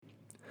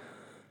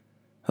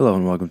Hello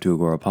and welcome to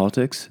Agora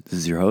Politics. This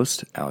is your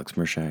host, Alex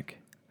Mershak.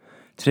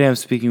 Today I'm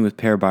speaking with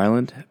Per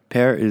Byland.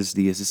 Per is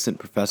the Assistant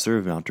Professor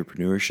of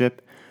Entrepreneurship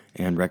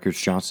and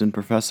Records Johnson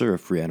Professor of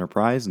Free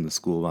Enterprise in the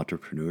School of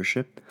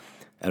Entrepreneurship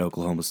at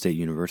Oklahoma State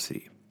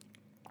University.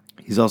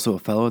 He's also a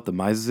Fellow at the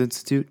Mises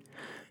Institute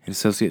and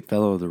Associate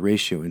Fellow of the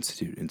Ratio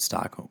Institute in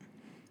Stockholm.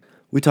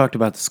 We talked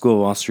about the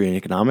School of Austrian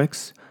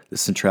Economics, the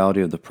centrality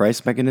of the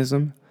price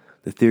mechanism,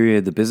 the theory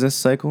of the business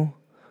cycle,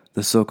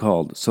 the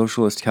so-called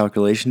socialist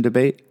calculation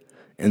debate,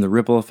 and the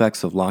ripple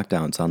effects of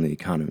lockdowns on the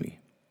economy.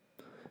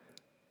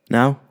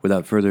 Now,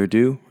 without further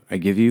ado, I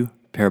give you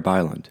Per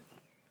Byland.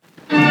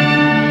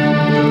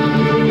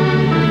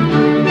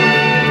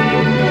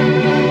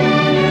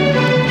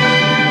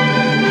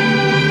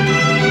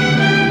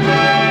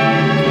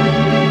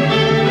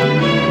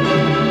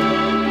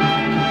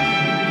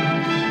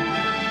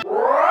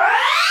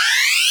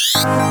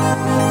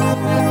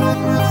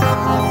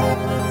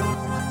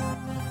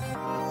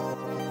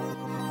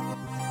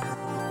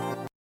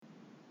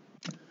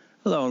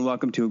 Hello and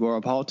welcome to Agora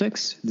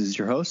Politics. This is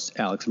your host,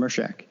 Alex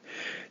Mershak.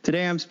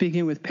 Today I'm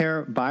speaking with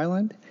Per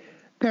Byland.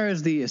 Per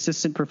is the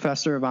Assistant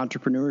Professor of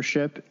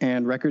Entrepreneurship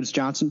and Records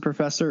Johnson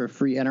Professor of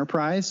Free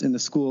Enterprise in the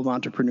School of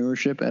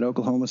Entrepreneurship at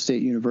Oklahoma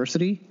State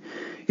University.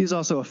 He's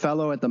also a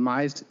Fellow at the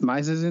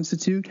Mises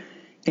Institute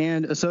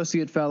and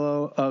Associate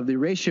Fellow of the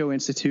Ratio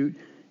Institute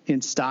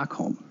in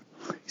Stockholm.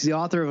 He's the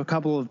author of a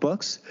couple of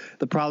books,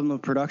 The Problem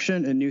of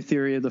Production, A New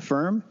Theory of the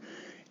Firm,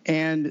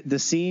 and The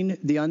Seen,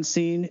 the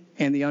Unseen,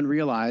 and the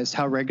Unrealized,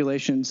 How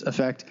Regulations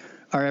Affect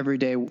Our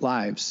Everyday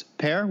Lives.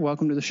 Per,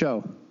 welcome to the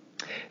show.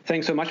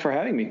 Thanks so much for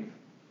having me.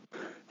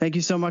 Thank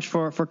you so much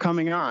for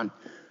coming on.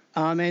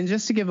 And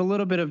just to give a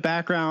little bit of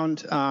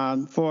background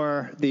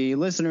for the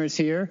listeners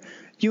here,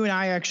 you and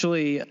I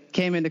actually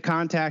came into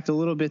contact a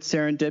little bit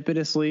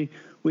serendipitously.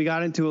 We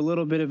got into a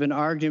little bit of an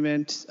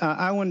argument.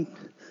 I wouldn't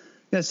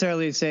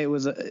necessarily say it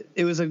was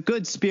a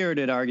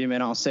good-spirited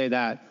argument, I'll say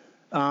that.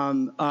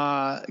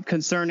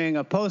 Concerning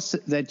a post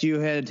that you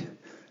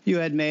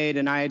had made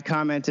and I had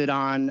commented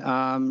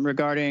on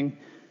regarding,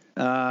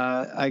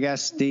 I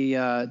guess,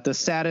 the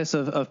status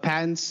of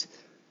patents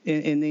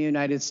in the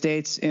United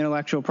States,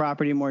 intellectual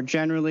property more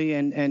generally,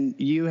 and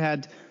you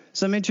had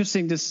some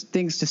interesting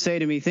things to say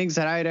to me, things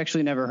that I had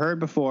actually never heard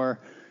before,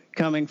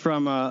 coming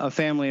from a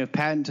family of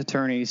patent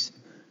attorneys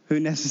who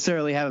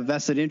necessarily have a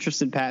vested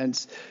interest in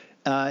patents,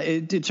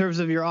 in terms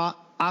of your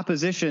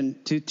opposition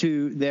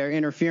to their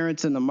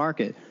interference in the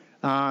market.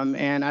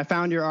 And I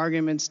found your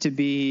arguments to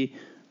be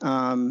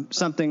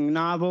something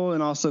novel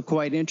and also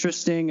quite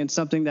interesting, and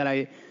something that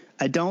I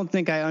don't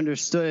think I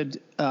understood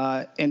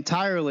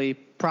entirely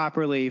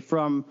properly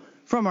from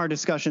our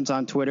discussions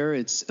on Twitter.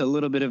 It's a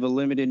little bit of a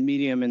limited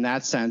medium in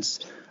that sense.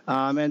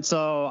 And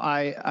so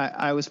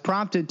I was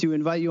prompted to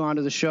invite you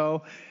onto the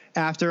show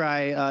after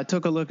I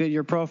took a look at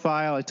your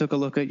profile. I took a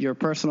look at your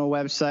personal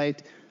website.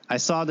 I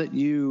saw that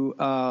you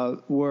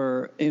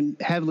were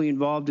heavily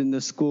involved in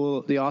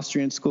the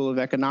Austrian School of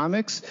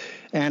Economics,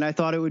 and I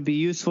thought it would be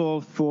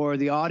useful for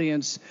the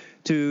audience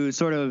to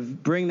sort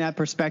of bring that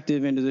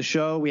perspective into the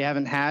show. We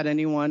haven't had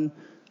anyone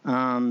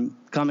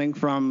coming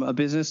from a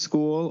business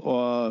school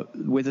or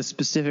with a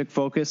specific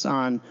focus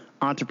on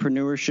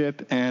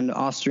entrepreneurship and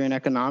Austrian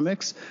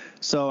economics,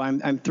 so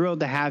I'm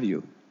thrilled to have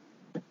you.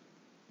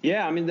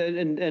 Yeah, I mean,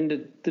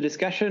 the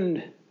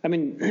discussion. I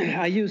mean,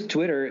 I use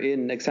Twitter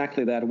in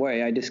exactly that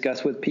way. I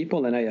discuss with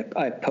people and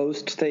I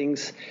post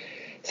things,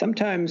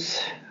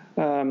 sometimes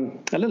a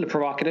little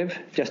provocative,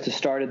 just to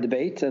start a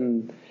debate,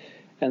 and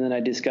then I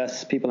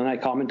discuss people and I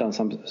comment on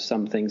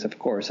some things, of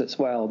course, as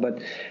well.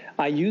 But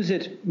I use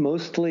it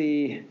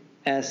mostly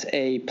as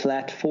a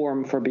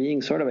platform for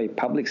being sort of a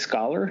public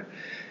scholar.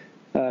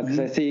 Because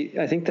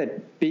I think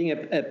that being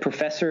a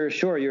professor,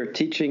 sure, you're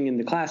teaching in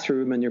the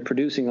classroom and you're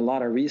producing a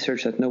lot of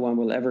research that no one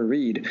will ever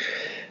read.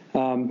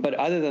 But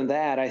other than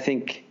that, I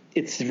think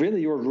it's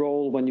really your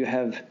role when you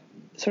have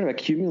sort of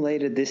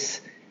accumulated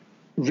this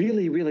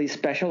really, really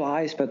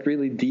specialized but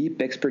really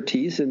deep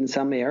expertise in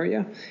some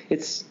area.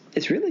 It's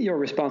really your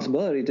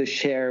responsibility to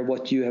share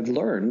what you have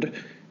learned.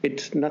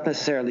 It's not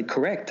necessarily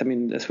correct. I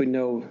mean, as we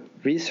know,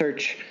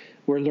 research,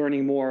 we're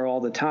learning more all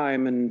the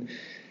time,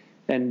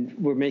 and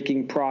we're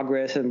making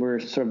progress, and we're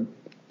sort of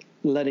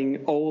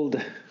letting old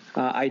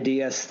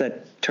ideas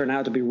that turn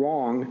out to be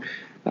wrong,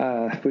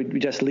 we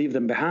just leave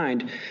them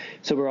behind.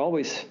 So we're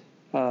always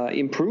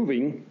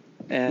improving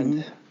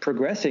and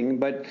progressing.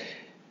 But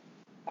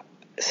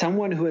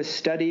someone who has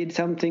studied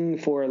something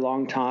for a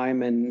long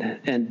time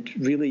and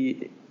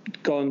really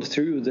gone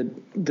through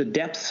the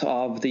depths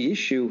of the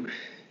issue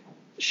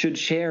should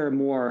share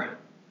more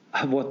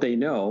of what they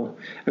know.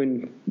 I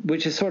mean,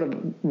 which is sort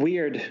of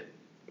weird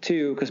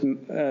too, because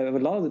a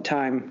lot of the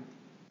time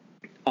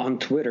on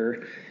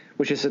Twitter,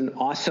 which is an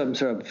awesome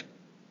sort of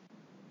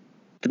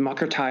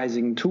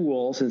democratizing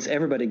tool, since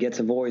everybody gets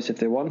a voice if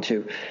they want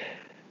to.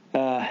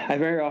 I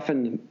very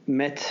often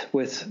met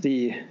with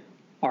the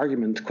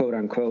argument, quote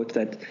unquote,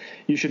 that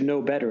you should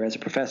know better as a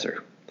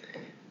professor,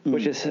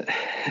 which is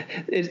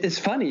it's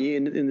funny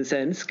in the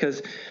sense,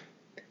 because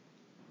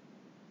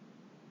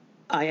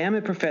I am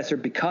a professor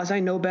because I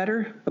know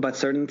better about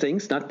certain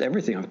things, not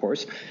everything, of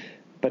course,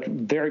 but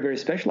very, very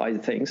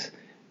specialized things.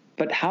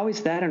 But how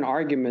is that an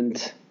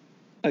argument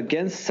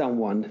against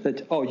someone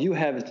that, oh, you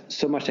have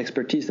so much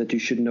expertise that you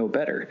should know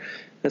better?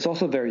 That's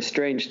also very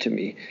strange to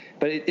me.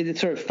 But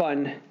it's sort of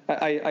fun.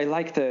 I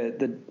like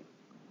the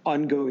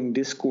ongoing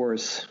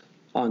discourse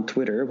on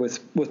Twitter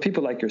with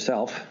people like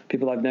yourself,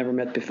 people I've never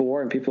met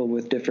before, and people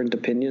with different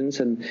opinions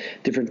and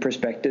different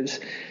perspectives.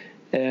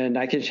 And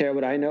I can share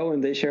what I know,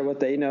 and they share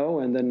what they know,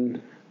 and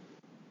then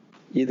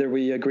either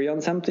we agree on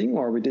something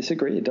or we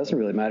disagree. It doesn't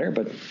really matter,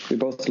 but we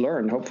both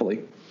learn,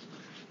 hopefully.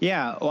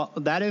 Yeah, well,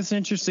 that is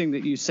interesting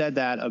that you said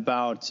that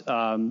about,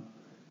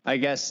 I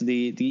guess,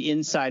 the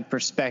inside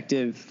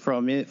perspective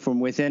from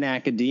within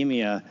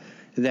academia,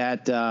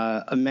 that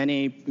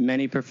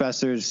many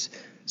professors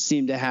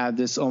seem to have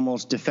this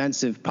almost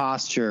defensive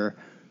posture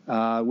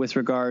with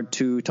regard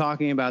to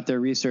talking about their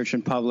research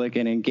in public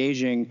and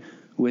engaging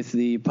with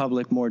the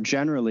public more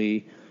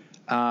generally.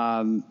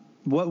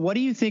 What do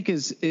you think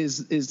is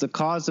the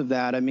cause of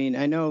that? I mean,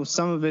 I know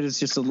some of it is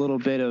just a little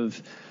bit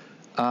of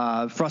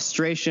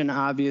frustration,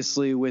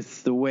 obviously,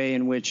 with the way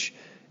in which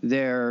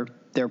their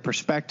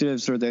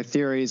perspectives or their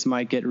theories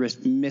might get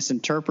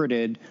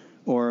misinterpreted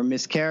or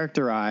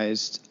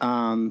mischaracterized.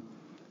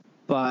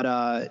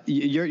 But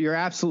you're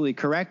absolutely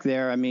correct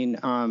there. I mean,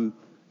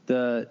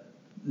 the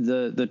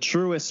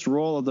truest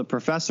role of the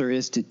professor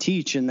is to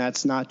teach, and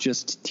that's not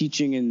just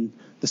teaching in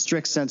the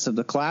strict sense of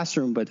the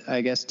classroom, but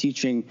I guess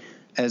teaching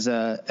as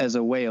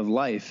a way of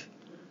life.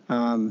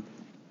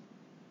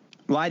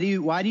 Why do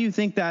you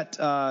think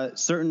that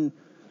certain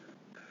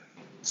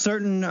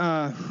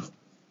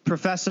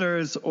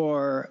professors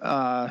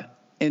or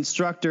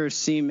instructors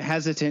seem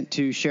hesitant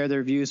to share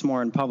their views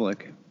more in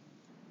public?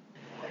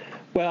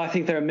 Well, I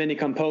think there are many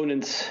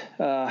components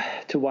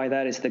to why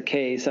that is the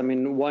case. I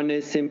mean, one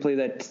is simply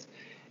that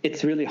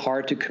it's really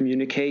hard to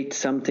communicate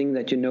something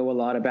that you know a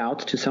lot about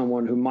to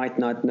someone who might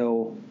not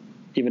know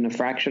even a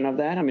fraction of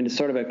that. I mean, it's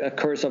sort of a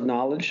curse of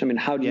knowledge. I mean,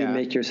 how do you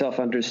make yourself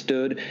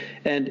understood?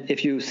 And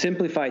if you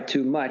simplify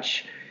too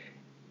much,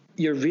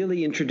 you're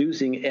really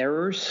introducing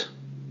errors.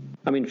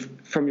 I mean,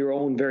 from your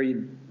own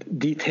very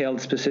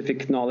detailed,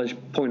 specific knowledge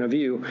point of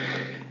view.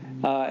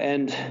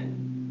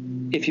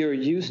 And if you're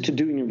used to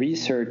doing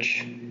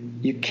research,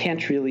 you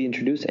can't really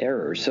introduce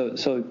errors.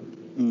 So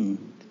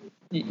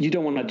you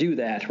don't want to do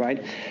that,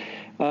 right?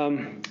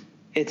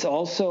 It's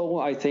also,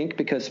 I think,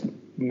 because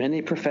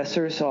many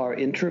professors are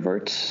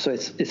introverts, so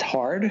it's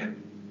hard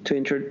to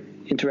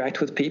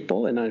interact with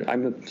people, and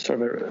I'm a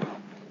sort of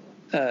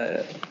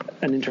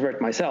an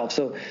introvert myself,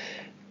 so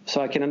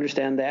I can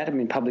understand that. I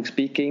mean, public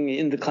speaking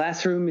in the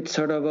classroom, it's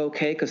sort of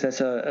okay because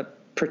that's a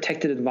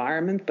protected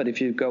environment, but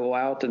if you go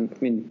out and, I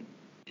mean,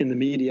 in the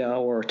media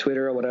or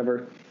Twitter or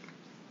whatever,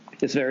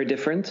 it's very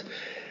different.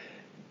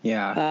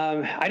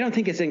 Yeah. I don't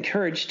think it's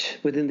encouraged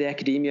within the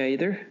academia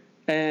either,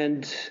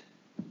 and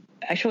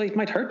actually it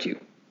might hurt you.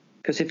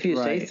 Because if you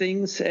say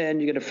things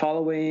and you get a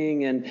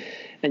following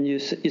and you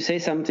say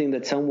something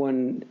that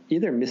someone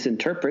either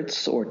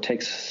misinterprets or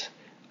takes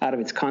out of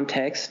its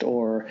context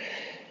or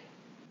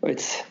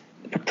it's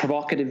a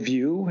provocative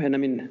view, and I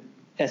mean,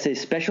 as a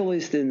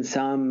specialist in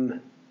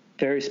some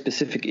very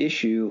specific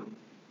issue,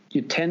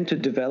 you tend to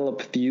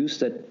develop views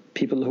that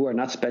people who are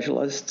not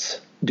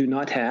specialists do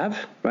not have,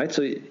 right?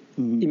 So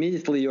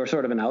immediately you're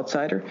sort of an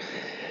outsider.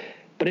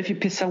 But if you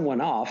piss someone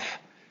off,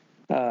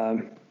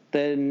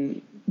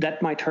 then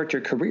that might hurt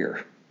your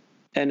career.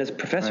 And as a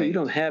professor, you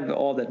don't have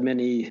all that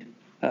many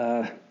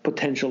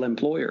potential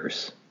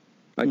employers.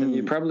 Right? And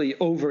you're probably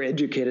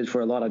overeducated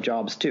for a lot of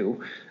jobs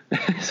too.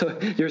 So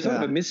you're sort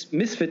of a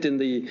misfit in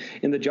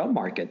the job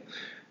market.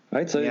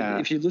 Right? So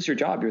if you lose your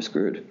job, you're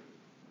screwed.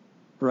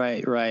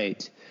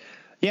 Right.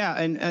 Yeah,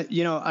 and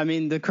I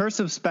mean, the curse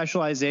of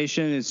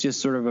specialization is just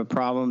sort of a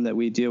problem that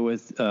we deal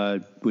with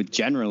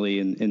generally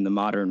in the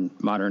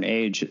modern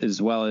age,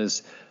 as well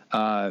as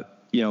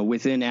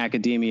within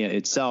academia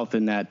itself,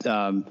 in that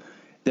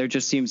there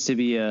just seems to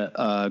be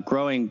a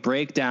growing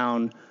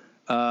breakdown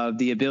of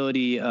the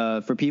ability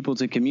for people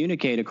to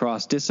communicate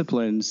across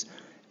disciplines,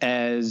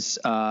 as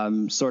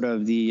sort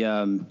of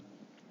the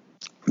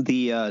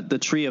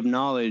tree of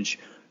knowledge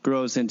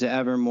grows into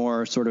ever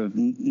more sort of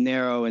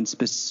narrow and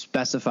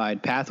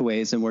specified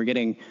pathways, and we're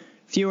getting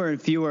fewer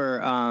and fewer,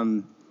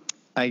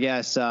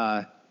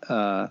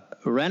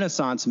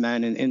 Renaissance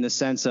men in the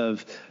sense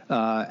of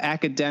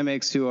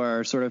academics who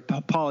are sort of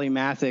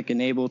polymathic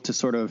and able to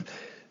sort of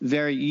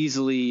very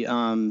easily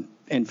and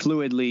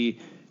fluidly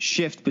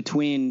shift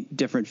between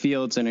different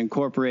fields and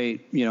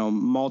incorporate,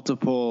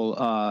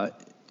 multiple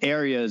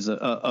areas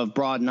of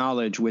broad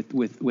knowledge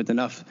with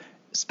enough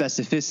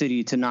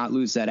specificity to not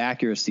lose that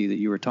accuracy that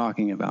you were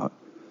talking about.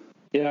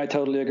 Yeah, I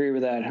totally agree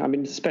with that. I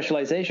mean,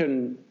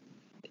 specialization,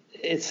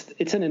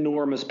 it's an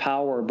enormous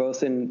power,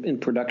 both in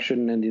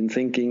production and in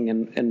thinking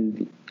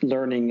and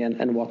learning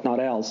and whatnot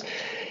else.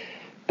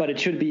 But it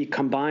should be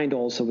combined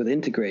also with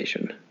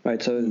integration, right?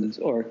 So,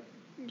 or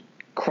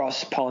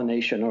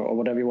cross-pollination or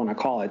whatever you want to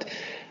call it,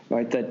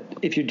 right? That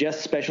if you're just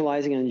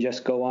specializing and you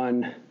just go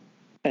on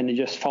and you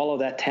just follow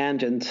that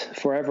tangent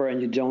forever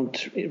and you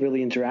don't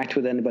really interact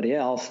with anybody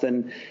else,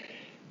 then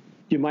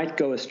you might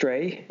go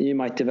astray. You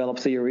might develop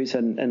theories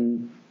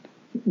and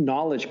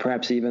knowledge,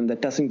 perhaps even,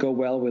 that doesn't go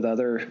well with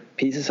other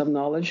pieces of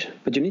knowledge.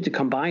 But you need to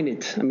combine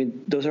it. I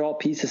mean, those are all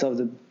pieces of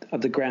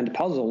the grand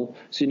puzzle,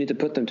 so you need to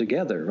put them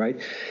together, right?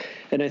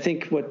 And I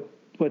think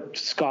what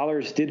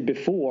scholars did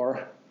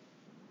before,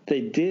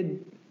 they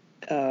did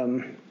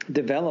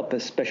develop a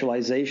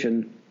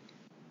specialization,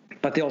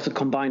 but they also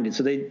combined it.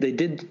 So they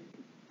did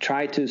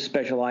try to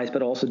specialize,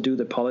 but also do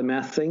the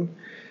polymath thing.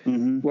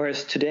 Mm-hmm.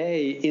 Whereas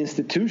today,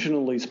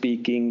 institutionally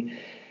speaking,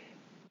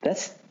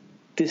 that's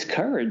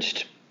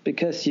discouraged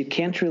because you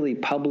can't really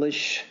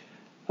publish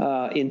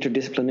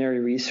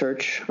interdisciplinary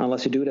research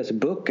unless you do it as a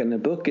book, and the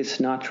book is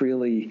not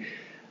really,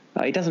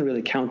 it doesn't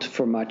really count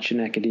for much in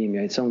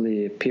academia. It's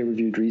only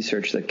peer-reviewed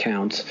research that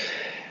counts,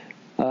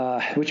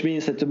 which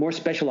means that the more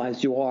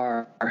specialized you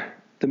are,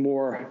 the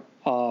more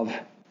of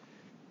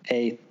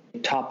a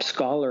top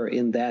scholar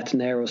in that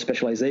narrow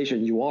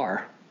specialization you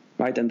are,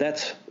 right? And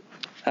that's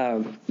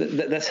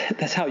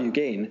how you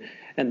gain,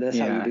 and that's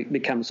how you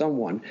become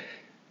someone.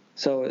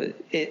 So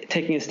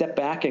taking a step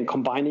back and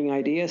combining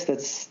ideas,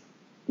 that's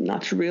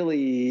not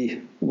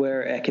really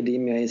where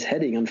academia is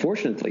heading,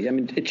 unfortunately. I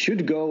mean, it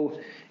should go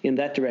in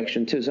that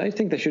direction too. So I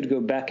think they should go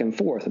back and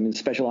forth. I mean,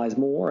 specialize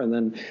more and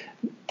then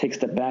take a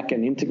step back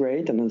and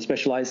integrate, and then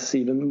specialize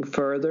even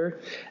further,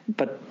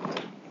 but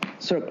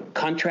sort of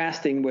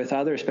contrasting with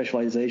other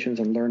specializations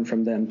and learn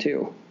from them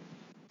too.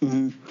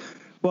 Mm-hmm.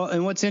 Well,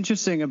 and what's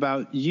interesting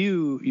about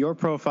your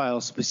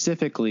profile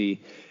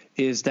specifically,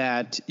 is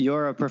that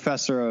you're a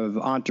professor of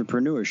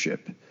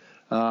entrepreneurship,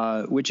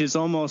 which is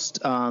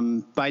almost,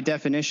 by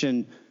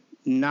definition,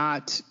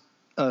 not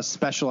a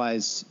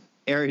specialized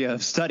area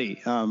of study.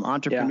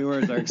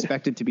 Entrepreneurs are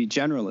expected to be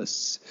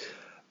generalists.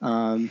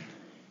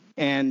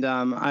 And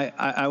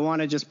I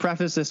want to just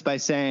preface this by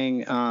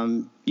saying,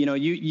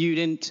 you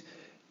didn't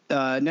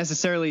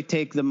necessarily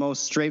take the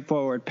most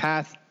straightforward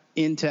path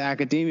into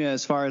academia.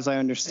 As far as I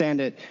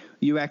understand it,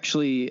 you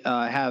actually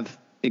have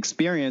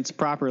experience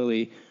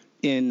properly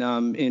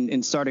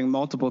in starting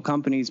multiple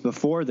companies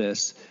before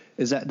this.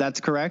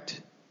 That's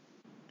correct?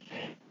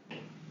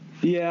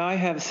 Yeah, I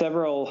have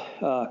several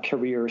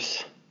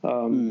careers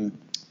in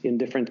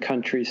different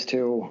countries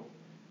too,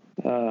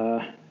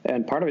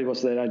 and part of it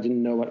was that I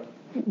didn't know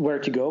where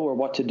to go or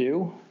what to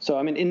do. So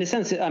I mean, in a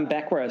sense, I'm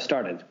back where I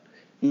started,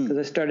 because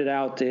I started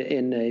out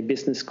in a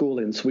business school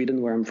in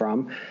Sweden, where I'm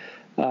from,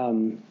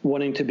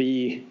 wanting to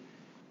be,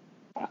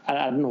 I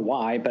don't know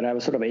why, but I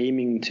was sort of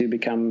aiming to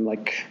become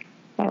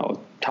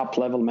top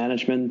level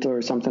management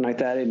or something like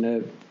that in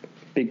a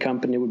big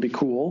company would be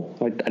cool.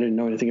 I didn't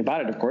know anything about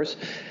it, of course,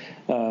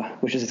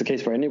 which is the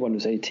case for anyone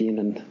who's 18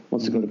 and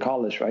wants to go to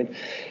college, right?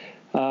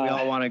 We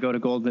all want to go to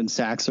Goldman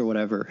Sachs or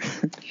whatever.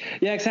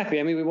 Yeah, exactly.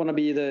 I mean, we want to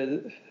be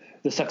the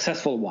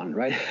successful one,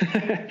 right?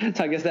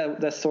 So I guess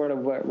that's sort of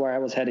where I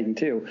was heading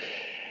too.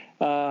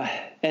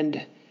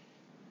 And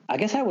I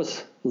guess I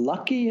was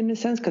lucky in a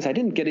sense, because I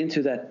didn't get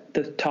into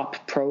the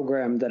top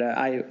program that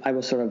I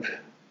was sort of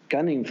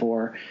gunning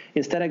for.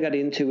 Instead, I got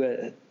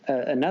into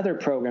another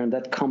program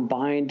that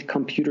combined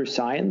computer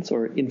science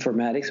or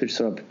informatics, which is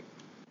sort of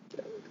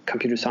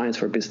computer science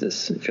for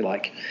business, if you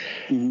like,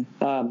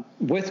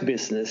 with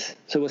business.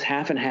 So it was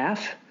half and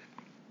half.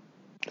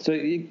 So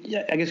I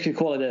guess you could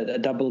call it a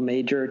double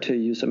major, to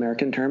use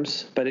American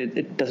terms, but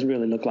it doesn't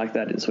really look like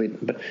that in Sweden.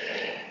 But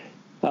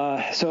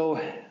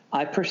so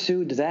I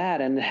pursued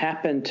that and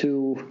happened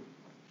to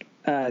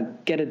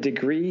get a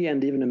degree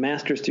and even a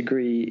master's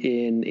degree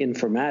in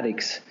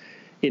informatics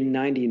in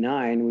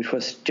 '99, which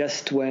was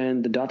just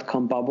when the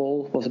dot-com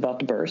bubble was about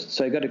to burst.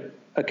 So I got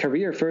a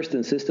career first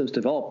in systems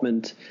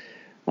development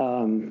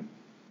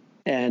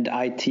and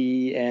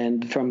IT,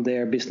 and from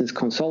there business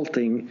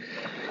consulting.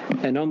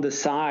 And on the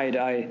side,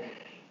 I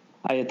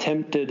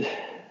attempted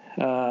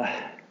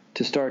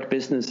to start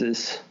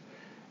businesses,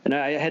 and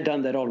I had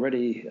done that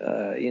already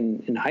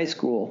in high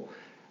school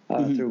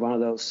through one of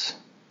those,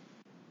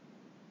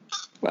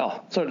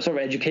 well, sort of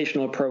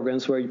educational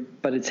programs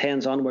but it's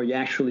hands-on, where you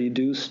actually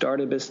do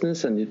start a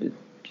business and you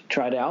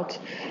try it out.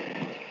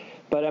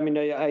 But I mean,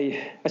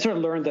 I sort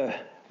of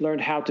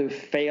learned how to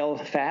fail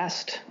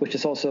fast, which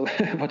is also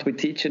what we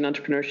teach in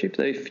entrepreneurship.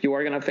 That if you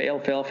are going to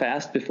fail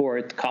fast before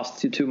it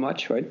costs you too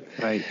much, right?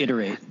 Right.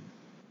 Iterate.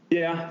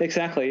 Yeah,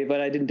 exactly.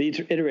 But I didn't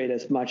iterate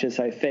as much as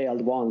I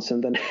failed once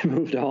and then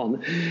moved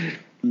on.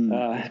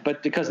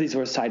 But because these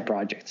were side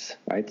projects,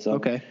 right? So,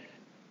 okay.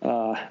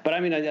 But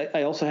I mean,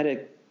 I also had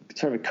a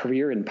sort of a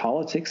career in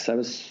politics. I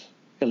was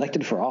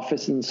elected for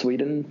office in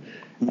Sweden.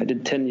 I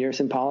did 10 years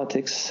in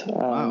politics.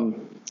 Wow.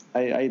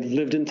 I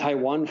lived in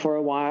Taiwan for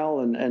a while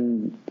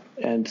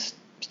and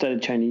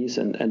studied Chinese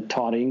and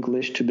taught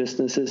English to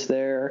businesses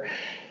there.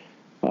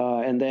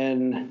 And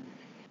then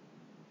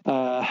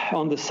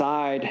on the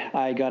side,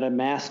 I got a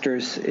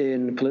master's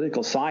in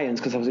political science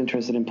because I was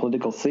interested in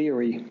political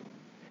theory.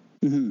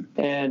 Mm-hmm.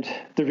 And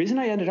the reason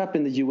I ended up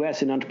in the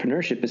U.S. in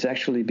entrepreneurship is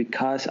actually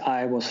because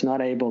I was not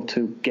able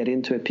to get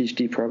into a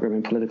PhD program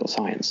in political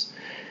science.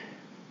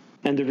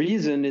 And the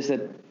reason is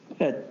that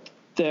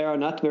there are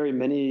not very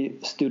many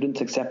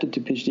students accepted to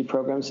PhD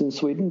programs in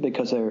Sweden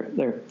because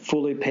they're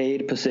fully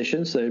paid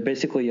positions. They're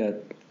basically a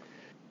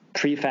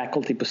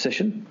pre-faculty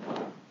position.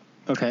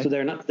 Okay. So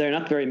they're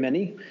not very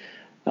many.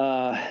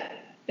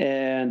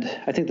 And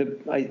I think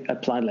that I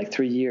applied like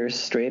 3 years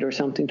straight or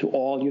something to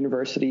all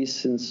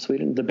universities in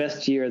Sweden. The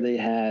best year they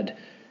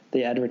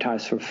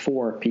advertised for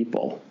 4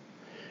 people.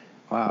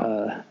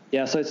 Wow.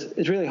 So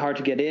it's really hard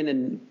to get in,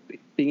 and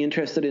being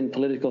interested in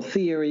political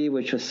theory,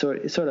 which was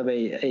sort of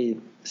a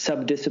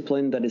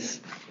sub-discipline that is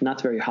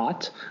not very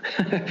hot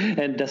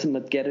and does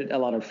not get a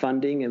lot of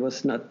funding. It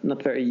was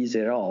not very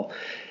easy at all.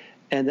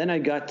 And then I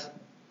got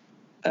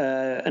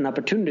an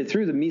opportunity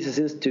through the Mises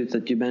Institute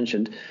that you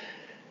mentioned.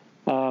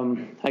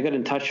 I got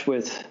in touch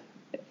with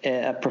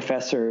a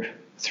professor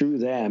through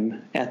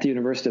them at the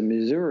University of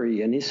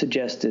Missouri, and he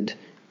suggested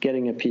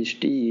getting a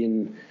PhD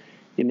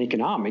in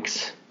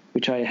economics,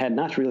 which I had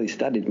not really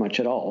studied much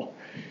at all.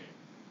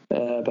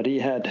 But he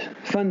had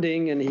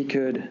funding, and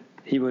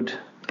he would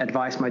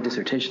advise my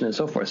dissertation and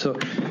so forth.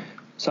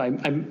 So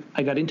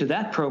I got into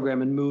that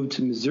program and moved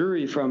to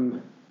Missouri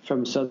from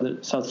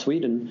South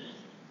Sweden.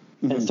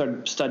 Mm-hmm. And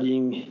started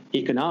studying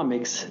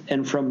economics.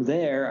 And from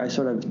there, I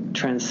sort of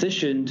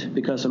transitioned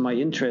because of my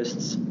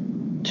interests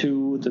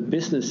to the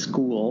business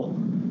school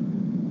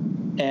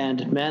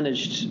and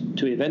managed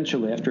to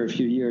eventually, after a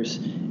few years,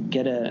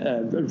 get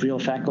a real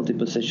faculty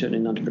position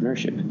in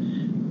entrepreneurship.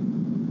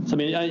 So, I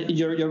mean,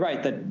 you're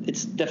right that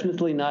it's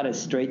definitely not a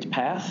straight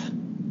path,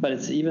 but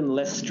it's even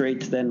less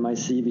straight than my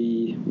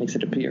CV makes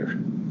it appear.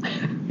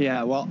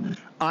 Yeah, well,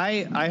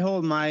 I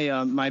hold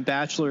my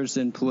bachelor's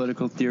in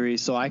political theory,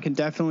 so I can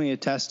definitely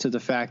attest to the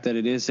fact that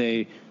it is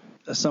a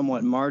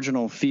somewhat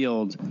marginal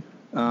field,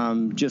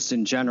 just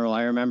in general.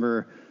 I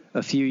remember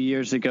a few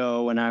years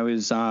ago when I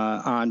was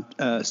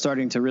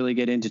starting to really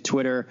get into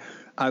Twitter,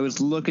 I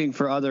was looking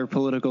for other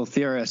political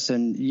theorists,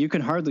 and you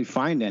can hardly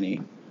find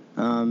any,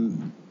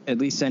 at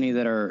least any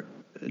that are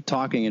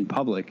talking in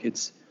public.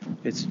 It's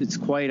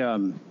quite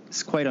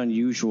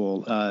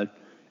unusual.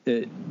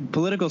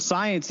 Political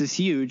science is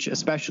huge,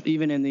 especially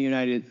in the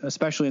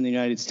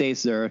United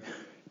States. There are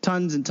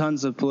tons and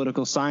tons of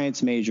political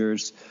science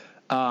majors,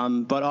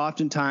 but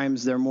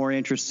oftentimes they're more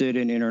interested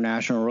in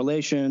international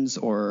relations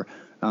or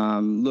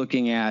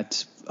looking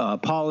at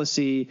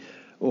policy,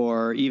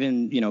 or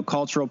even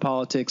cultural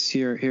politics.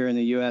 Here in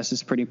the U.S.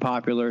 is pretty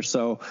popular.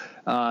 So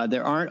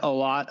there aren't a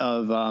lot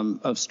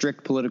of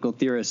strict political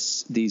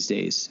theorists these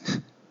days.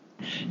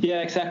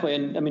 Yeah, exactly.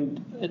 And I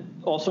mean,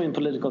 also in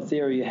political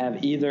theory, you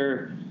have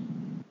either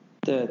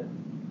the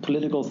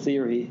political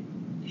theory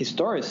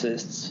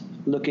historicists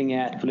looking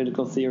at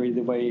political theory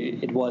the way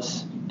it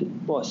was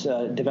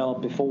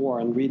developed before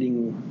and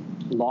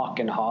reading Locke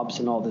and Hobbes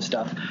and all this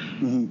stuff.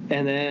 Mm-hmm.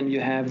 And then you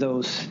have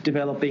those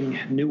developing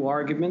new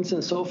arguments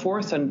and so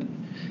forth.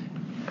 And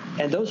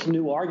those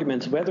new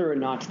arguments, whether or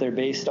not they're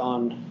based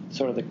on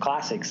sort of the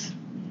classics,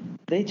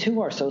 they too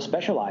are so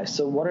specialized.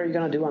 So what are you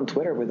going to do on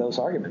Twitter with those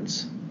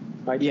arguments?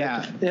 Right?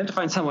 Yeah, you have to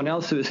find someone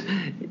else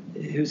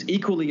who's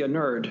equally a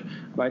nerd,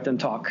 right, and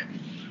talk.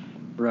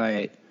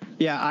 Right.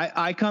 Yeah,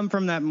 I come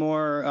from that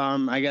more,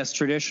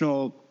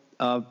 traditional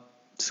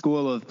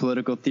school of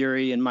political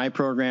theory. In my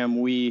program,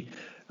 we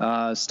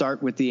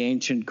start with the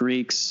ancient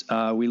Greeks.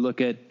 We look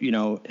at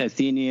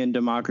Athenian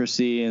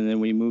democracy, and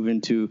then we move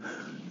into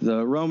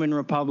the Roman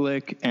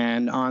Republic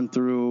and on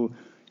through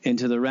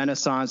into the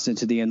Renaissance,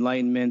 into the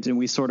Enlightenment, and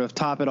we sort of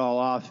top it all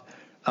off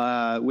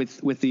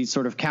with these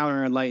sort of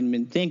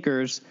counter-Enlightenment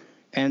thinkers,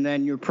 and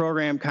then your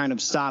program kind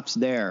of stops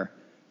there.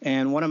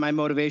 And one of my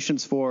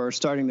motivations for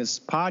starting this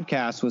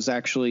podcast was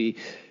actually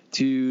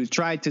to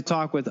try to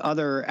talk with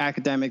other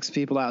academics,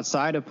 people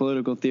outside of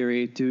political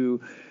theory,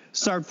 to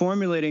start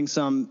formulating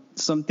some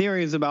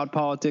theories about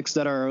politics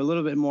that are a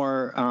little bit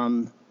more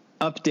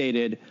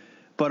updated,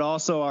 but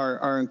also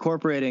are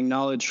incorporating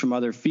knowledge from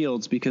other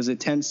fields, because it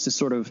tends to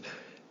sort of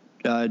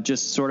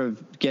just sort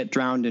of get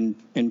drowned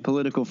in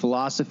political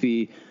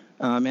philosophy.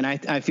 And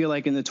I feel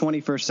like in the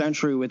 21st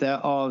century, with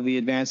all of the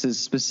advances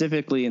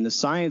specifically in the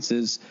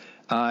sciences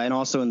and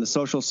also in the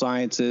social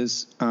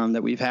sciences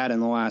that we've had in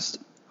the last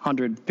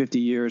 150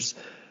 years,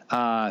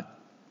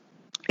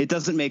 it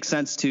doesn't make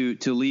sense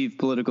to leave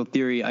political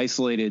theory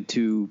isolated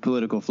to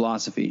political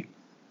philosophy.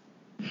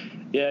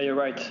 Yeah, you're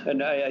right,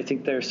 and I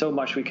think there's so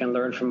much we can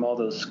learn from all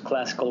those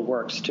classical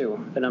works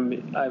too. And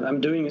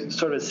I'm doing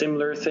sort of a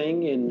similar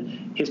thing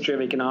in history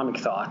of economic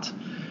thought,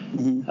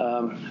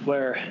 mm-hmm.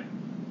 Where,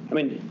 I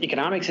mean,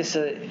 economics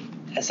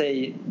as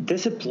a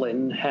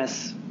discipline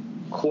has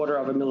a quarter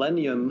of a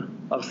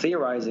millennium of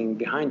theorizing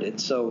behind it.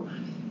 So,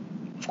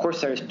 of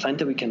course, there is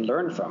plenty we can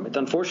learn from it.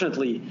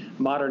 Unfortunately,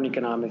 modern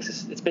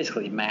economics it's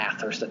basically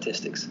math or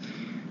statistics,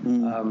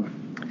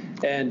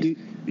 and.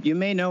 You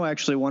may know,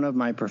 actually, one of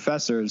my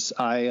professors.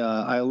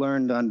 I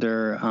learned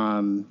under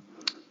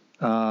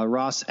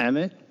Ross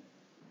Emmett.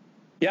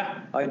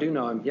 Yeah, I do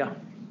know him.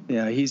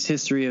 Yeah, he's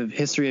history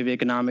of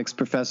economics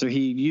professor.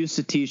 He used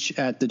to teach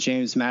at the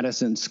James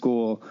Madison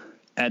School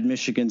at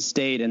Michigan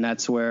State, and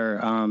that's where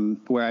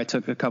I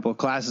took a couple of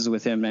classes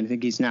with him. And I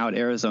think he's now at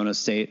Arizona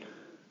State.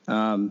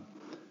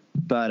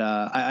 But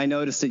I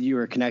noticed that you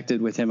were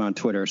connected with him on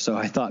Twitter, so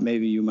I thought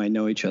maybe you might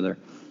know each other.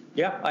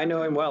 Yeah, I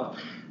know him well,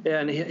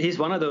 and he's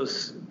one of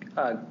those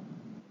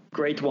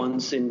great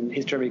ones in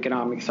history of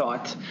economic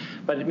thought.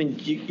 But I mean,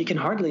 you can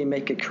hardly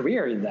make a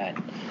career in that,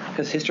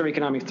 because history of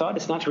economic thought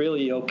is not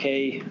really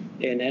okay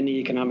in any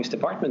economics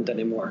department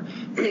anymore,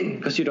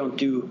 because you don't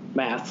do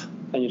math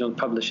and you don't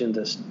publish in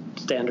the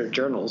standard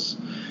journals.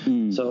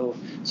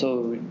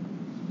 So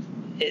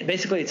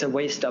basically it's a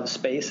waste of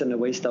space and a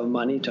waste of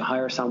money to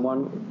hire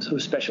someone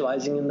who's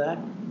specializing in that,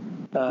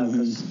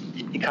 because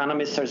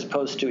economists are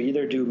supposed to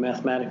either do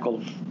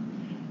mathematical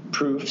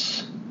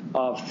proofs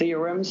of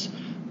theorems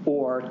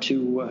or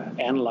to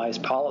analyze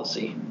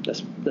policy.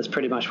 That's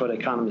pretty much what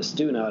economists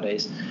do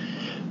nowadays.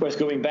 Whereas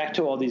going back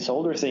to all these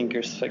older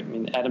thinkers, like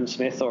Adam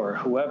Smith or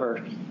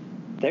whoever,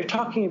 they're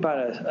talking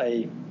about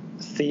a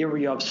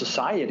theory of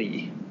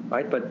society,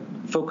 right? But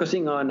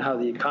focusing on how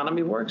the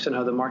economy works and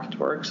how the market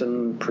works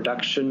and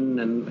production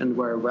and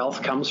where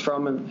wealth comes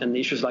from and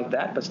issues like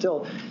that, but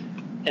still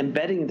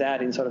embedding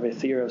that in sort of a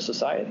theory of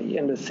society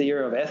and a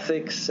theory of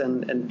ethics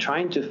and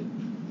trying to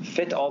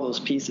fit all those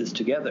pieces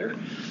together,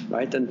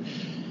 right?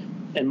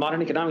 And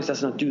modern economics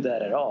does not do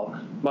that at all.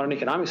 Modern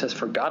economics has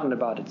forgotten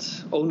about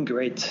its own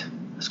great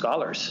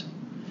scholars.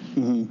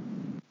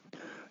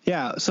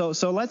 Yeah, so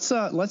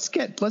let's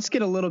get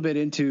a little bit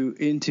into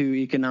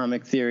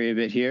economic theory a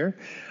bit here.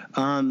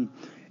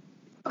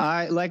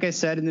 Like I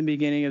said in the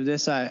beginning of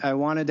this, I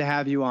wanted to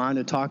have you on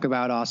to talk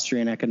about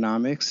Austrian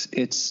economics.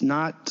 It's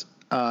not,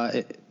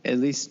 at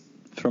least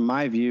from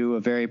my view, a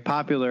very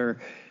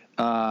popular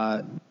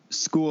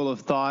school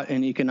of thought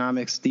in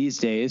economics these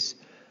days,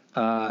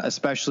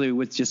 especially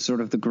with just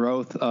sort of the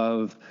growth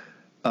of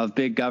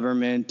big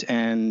government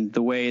and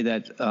the way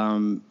that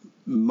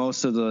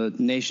most of the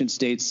nation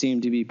states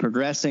seem to be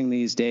progressing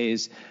these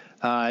days.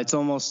 It's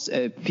almost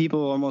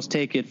people almost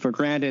take it for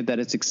granted that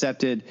it's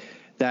accepted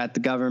that the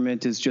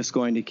government is just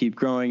going to keep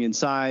growing in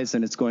size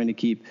and it's going to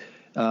keep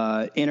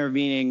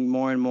intervening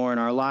more and more in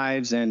our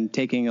lives and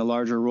taking a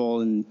larger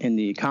role in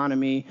the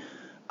economy.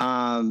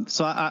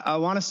 So I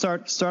want to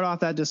start off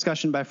that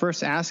discussion by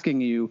first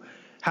asking you,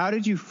 how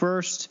did you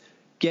first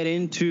get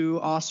into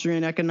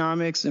Austrian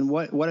economics, and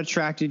what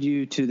attracted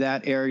you to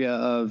that area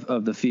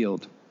of the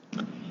field?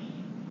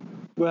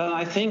 Well,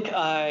 I think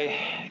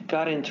I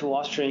got into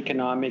Austrian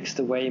economics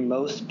the way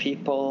most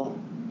people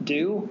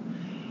do,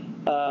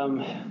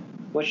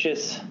 which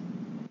is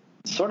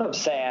sort of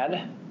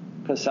sad,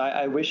 because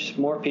I wish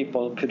more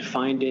people could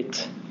find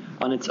it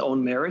on its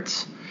own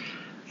merits.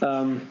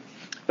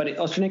 But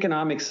Austrian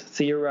economics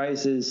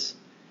theorizes,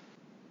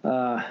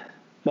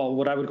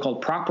 what I would call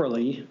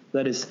properly,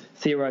 that is,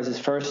 theorizes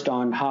first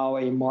on how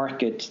a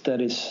market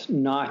that is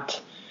not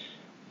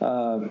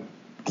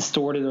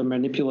distorted or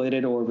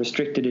manipulated or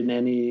restricted in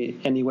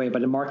any way,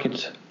 but a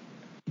market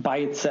by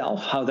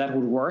itself, how that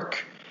would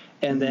work,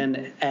 and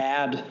then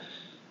add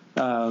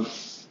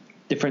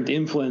different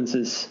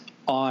influences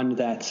on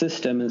that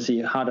system and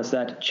see how does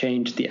that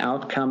change the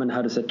outcome and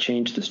how does that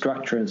change the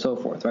structure and so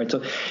forth, right?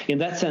 So in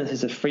that sense,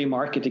 it's a free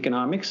market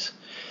economics.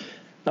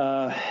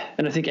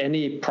 And I think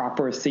any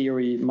proper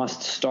theory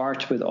must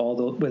start with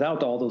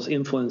without all those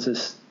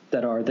influences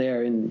that are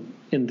there in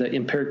the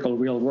empirical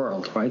real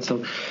world, right?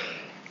 So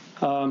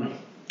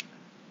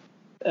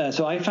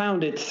I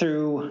found it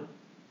through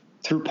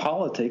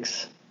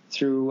politics,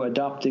 through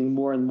adopting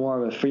more and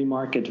more of a free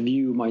market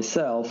view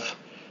myself,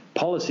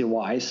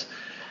 policy-wise,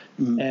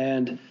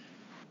 and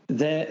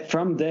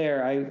from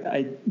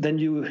there, then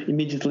you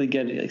immediately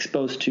get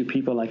exposed to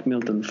people like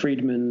Milton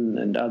Friedman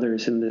and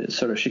others in the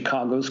sort of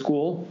Chicago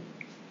school,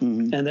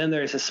 and then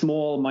there's a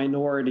small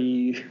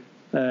minority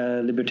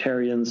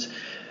libertarians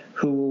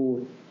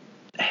who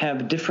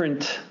have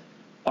different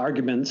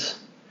arguments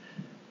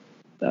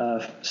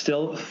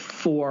still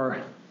for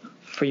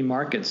free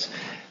markets,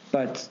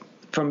 but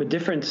from a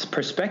different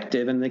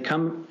perspective, and they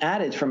come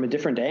at it from a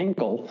different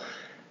angle,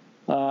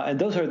 and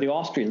those are the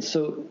Austrians.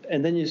 So,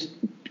 and then you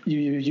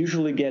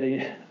usually get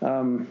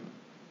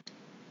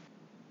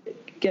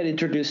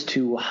introduced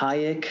to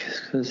Hayek,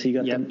 because he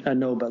got a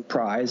Nobel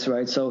Prize,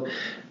 right? So,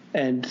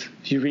 and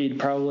you read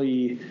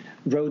probably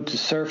Road to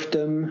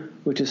Serfdom,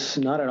 which is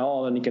not at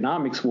all an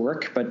economics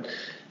work, but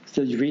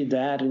still you read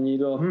that and you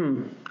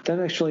go, that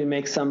actually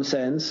makes some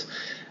sense.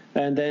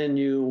 And then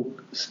you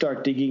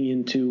start digging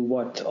into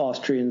what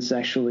Austrians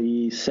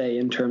actually say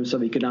in terms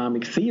of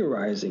economic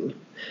theorizing.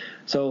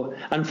 So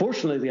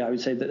unfortunately, I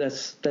would say that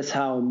that's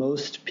how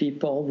most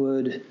people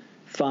would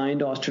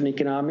find Austrian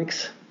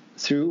economics,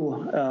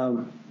 through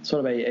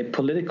sort of a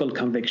political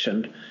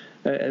conviction,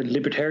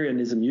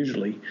 libertarianism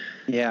usually.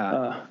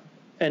 Yeah.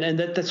 And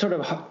that sort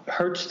of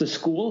hurts the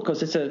school,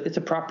 because it's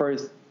a proper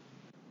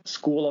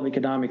school of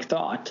economic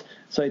thought.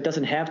 So it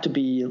doesn't have to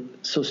be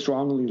so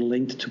strongly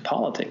linked to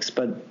politics,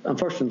 but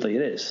unfortunately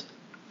it is.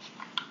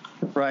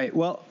 Right.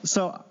 Well,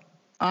 so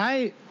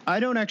I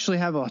don't actually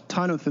have a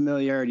ton of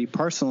familiarity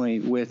personally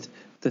with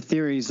the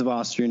theories of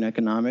Austrian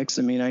economics.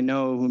 I mean, I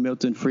know who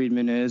Milton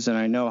Friedman is, and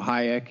I know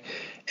Hayek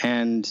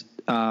and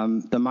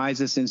the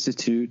Mises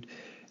Institute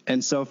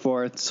and so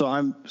forth. So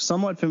I'm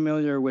somewhat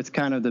familiar with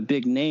kind of the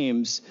big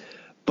names.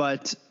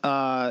 But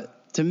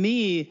to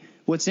me,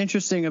 what's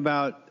interesting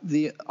about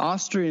the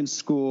Austrian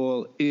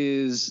school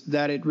is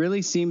that it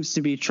really seems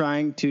to be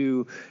trying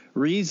to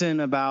reason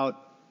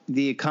about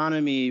the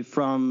economy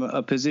from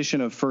a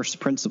position of first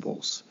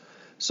principles.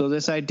 So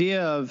this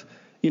idea of,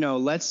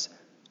 let's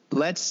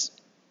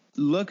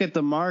look at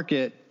the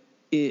market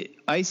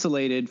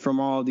isolated from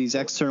all these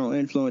external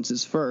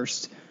influences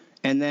first,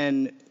 and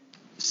then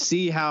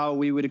see how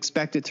we would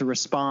expect it to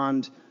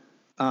respond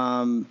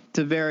to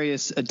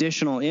various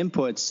additional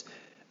inputs.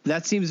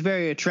 That seems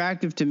very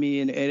attractive to me,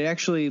 and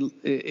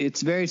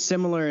it's very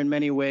similar in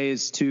many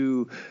ways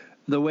to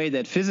the way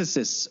that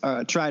physicists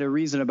try to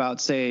reason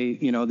about, say,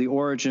 the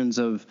origins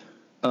of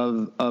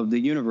the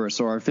universe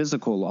or our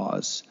physical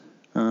laws.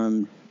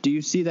 Do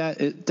you see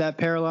that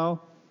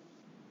parallel?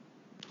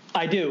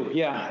 I do,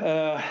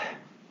 yeah.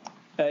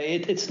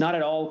 It's not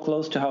at all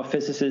close to how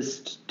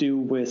physicists do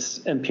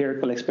with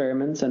empirical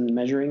experiments and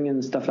measuring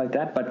and stuff like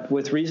that, but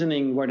with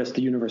reasoning, where does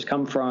the universe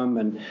come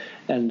from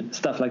and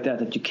stuff like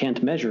that you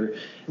can't measure,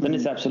 then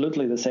it's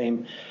absolutely the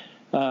same.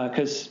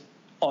 Because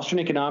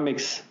Austrian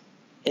economics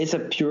is a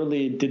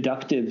purely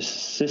deductive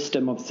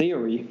system of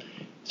theory.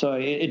 So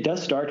it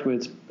does start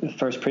with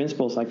first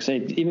principles, like say,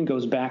 it even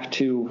goes back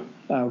to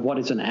what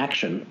is an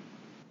action,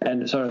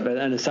 and sort of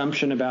an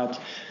assumption about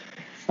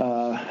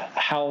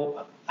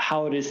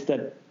how it is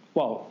that,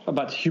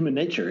 about human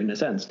nature in a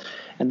sense,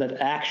 and that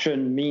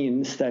action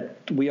means that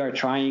we are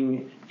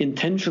trying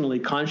intentionally,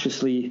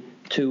 consciously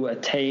to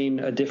attain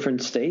a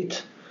different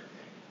state.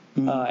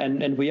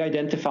 And we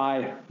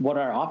identify what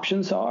our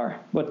options are,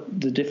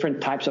 what the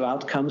different types of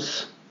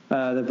outcomes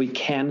that we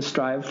can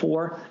strive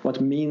for,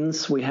 what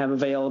means we have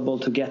available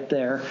to get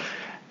there,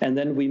 and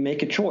then we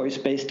make a choice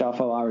based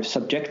off of our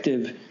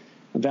subjective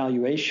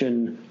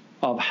evaluation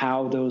of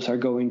how those are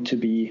going to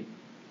be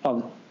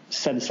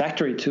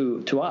satisfactory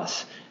to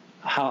us,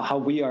 how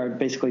we are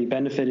basically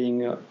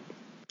benefiting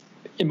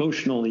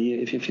emotionally,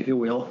 if you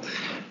will,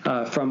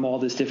 from all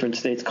these different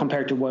states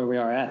compared to where we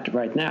are at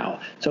right now.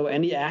 So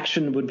any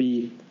action would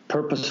be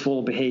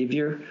purposeful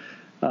behavior,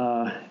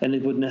 and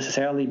it would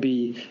necessarily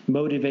be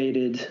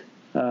motivated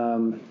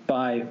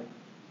by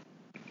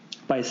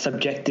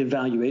subjective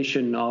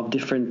valuation of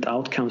different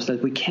outcomes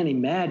that we can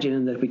imagine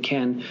and that we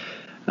can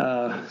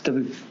that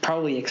we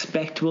probably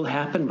expect will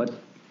happen, but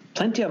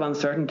plenty of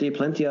uncertainty,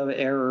 plenty of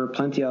error,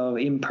 plenty of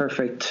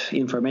imperfect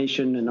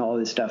information, and all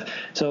this stuff.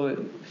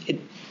 So it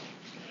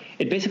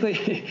basically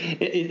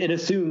it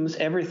assumes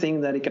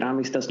everything that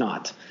economics does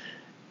not.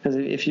 Because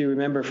if you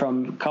remember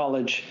from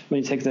college,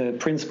 when you take the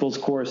principles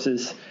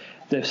courses,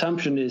 the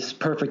assumption is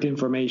perfect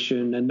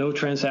information and no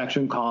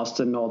transaction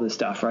costs and all this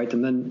stuff, right?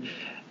 And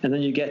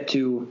then you get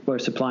to where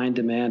supply and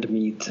demand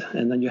meet,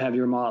 and then you have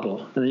your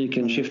model, and then you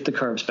can shift the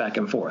curves back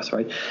and forth,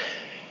 right?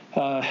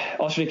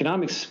 Austrian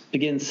economics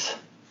begins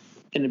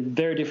in a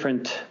very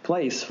different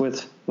place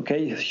with,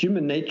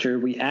 human nature,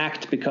 we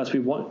act because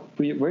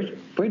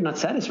we're not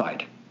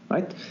satisfied,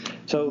 right?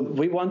 So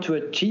we want to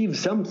achieve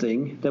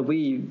something that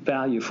we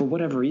value for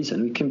whatever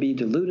reason. We can be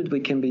deluded, we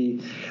can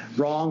be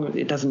wrong,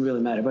 it doesn't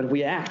really matter, but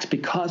we act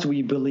because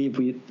we believe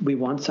we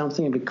want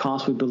something and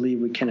because we believe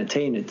we can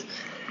attain it.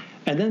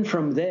 And then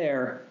from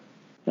there,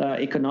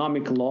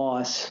 economic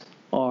laws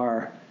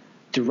are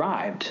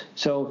derived.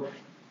 So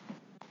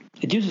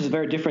it uses a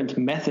very different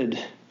method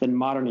than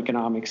modern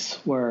economics,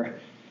 where,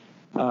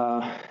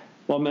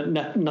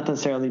 not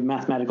necessarily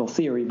mathematical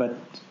theory, but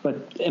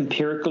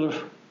empirical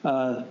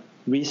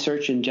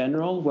research in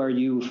general, where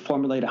you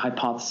formulate a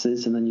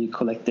hypothesis and then you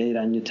collect data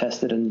and you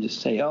test it and you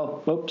just say,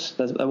 oops,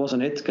 that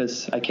wasn't it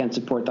because I can't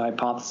support the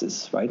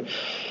hypothesis, right?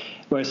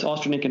 Whereas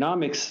Austrian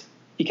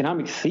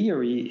economic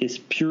theory is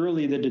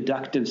purely the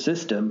deductive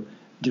system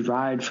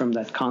derived from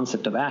that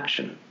concept of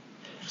action.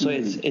 So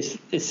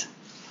it's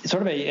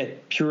sort of a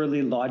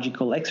purely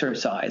logical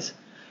exercise,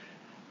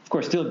 of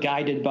course, still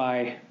guided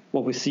by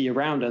what we see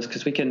around us,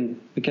 because we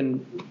can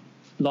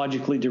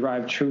logically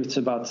derive truths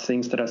about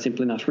things that are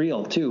simply not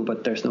real too,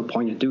 but there's no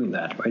point in doing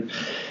that, right?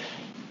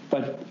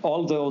 But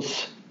all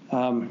those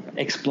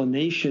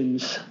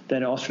explanations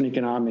that Austrian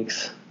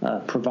economics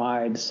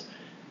provides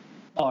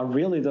are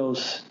really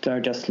those that are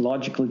just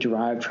logically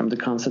derived from the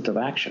concept of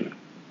action.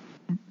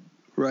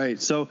 Right.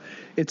 So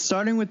it's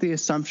starting with the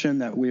assumption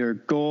that we are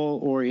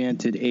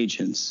goal-oriented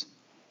agents,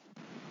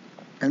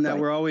 and that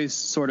we're always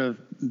sort of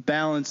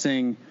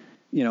balancing,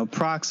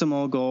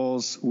 proximal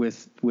goals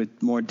with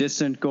more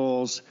distant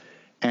goals,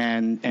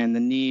 and the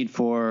need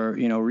for,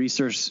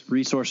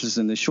 resources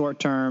in the short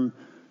term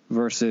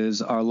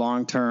versus our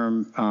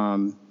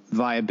long-term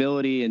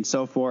viability and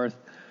so forth.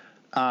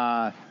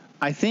 I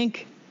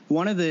think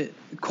one of the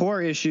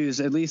core issues,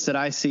 at least that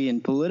I see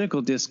in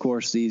political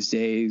discourse these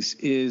days,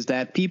 is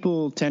that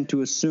people tend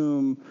to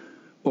assume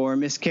or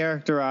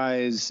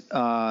mischaracterize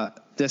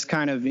this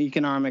kind of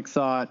economic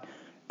thought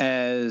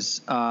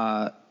as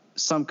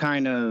some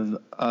kind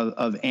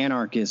of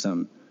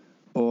anarchism,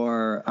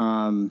 or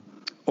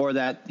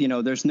that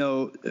there's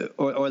no,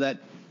 or that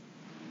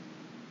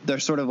they're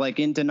sort of like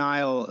in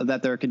denial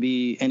that there could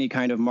be any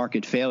kind of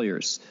market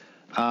failures.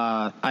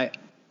 I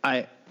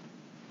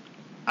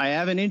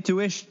have an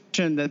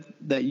intuition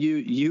that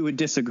you would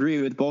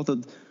disagree with both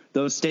of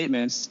those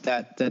statements,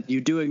 that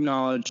you do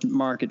acknowledge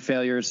market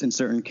failures in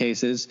certain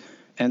cases,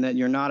 and that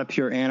you're not a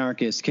pure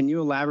anarchist. Can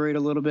you elaborate a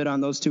little bit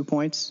on those 2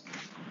 points?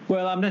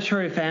 Well, I'm not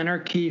sure if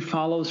anarchy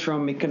follows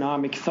from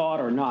economic thought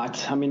or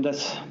not. I mean,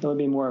 that would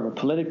be more of a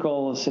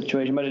political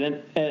situation. But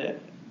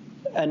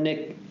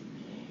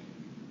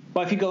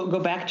well, if you go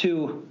back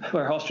to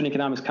where Austrian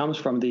economics comes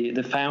from,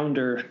 the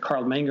founder,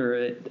 Karl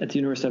Menger, at the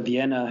University of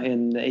Vienna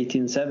in the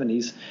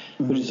 1870s,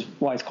 which is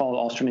why it's called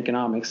Austrian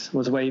economics,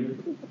 was a way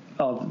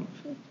of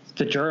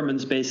the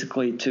Germans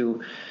basically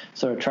to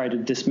sort of try to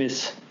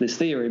dismiss this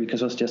theory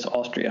because it was just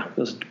Austria.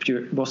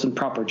 It wasn't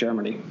proper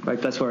Germany, right?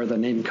 That's where the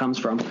name comes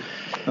from.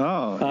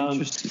 Oh,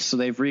 interesting. So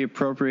they've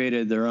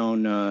reappropriated their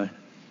own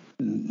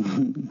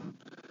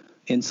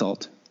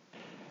insult.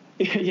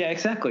 Yeah,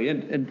 exactly.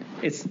 And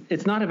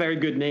it's not a very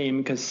good name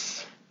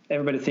because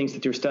everybody thinks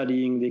that you're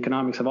studying the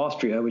economics of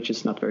Austria, which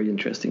is not very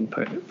interesting,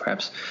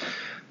 perhaps.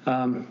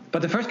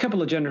 But the first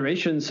couple of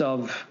generations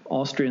of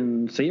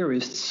Austrian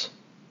theorists,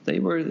 they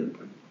were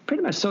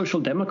pretty much social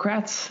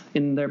democrats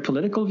in their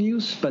political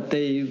views, but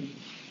they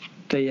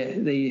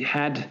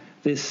had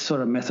this sort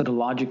of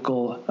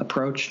methodological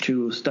approach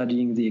to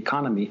studying the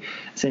economy,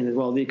 saying that,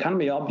 well, the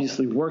economy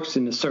obviously works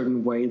in a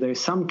certain way. There's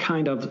some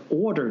kind of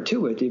order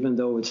to it, even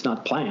though it's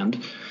not planned.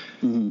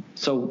 Mm-hmm.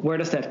 So where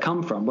does that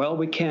come from? Well,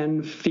 we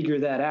can figure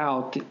that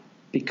out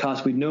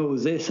because we know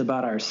this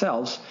about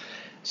ourselves.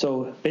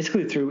 So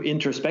basically through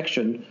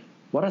introspection,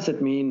 what does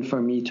it mean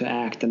for me to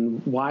act,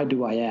 and why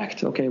do I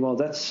act? Okay, well,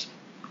 that's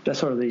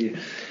sort of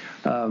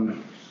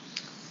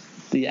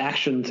the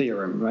action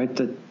theorem, right?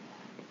 That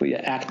we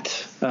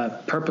act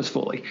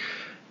purposefully.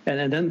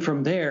 And then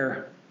from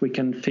there, we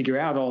can figure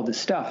out all this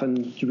stuff.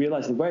 And you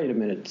realize that, wait a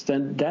minute,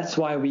 then that's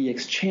why we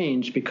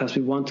exchange, because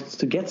we want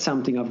to get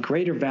something of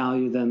greater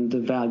value than the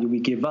value we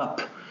give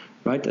up,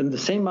 right? And the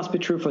same must be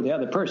true for the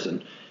other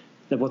person,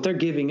 that what they're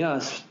giving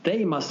us,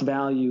 they must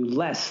value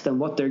less than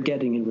what they're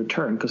getting in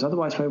return, because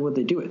otherwise, why would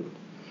they do it?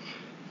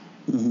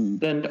 Mm-hmm.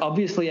 Then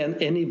obviously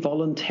any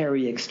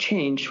voluntary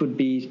exchange would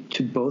be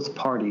to both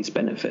parties'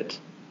 benefit.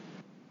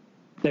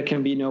 There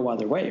can be no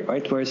other way,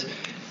 right? Whereas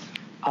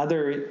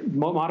other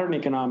modern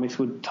economics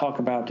would talk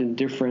about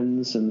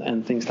indifference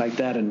and things like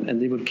that,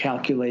 and they would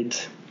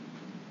calculate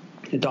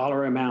the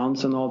dollar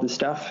amounts and all this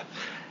stuff.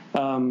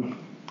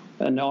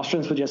 And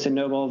Austrians would just say,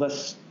 no, well,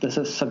 that's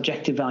a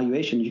subjective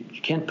valuation. You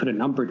can't put a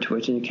number to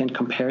it, and you can't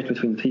compare it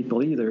between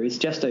people either. It's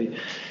just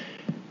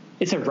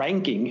it's a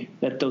ranking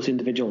that those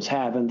individuals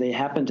have, and they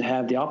happen to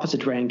have the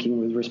opposite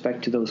ranking with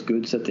respect to those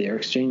goods that they are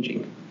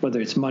exchanging, whether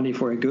it's money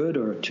for a good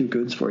or two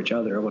goods for each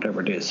other or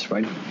whatever it is,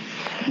 right?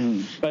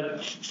 Mm.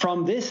 But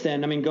from this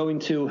then, I mean, going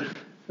to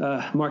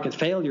market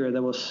failure,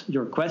 that was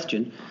your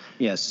question.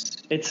 Yes.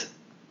 It's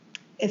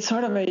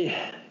sort of a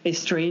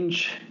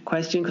strange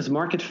question, because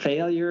market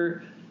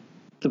failure,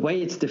 the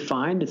way it's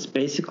defined, it's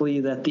basically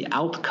that the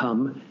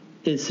outcome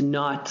is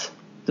not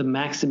the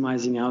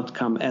maximizing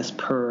outcome as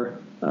per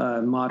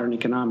modern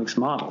economics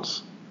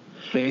models,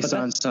 based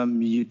on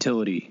some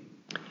utility,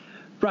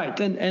 right?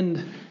 And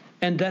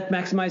that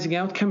maximizing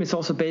outcome is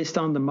also based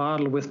on the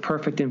model with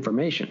perfect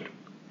information.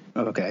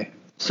 Okay.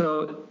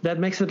 So that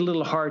makes it a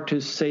little hard to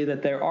say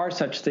that there are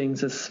such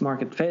things as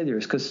market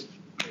failures, because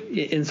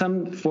in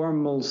some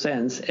formal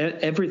sense,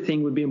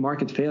 everything would be a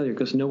market failure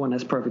because no one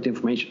has perfect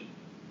information,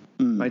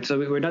 right? So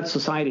we're not a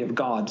society of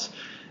gods,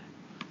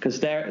 because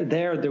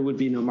there would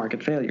be no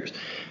market failures.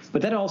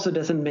 But that also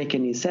doesn't make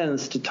any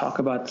sense to talk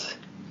about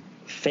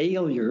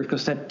failure,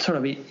 because that sort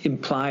of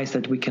implies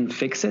that we can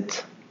fix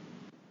it,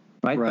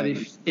 right? But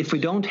if we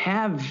don't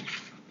have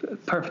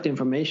perfect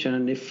information,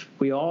 and if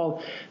we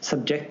all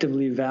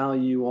subjectively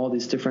value all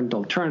these different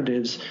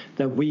alternatives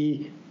that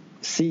we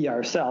see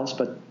ourselves,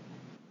 but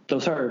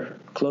those are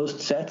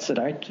closed sets,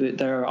 right?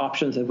 There are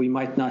options that we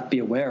might not be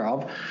aware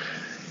of,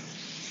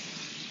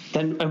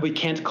 and we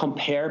can't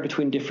compare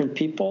between different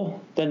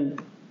people, then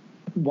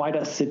why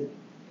does it?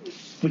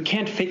 We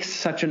can't fix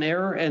such an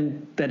error,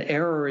 and that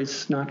error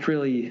is not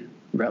really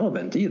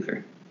relevant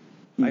either,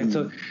 right?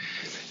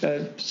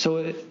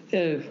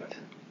 Mm-hmm.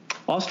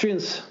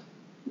 Austrians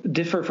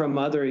differ from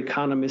other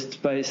economists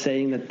by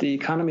saying that the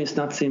economy is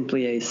not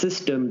simply a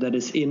system that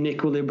is in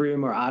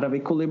equilibrium or out of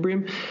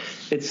equilibrium.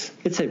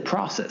 It's a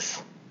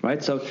process,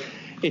 right? So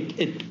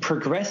it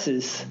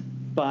progresses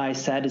by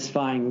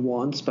satisfying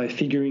wants, by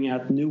figuring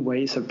out new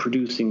ways of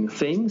producing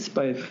things,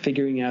 by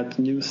figuring out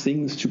new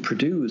things to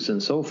produce,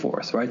 and so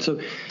forth, right?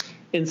 So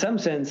in some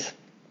sense,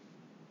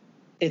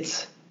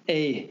 it's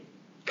a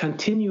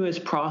continuous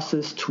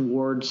process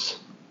towards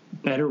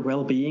better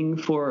well-being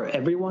for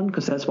everyone,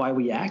 because that's why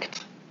we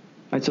act,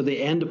 right? So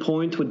the end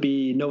point would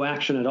be no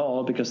action at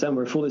all, because then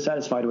we're fully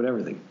satisfied with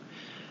everything.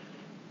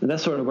 And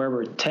that's sort of where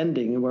we're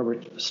tending and where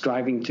we're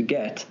striving to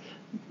get.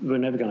 we're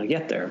never going to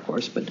get there, of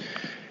course.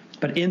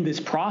 But in this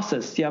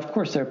process, yeah, of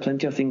course, there are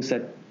plenty of things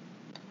that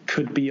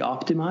could be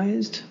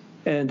optimized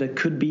and that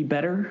could be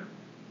better.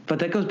 But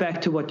that goes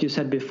back to what you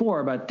said before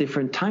about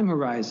different time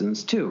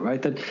horizons too,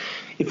 right? That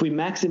if we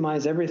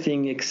maximize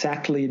everything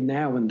exactly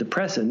now in the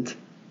present,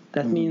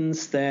 that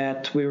means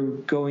that we're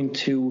going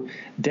to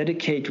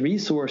dedicate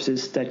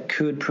resources that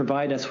could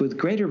provide us with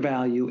greater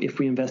value if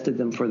we invested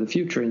them for the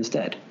future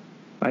instead,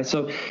 right?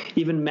 So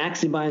even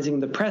maximizing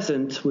the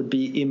present would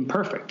be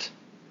imperfect,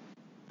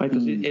 right?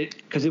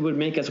 Because it would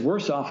make us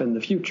worse off in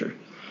the future.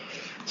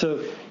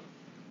 So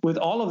with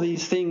all of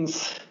these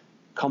things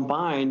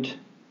combined,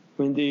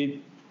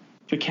 we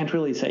can't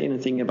really say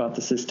anything about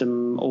the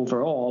system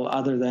overall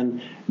other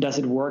than does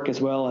it work as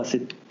well as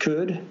it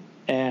could,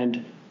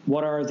 and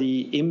what are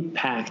the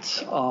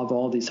impacts of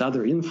all these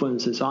other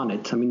influences on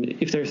it? I mean,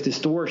 if there's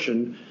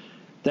distortion,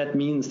 that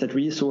means that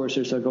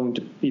resources are going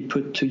to be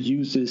put to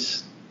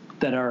uses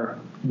that are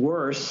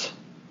worse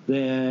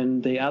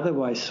than they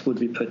otherwise would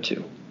be put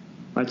to,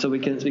 right? So we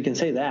can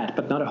say that,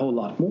 but not a whole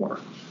lot more.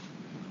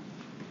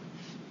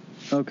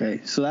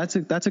 Okay, so that's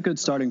a good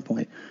starting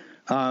point.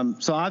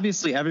 So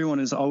obviously,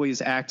 everyone is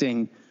always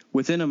acting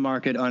within a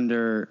market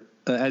under,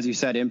 as you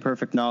said,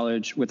 imperfect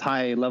knowledge with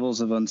high levels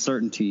of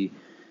uncertainty.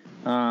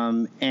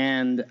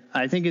 And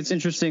I think it's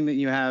interesting that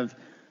you have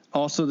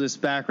also this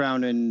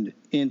background in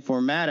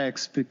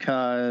informatics,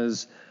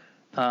 because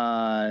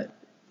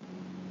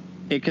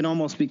it can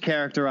almost be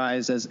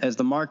characterized as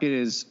the market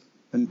is,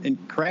 and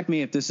correct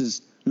me if this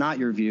is not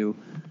your view,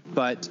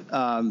 but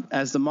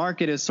as the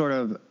market is sort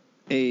of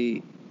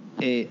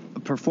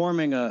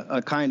performing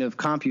a kind of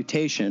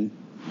computation,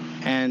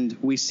 and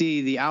we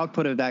see the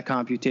output of that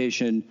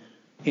computation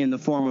in the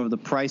form of the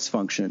price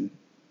function.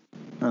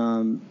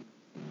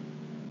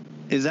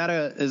 Is that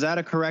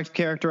a correct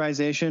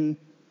characterization?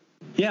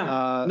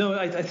 Yeah. No,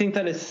 I think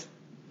that is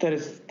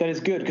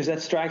good, because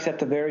that strikes at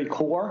the very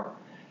core.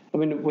 I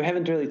mean, we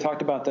haven't really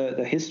talked about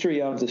the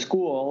history of the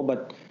school,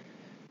 but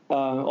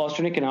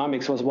Austrian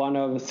economics was one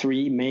of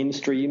three main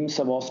streams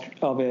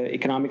of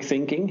economic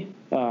thinking.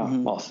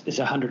 Well, it's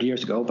 100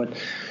 years ago,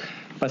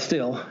 but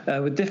still,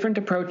 with different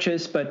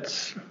approaches,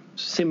 but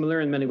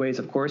similar in many ways,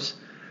 of course.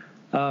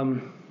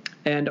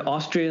 And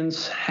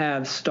Austrians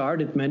have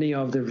started many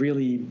of the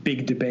really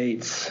big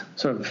debates,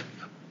 sort of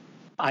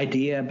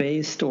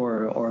idea-based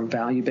or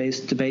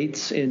value-based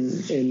debates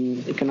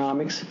in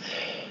economics.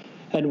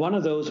 And one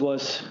of those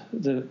was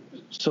the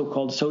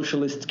so-called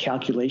socialist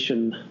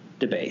calculation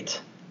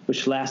debate,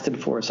 which lasted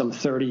for some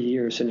 30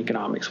 years in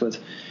economics, with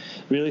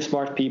really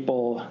smart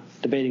people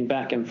debating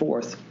back and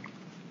forth.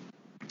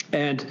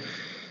 And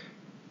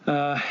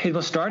it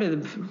was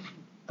started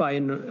by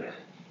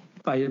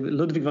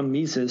Ludwig von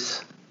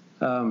Mises,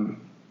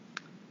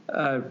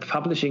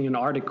 publishing an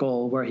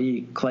article where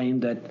he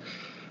claimed that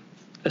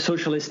a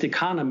socialist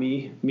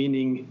economy,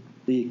 meaning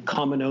the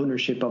common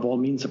ownership of all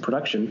means of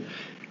production,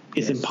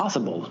 is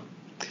impossible.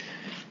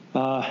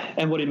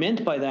 And what he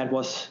meant by that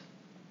was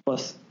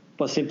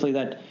simply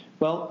that,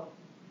 well,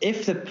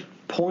 if the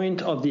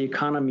point of the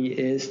economy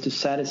is to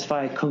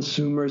satisfy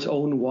consumers'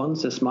 own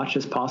wants as much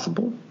as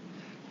possible,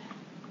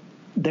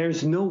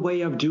 there's no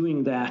way of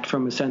doing that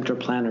from a central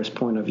planner's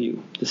point of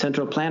view. The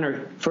central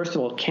planner, first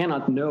of all,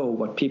 cannot know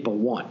what people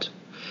want,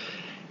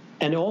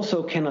 and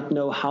also cannot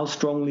know how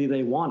strongly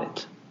they want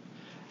it.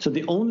 So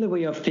the only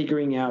way of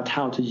figuring out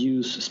how to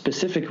use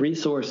specific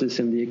resources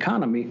in the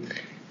economy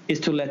is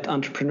to let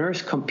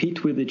entrepreneurs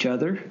compete with each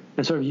other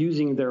and sort of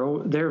using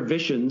their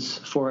visions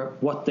for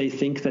what they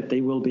think that they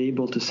will be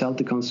able to sell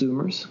to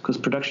consumers, because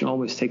production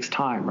always takes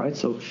time, right?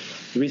 So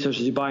the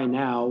resources you buy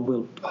now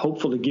will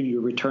hopefully give you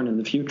a return in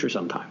the future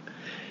sometime.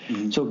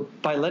 Mm-hmm. So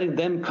by letting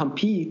them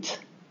compete,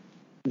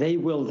 they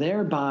will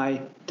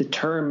thereby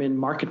determine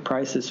market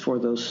prices for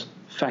those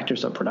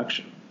factors of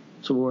production.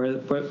 So where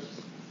it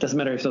doesn't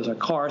matter if those are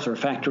cars or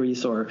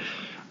factories or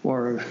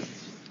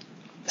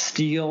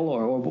steel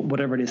or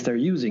whatever it is they're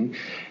using,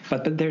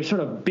 but they're sort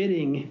of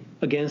bidding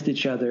against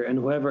each other, and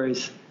whoever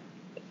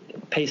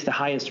pays the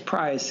highest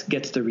price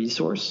gets the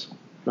resource,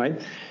 right?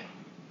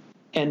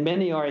 And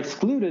many are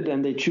excluded,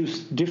 and they choose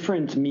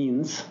different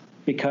means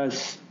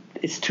because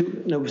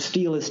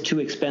steel is too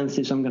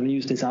expensive, so I'm going to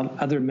use this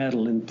other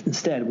metal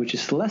instead, which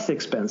is less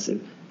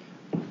expensive.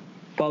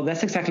 Well,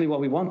 that's exactly what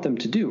we want them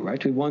to do,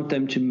 right? We want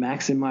them to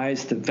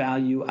maximize the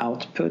value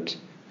output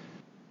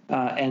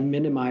and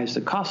minimize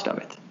the cost of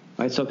it.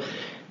 Right? So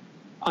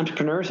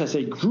entrepreneurs as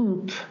a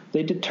group,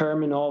 they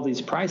determine all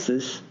these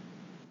prices,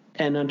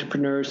 and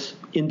entrepreneurs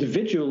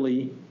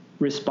individually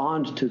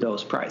respond to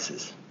those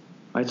prices.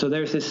 Right? So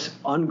there's this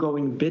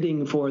ongoing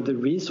bidding for the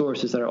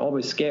resources that are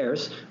always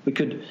scarce. We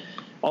could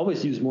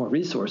always use more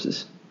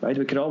resources, right?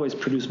 We could always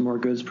produce more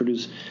goods,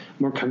 produce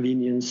more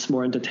convenience,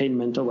 more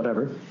entertainment, or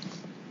whatever.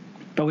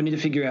 But we need to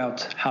figure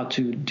out how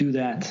to do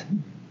that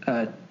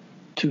to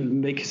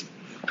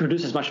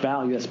produce as much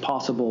value as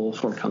possible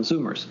for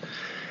consumers.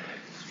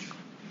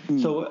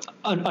 So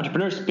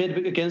entrepreneurs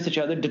bid against each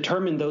other,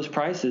 determine those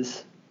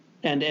prices,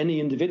 and any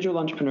individual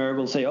entrepreneur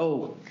will say,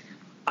 oh,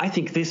 I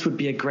think this would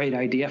be a great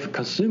idea for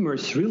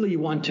consumers really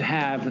want to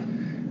have,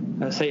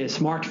 say, a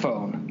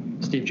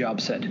smartphone, Steve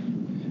Jobs said.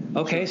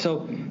 Okay,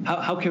 so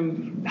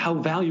how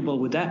valuable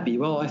would that be?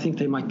 Well, I think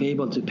they might be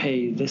able to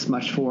pay this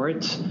much for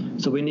it.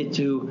 So we need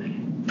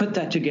to put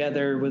that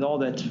together with all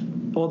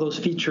those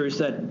features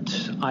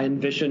that I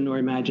envision or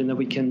imagine that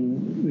we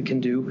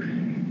can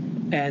do.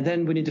 And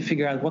then we need to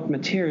figure out what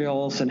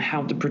materials and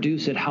how to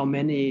produce it, how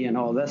many, and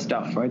all that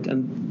stuff, right?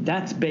 And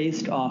that's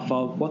based off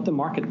of what the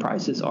market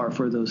prices are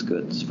for those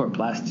goods, for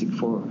plastic,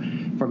 for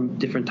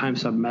different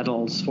types of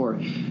metals, for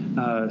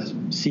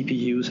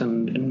CPUs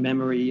and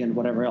memory and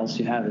whatever else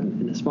you have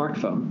in a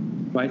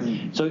smartphone, right?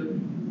 Mm-hmm. So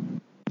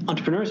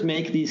entrepreneurs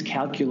make these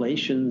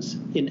calculations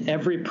in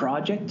every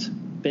project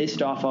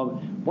based off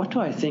of what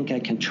do I think I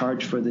can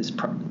charge for this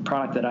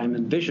product that I'm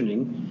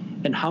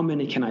envisioning, and how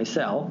many can I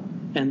sell?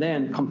 And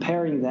then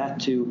comparing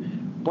that to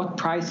what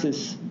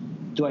prices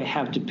do I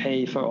have to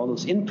pay for all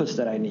those inputs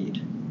that I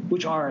need,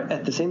 which are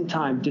at the same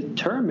time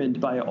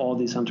determined by all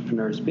these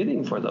entrepreneurs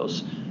bidding for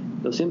those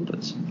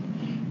inputs.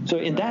 So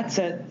in that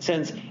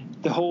sense,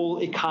 the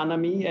whole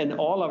economy and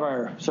all of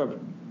our sort of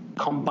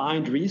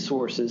combined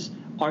resources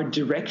are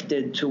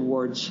directed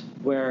towards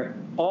where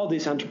all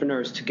these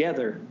entrepreneurs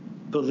together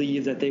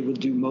believe that they will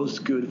do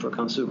most good for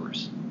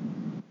consumers,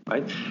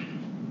 right?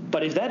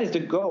 But if that is the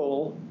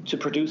goal, to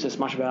produce as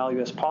much value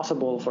as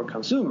possible for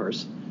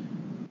consumers,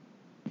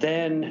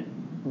 then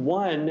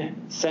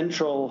one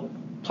central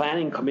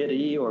planning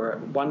committee or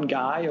one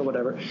guy or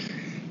whatever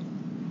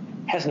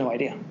has no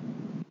idea,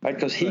 right?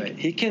 Because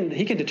he can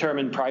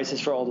determine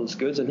prices for all those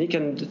goods, and he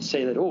can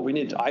say that, we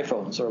need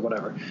iPhones or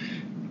whatever,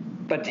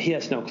 but he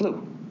has no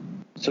clue.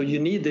 So you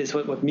need this,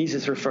 what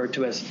Mises referred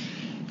to as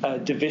a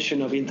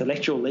division of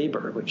intellectual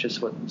labor, which is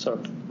what sort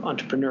of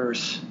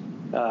entrepreneurs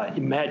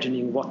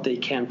imagining what they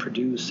can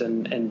produce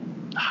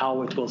and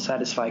how it will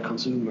satisfy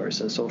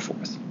consumers and so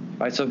forth,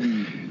 right? So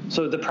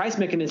the price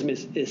mechanism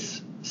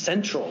is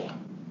central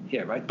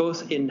here, right?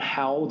 Both in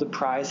how the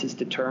price is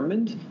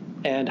determined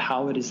and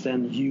how it is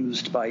then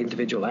used by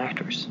individual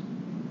actors.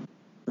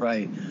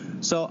 Right.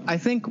 So I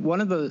think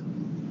one of the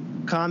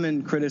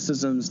common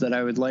criticisms that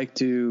I would like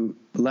to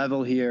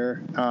level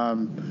here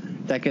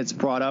that gets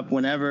brought up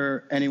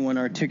whenever anyone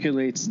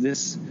articulates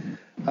this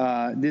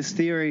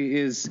theory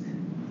is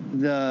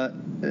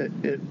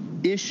the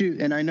issue,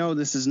 and I know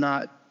this is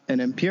not an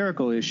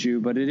empirical issue,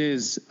 but it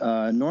is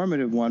a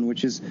normative one,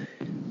 which is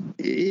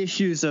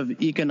issues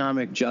of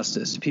economic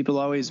justice. People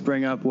always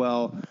bring up,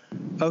 well,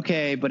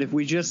 okay, but if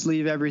we just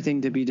leave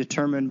everything to be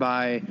determined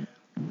by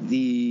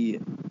the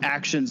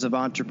actions of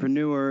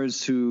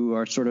entrepreneurs who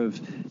are sort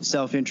of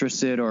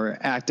self-interested or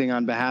acting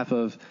on behalf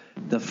of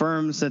the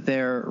firms that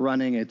they're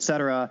running, et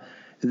cetera,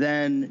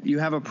 then you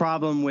have a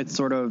problem with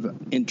sort of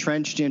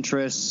entrenched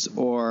interests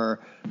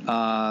or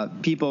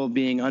people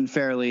being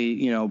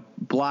unfairly,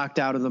 blocked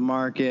out of the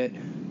market,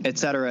 et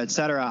cetera, et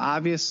cetera.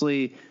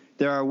 Obviously,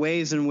 there are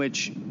ways in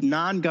which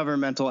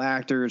non-governmental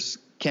actors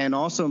can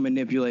also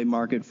manipulate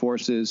market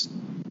forces.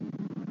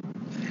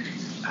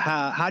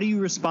 How do you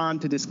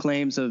respond to these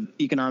claims of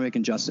economic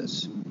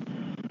injustice?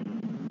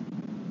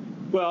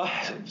 Well,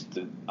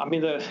 I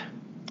mean, the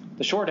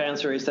short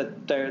answer is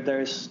that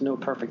there is no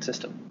perfect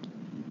system.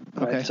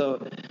 Right? Okay. So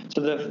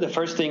the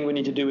first thing we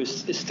need to do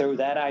is throw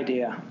that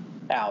idea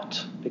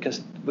out,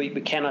 because we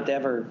cannot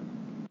ever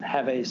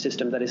have a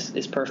system that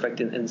is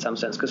perfect in some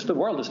sense, because the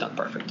world is not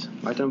perfect,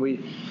 right?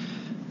 And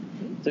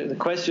the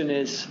question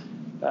is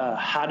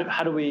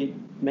how do we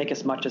make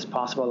as much as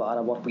possible out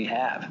of what we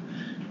have?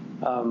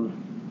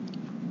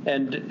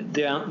 And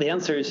the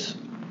answer is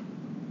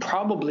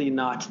probably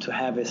not to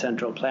have a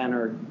central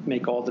planner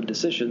make all the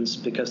decisions,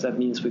 because that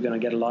means we're going to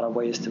get a lot of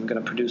waste and we're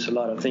going to produce a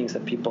lot of things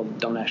that people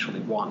don't actually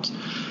want.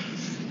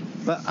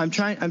 But I'm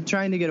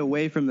trying to get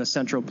away from the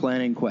central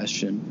planning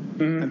question.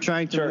 Mm-hmm. I'm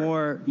trying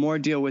to more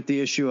deal with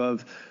the issue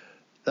of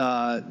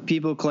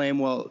people claim,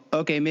 well,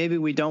 okay, maybe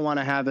we don't want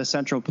to have a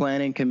central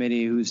planning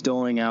committee who's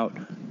doling out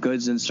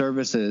goods and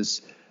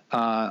services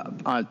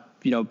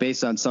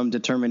based on some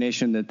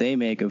determination that they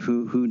make of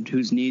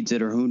whose needs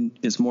it or who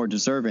is more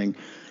deserving.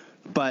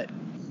 But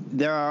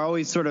there are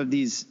always sort of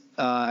these,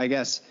 I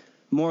guess,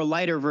 more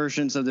lighter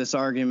versions of this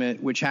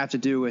argument, which have to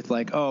do with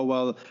like, oh,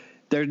 well,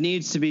 there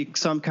needs to be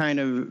some kind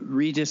of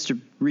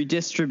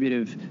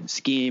redistributive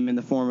scheme in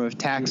the form of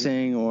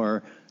taxing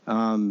or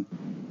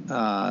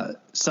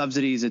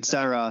subsidies, et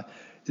cetera,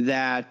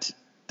 that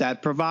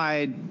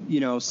provide,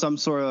 some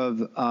sort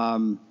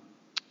of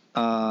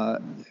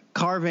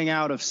carving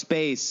out of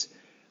space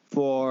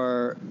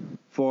for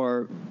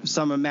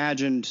some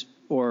imagined,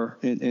 or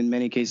in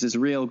many cases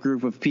real,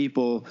 group of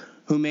people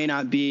who may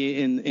not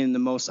be in the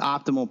most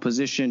optimal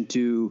position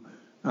to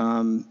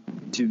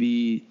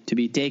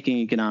be taking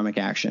economic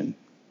action.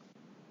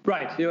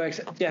 Right. Yeah,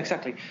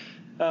 exactly.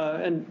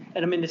 And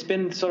I mean, it's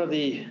been sort of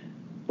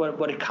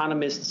what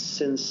economists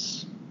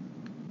since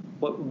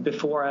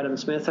before Adam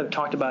Smith have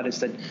talked about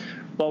is that,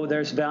 well,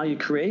 there's value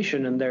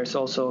creation and there's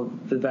also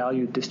the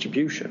value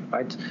distribution,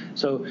 right?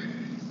 So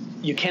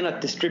you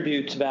cannot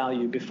distribute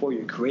value before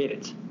you create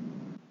it.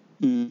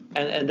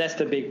 And that's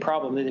the big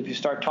problem. That if you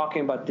start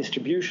talking about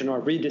distribution or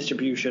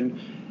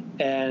redistribution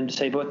and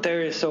say, but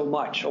there is so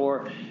much,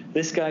 or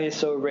this guy is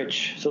so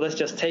rich, so let's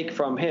just take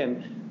from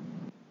him.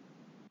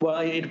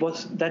 Well, it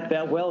was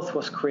that wealth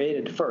was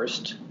created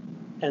first,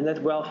 and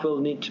that wealth will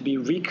need to be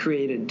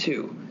recreated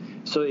too.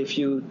 So if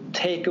you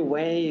take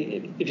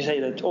away, if you say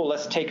that, oh,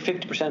 let's take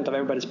 50% of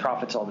everybody's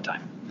profits all the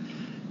time,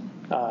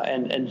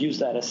 and use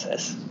that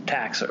as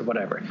tax or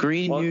whatever.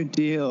 Green New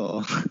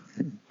Deal.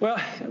 Well,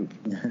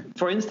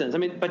 for instance, I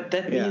mean, but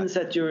that means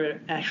that you're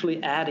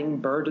actually adding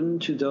burden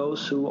to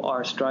those who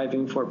are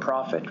striving for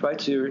profit,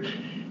 right? So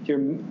you're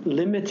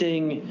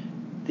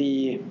limiting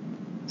the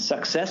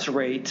success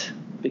rate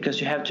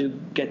because you have to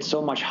get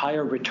so much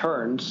higher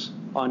returns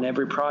on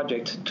every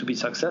project to be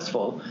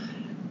successful,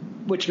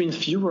 which means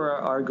fewer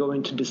are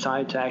going to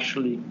decide to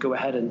actually go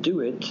ahead and do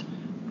it,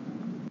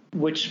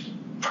 which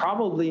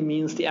probably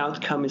means the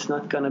outcome is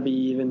not going to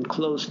be even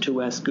close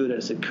to as good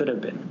as it could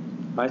have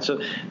been, right?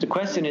 So the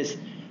question is,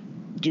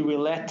 do we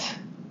let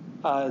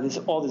all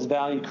this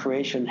value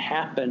creation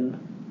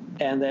happen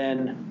and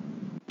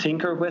then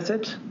tinker with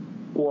it,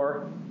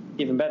 or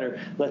even better,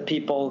 let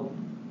people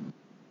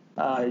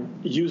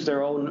use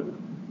their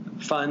own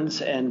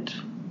funds and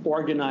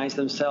organize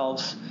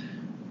themselves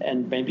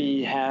and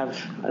maybe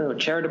have, I don't know,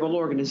 charitable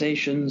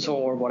organizations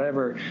or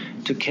whatever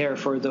to care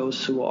for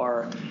those who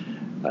are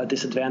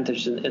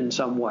disadvantaged in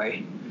some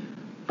way.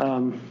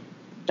 And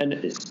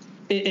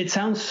it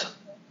sounds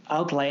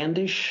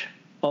outlandish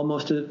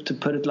almost to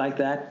put it like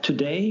that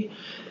today,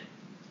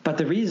 but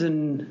the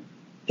reason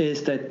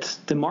is that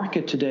the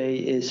market today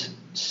is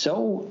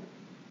so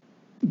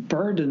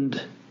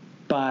burdened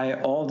by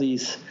all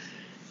these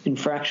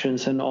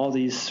infractions and all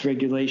these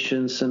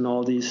regulations and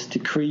all these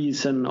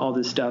decrees and all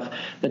this stuff,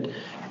 that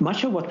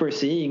much of what we're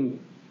seeing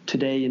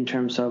today in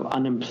terms of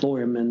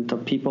unemployment,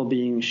 of people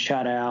being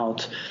shut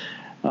out,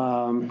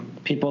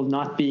 people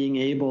not being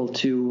able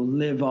to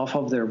live off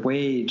of their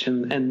wage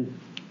and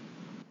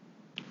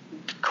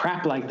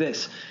crap like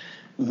this,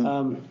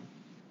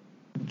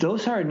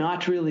 those are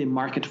not really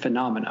market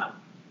phenomena.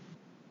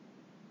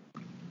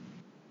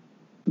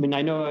 I mean,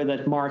 I know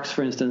that Marx,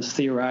 for instance,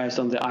 theorized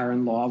on the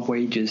iron law of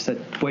wages,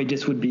 that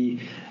wages would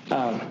be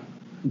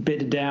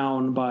bid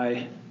down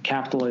by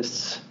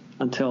capitalists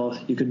until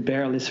you could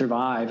barely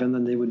survive, and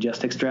then they would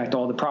just extract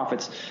all the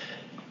profits.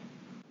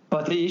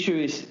 But the issue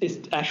is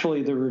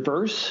actually the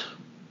reverse,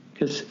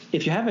 because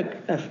if you have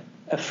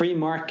a free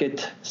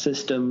market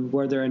system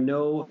where there are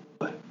no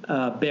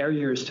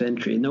barriers to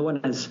entry, no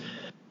one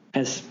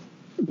has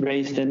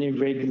raised any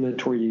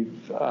regulatory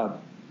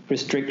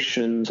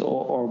restrictions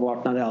or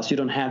whatnot else. You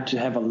don't have to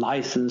have a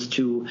license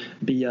to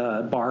be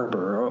a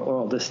barber or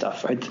all this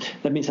stuff, right?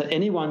 That means that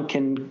anyone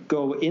can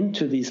go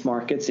into these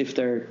markets if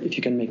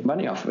you can make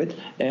money off of it,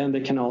 and they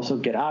can also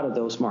get out of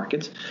those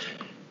markets.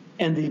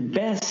 And the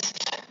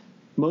best,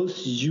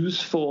 most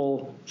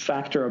useful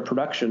factor of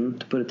production,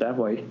 to put it that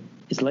way,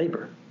 is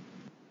labor,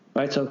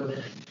 right? So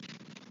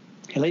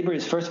labor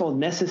is, first of all,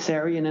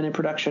 necessary in any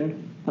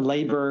production. And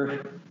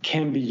labor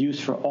can be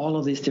used for all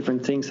of these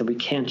different things that we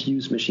can't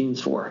use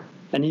machines for.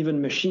 And even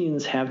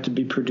machines have to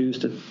be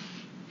produced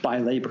by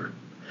labor.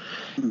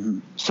 Mm-hmm.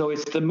 So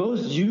it's the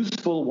most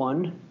useful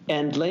one.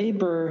 And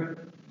labor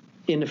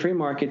in the free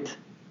market,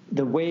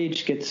 the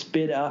wage gets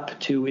bid up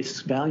to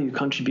its value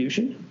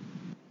contribution.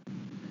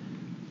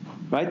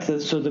 Right?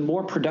 So the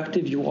more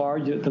productive you are,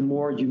 the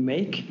more you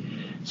make.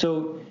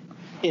 So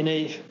in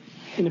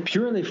a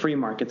purely free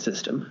market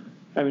system,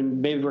 I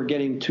mean, maybe we're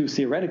getting too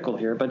theoretical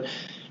here, but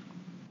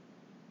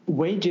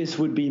wages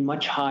would be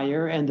much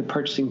higher, and the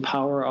purchasing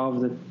power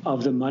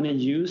of the money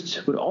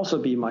used would also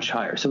be much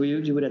higher. So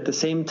you would at the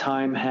same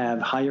time have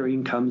higher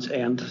incomes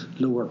and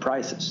lower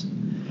prices.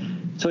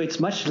 So it's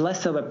much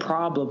less of a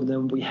problem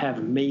than we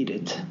have made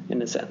it,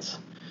 in a sense.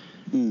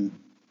 Mm.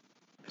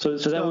 So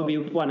that would be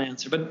one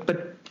answer.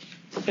 But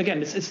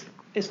again,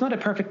 it's not a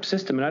perfect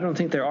system, and I don't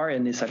think there are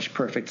any such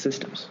perfect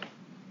systems.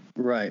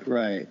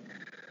 Right.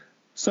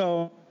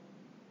 So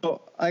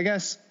I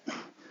guess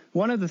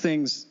one of the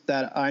things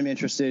that I'm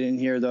interested in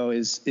here, though,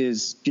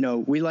 is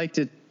we like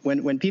to,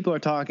 when people are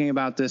talking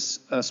about this,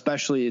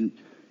 especially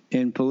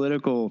in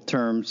political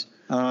terms,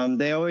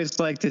 they always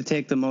like to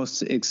take the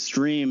most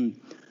extreme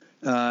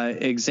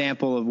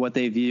example of what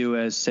they view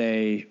as,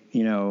 say,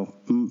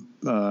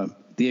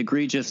 the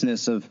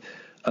egregiousness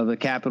of the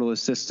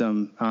capitalist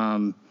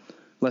system.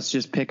 Let's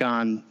just pick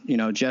on,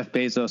 Jeff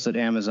Bezos at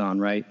Amazon,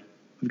 right?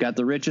 We've got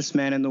the richest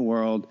man in the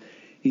world.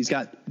 He's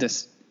got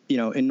this,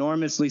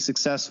 enormously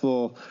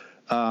successful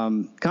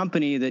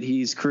company that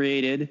he's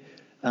created,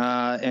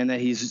 and that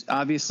he's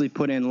obviously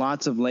put in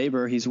lots of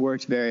labor. He's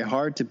worked very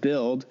hard to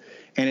build,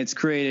 and it's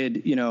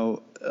created,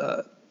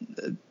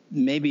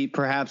 maybe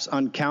perhaps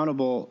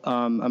uncountable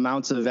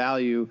amounts of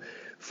value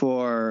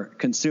for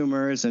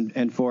consumers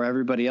and for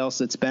everybody else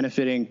that's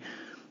benefiting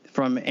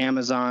from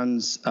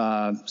Amazon's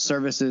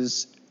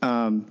services.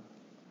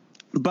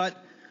 But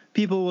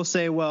people will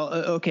say, well,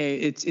 okay,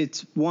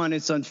 it's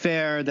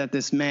unfair that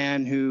this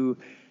man who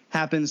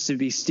happens to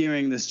be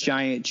steering this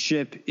giant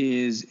ship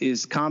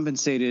is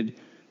compensated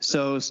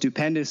so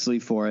stupendously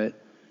for it.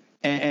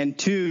 And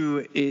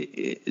two,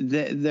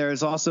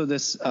 there's also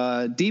this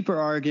deeper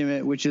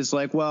argument, which is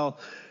like, well,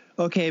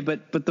 okay,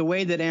 but the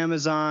way that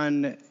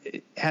Amazon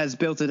has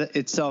built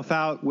itself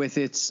out with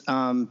its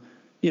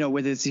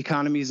with its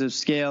economies of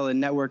scale and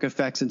network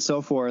effects and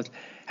so forth,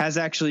 has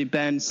actually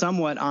been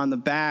somewhat on the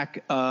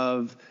back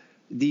of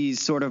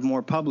these sort of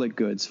more public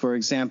goods. For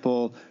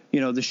example,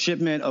 the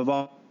shipment of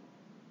all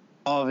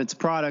of its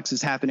products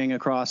is happening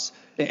across,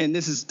 and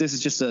this is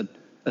just a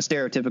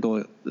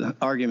stereotypical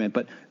argument,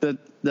 but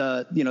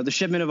the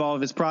shipment of all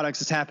of its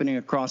products is happening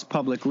across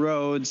public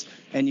roads,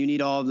 and you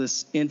need all of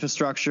this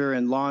infrastructure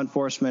and law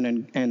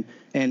enforcement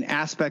and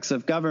aspects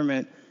of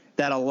government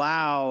that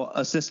allow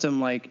a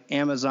system like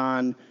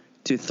Amazon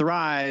to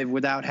thrive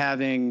without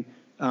having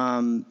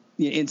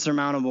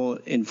insurmountable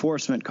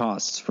enforcement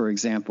costs, for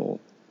example.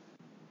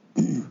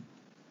 And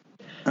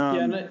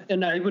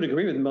I would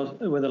agree with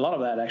a lot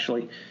of that,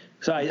 actually.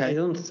 So I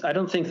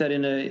don't think that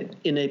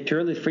in a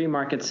purely free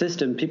market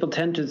system, people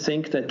tend to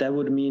think that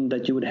would mean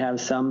that you would have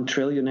some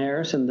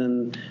trillionaires and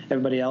then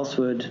everybody else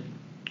would,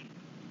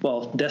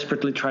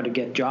 desperately try to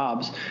get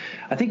jobs.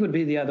 I think it would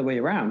be the other way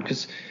around,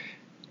 because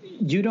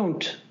you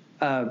don't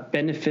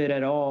benefit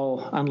at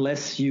all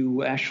unless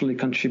you actually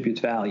contribute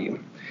value.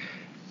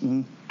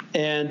 Mm-hmm.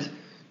 And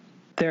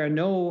there are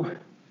no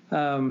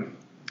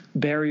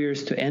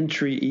barriers to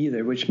entry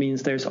either, which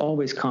means there's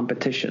always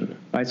competition,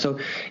 right? So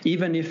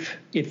even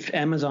if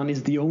Amazon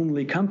is the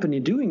only company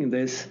doing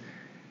this,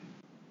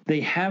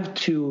 they have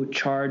to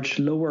charge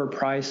lower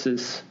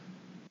prices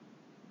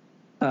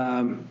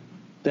than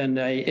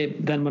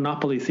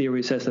monopoly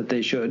theory says that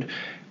they should,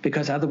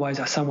 because otherwise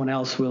someone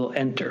else will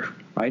enter,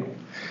 right?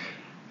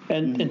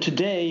 And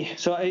today,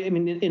 so I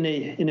mean,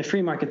 in a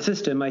free market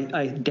system,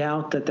 I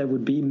doubt that there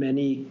would be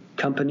many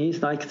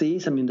companies like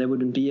these. I mean, there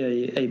wouldn't be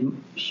a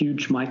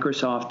huge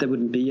Microsoft, there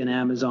wouldn't be an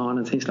Amazon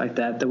and things like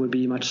that. There would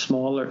be much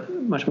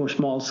more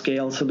small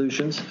scale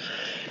solutions.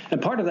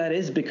 And part of that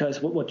is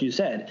because what you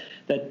said,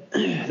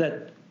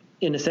 that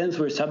in a sense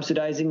we're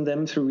subsidizing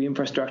them through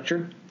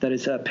infrastructure that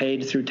is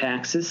paid through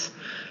taxes.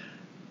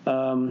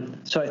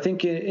 So I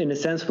think in a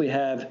sense we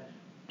have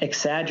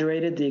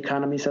exaggerated the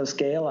economies of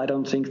scale. I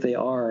don't think they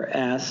are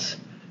as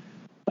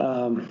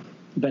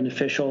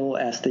beneficial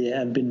as they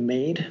have been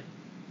made,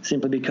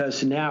 simply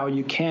because now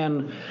you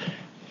can,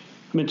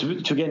 I mean,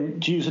 to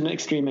use an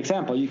extreme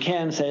example, you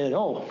can say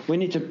that, we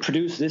need to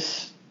produce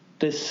this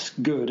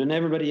good and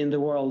everybody in the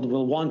world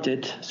will want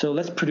it, so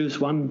let's produce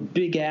one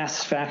big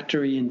ass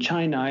factory in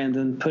China and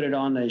then put it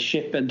on a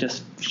ship and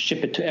just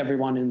ship it to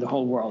everyone in the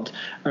whole world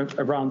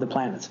around the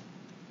planet.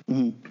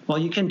 Mm-hmm. Well,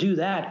 you can do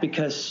that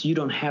because you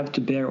don't have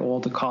to bear all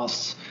the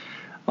costs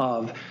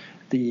of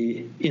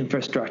the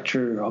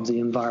infrastructure, of the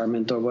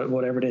environment, or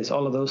whatever it is,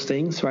 all of those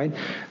things, right?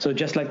 So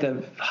just like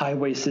the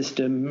highway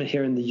system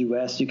here in the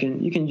U.S., you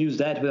can use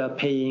that without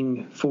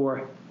paying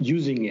for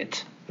using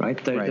it,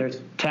 right?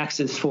 There's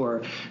taxes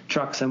for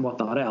trucks and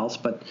whatnot else,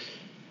 but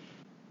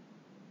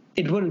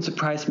it wouldn't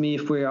surprise me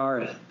if we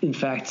are, in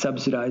fact,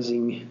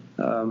 subsidizing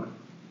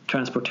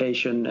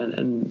transportation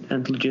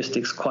and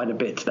logistics quite a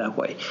bit that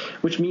way,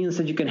 which means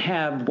that you can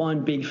have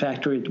one big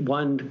factory at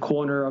one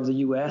corner of the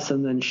U.S.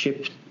 and then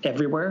ship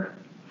everywhere.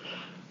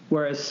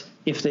 Whereas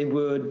if they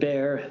would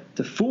bear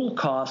the full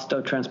cost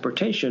of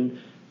transportation,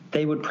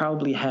 they would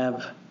probably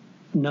have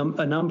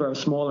a number of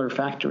smaller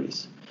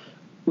factories,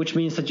 which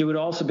means that you would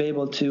also be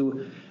able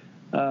to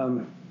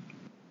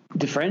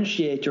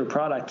differentiate your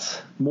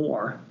products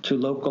more to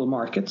local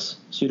markets.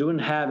 So you don't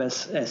have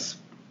as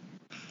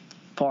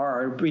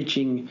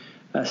far-reaching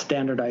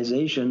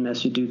standardization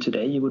as you do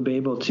today. You would be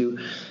able to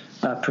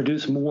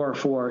produce more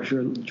for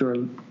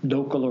your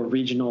local or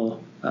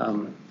regional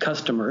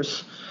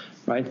customers,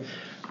 right?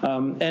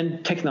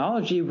 And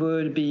technology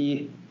would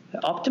be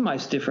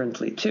optimized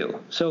differently too.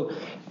 So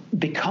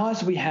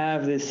because we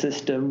have this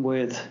system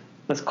with,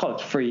 let's call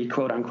it free,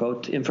 quote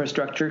unquote,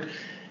 infrastructure,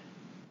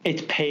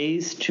 it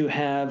pays to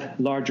have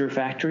larger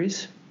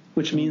factories,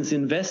 which means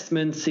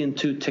investments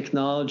into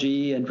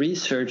technology and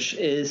research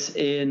is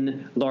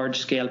in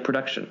large-scale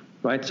production,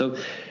 right? So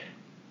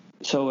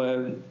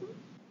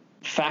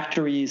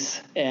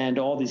factories and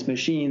all these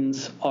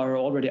machines are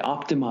already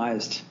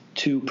optimized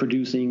to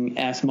producing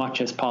as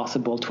much as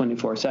possible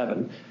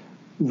 24/7,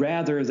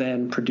 rather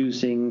than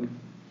producing,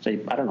 say,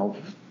 I don't know,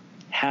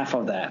 half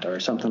of that or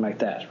something like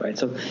that, right?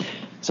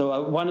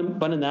 So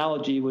one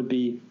analogy would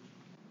be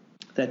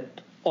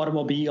that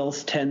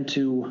automobiles tend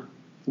to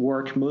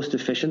work most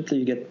efficiently.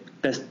 You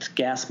get best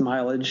gas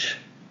mileage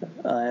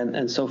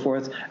and so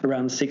forth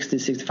around 60,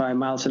 65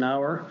 miles an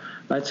hour,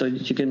 right? So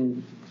you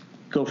can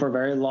go for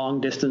very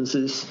long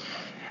distances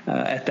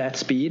at that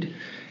speed.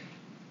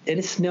 It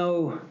is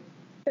no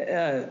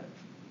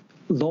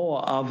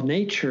law of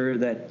nature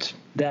that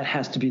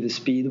has to be the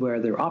speed where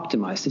they're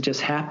optimized. It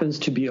just happens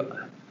to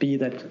be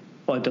that,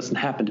 well, it doesn't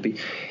happen to be.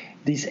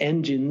 these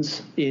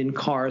engines in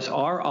cars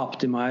are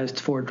optimized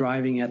for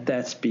driving at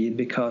that speed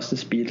because the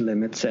speed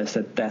limit says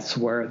that that's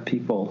where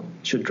people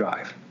should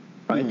drive,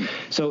 right?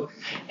 So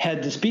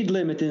had the speed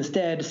limit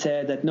instead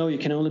said that, no, you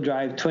can only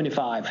drive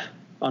 25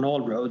 on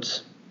all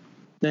roads,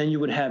 then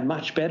you would have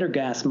much better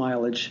gas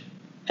mileage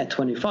at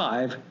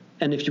 25.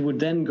 And if you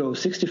would then go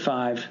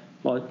 65,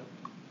 well,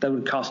 that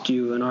would cost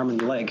you an arm and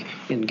a leg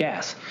in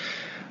gas.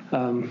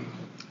 And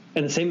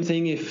the same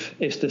thing if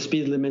the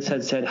speed limits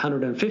had said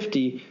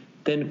 150,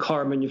 then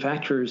car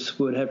manufacturers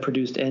would have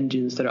produced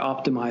engines that are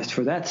optimized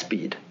for that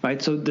speed,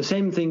 right? So the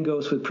same thing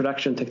goes with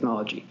production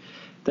technology,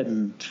 that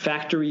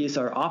factories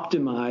are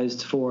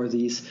optimized for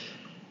these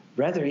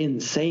rather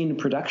insane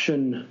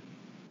production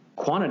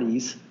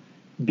quantities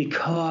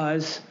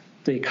because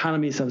the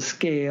economies of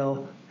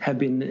scale have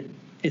been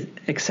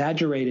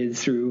exaggerated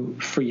through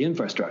free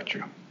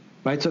infrastructure,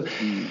 right? So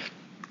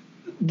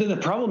the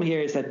problem here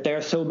is that there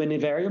are so many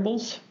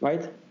variables,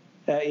 right,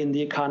 in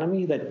the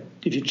economy, that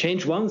if you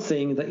change one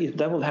thing,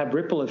 that will have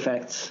ripple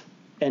effects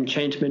and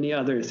change many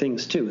other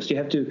things too. So you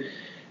have to.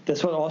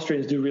 That's what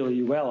Austrians do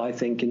really well, I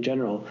think, in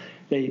general.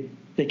 They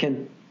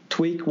can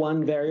tweak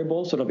one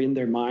variable sort of in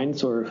their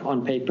minds or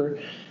on paper,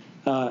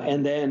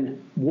 and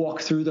then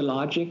walk through the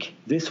logic.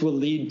 This will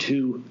lead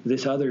to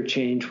this other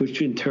change,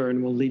 which in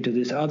turn will lead to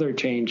this other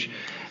change,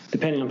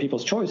 depending on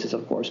people's choices,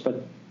 of course.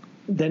 But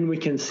then we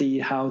can see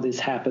how this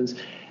happens,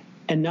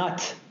 and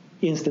not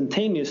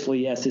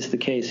instantaneously, as is the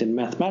case in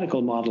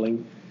mathematical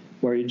modeling,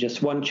 where you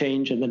just one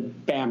change and then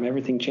bam,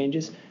 everything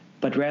changes,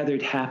 but rather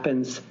it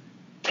happens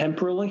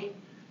temporally.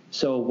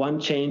 So one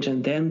change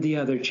and then the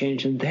other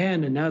change and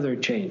then another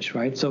change,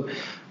 right? So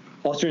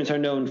Austrians are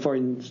known for,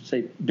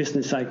 say,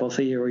 business cycle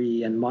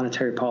theory and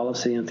monetary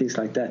policy and things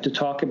like that, to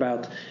talk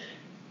about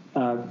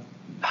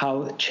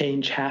how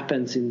change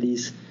happens in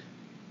this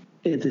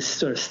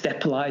sort of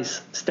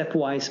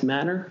stepwise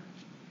manner,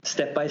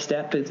 step by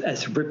step,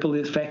 as ripple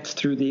effects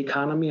through the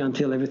economy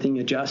until everything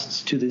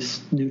adjusts to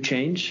this new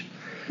change.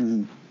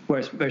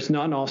 Whereas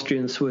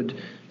non-Austrians would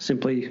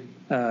simply,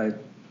 they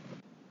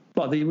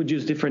would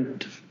use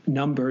different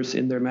numbers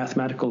in their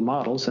mathematical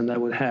models, and that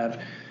would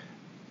have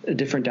a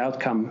different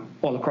outcome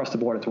all across the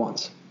board at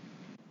once.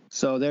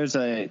 So there's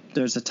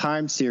a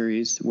time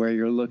series where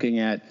you're looking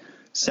at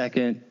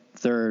second,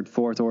 third,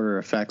 fourth order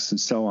effects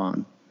and so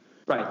on.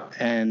 Right.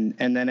 And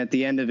then at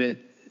the end of it,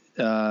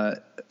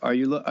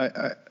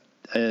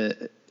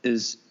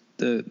 is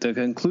the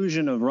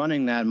conclusion of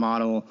running that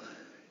model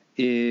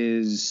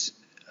is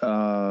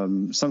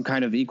some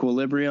kind of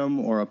equilibrium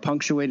or a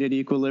punctuated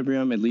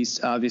equilibrium? At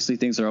least, obviously,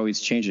 things are always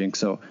changing,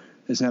 so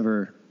there's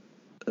never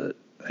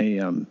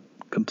a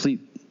complete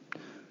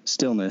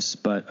stillness.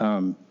 But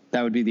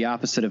that would be the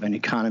opposite of an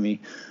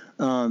economy.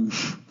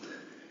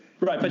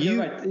 Right, but you're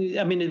right.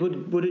 I mean,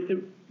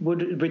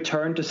 would it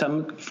return to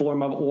some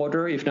form of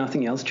order if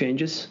nothing else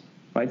changes,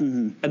 right?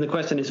 And the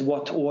question is,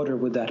 what order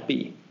would that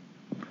be?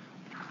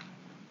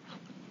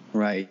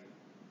 Right.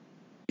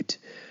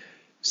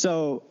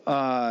 So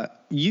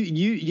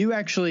you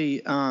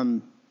actually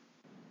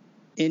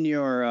in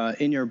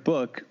your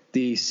book,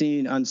 The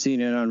Seen,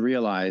 Unseen, and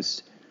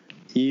Unrealized,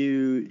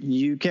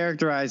 you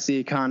characterize the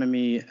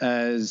economy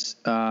as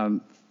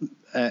an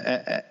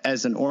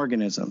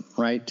organism,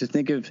 right? To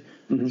think of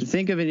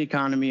an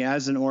economy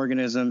as an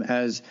organism,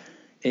 as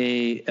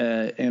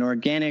an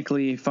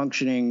organically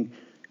functioning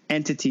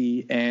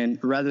entity, and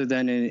rather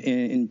than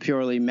in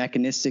purely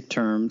mechanistic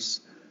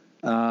terms,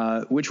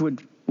 which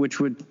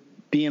would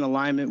be in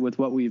alignment with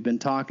what we've been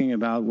talking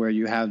about, where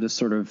you have this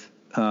sort of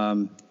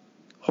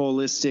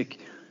holistic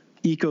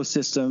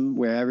ecosystem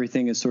where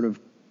everything is sort of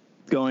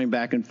going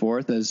back and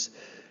forth as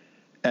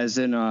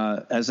in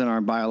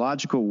our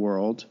biological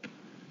world.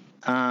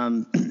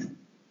 And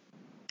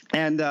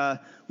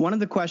one of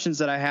the questions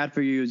that I had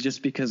for you,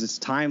 just because it's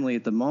timely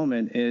at the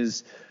moment,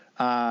 is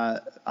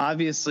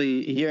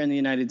obviously here in the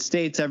United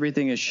States,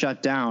 everything is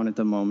shut down at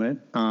the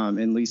moment, at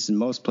least in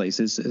most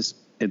places,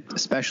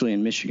 especially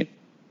in Michigan,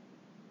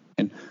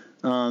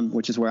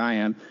 which is where I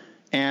am.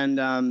 And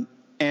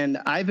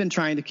I've been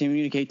trying to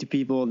communicate to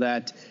people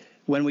that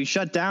when we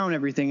shut down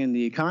everything in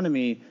the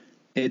economy,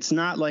 it's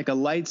not like a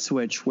light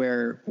switch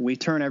where we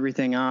turn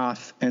everything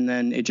off and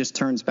then it just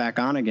turns back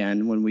on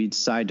again when we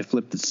decide to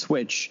flip the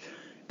switch.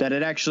 That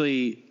it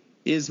actually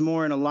is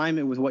more in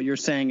alignment with what you're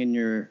saying in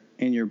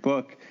your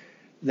book,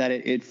 that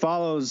it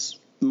follows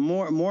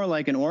more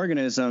like an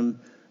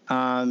organism,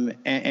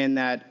 and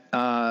that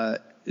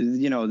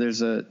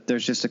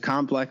there's just a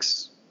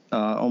complex,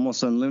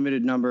 almost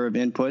unlimited number of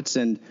inputs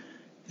and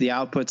the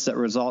outputs that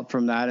result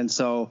from that. And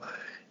so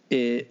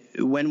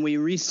when we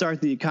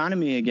restart the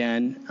economy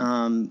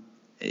again,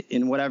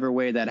 in whatever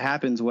way that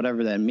happens,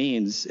 whatever that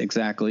means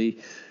exactly,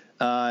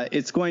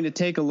 it's going to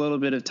take a little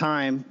bit of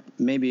time,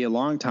 maybe a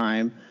long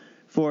time,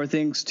 for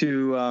things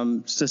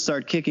to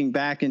start kicking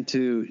back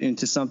into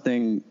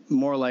something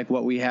more like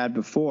what we had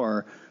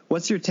before.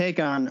 What's your take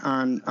on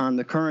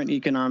the current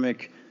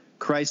economic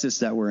crisis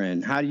that we're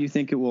in? How do you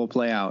think it will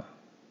play out?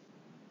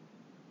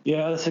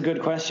 Yeah, that's a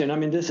good question. I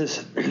mean, this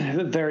is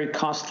a very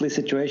costly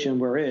situation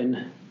we're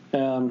in.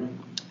 And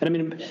I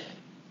mean,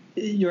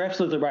 you're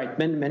absolutely right.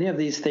 Many of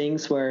these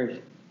things where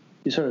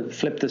you sort of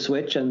flip the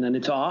switch and then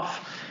it's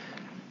off.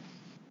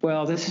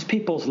 Well, this is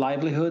people's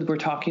livelihood we're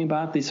talking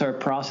about. These are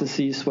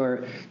processes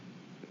where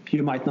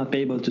you might not be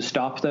able to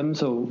stop them.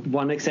 So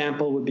one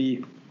example would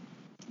be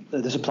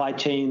the supply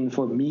chain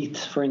for meat,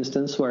 for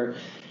instance, where,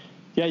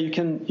 yeah, you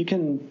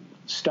can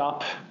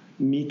stop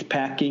meat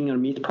packing or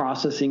meat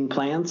processing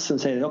plants and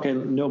say, okay,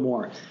 no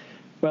more.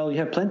 Well, you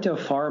have plenty of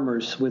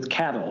farmers with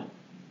cattle.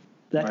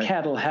 That right.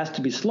 Cattle has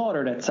to be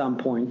slaughtered at some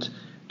point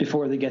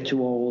before they get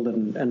too old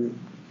and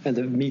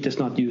the meat is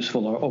not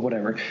useful or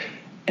whatever.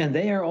 And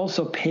they are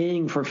also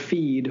paying for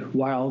feed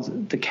while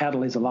the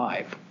cattle is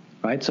alive,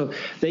 right? So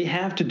they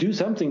have to do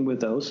something with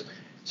those.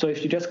 So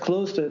if you just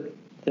close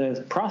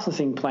the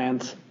processing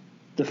plants,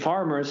 the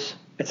farmers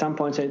at some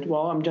point say,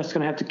 well, I'm just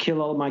going to have to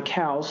kill all my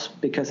cows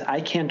because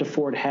I can't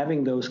afford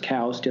having those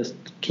cows just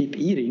keep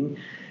eating,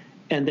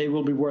 and they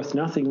will be worth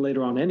nothing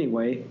later on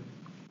anyway.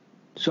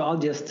 So I'll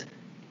just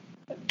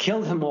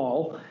kill them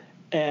all,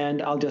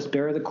 and I'll just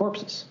bury the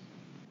corpses.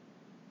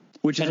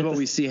 Which is what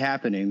we see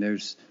happening.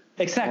 There's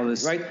exactly all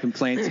this right?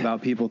 complaints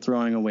about people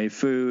throwing away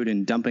food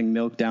and dumping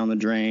milk down the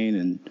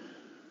drain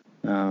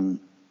and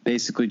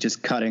basically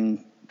just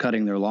cutting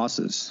their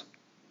losses.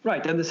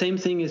 Right, and the same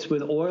thing is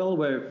with oil,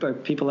 where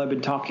people have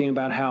been talking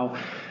about how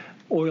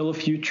oil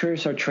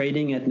futures are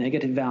trading at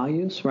negative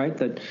values, right?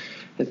 That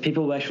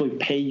people will actually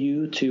pay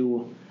you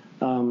to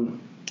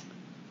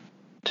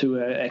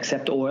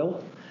accept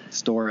oil,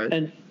 store it,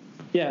 and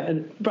yeah,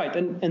 and right,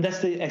 and that's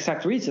the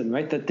exact reason,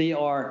 right? That they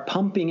are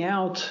pumping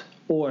out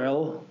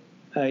oil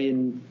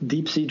in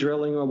deep sea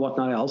drilling or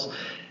whatnot else,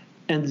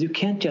 and you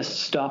can't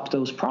just stop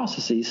those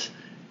processes.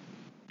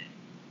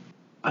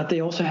 But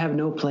they also have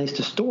no place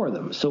to store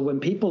them. So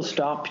when people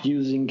stop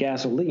using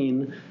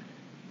gasoline,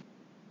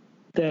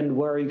 then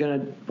what are you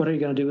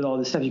gonna do with all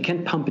this stuff? You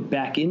can't pump it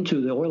back into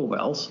the oil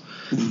wells,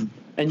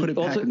 and put it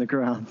back in the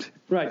ground.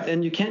 Right,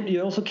 and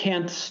you also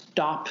can't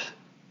stop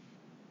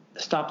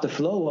the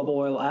flow of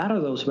oil out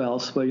of those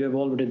wells where you have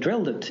already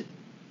drilled it,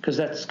 because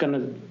that's going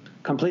to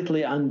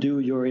completely undo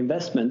your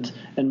investment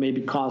and maybe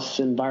cause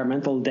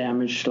environmental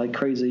damage like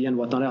crazy and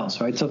whatnot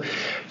else, right? So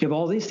you have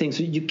all these things,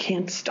 so you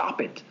can't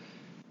stop it.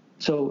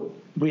 So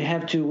we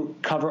have to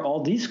cover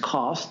all these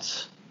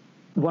costs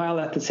while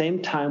at the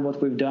same time what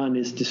we've done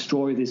is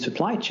destroy the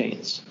supply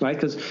chains, right?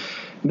 Because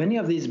many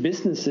of these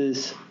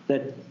businesses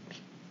that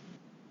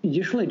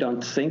usually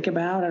don't think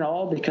about at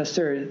all, because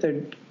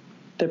they're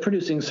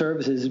producing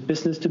services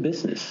business to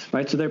business,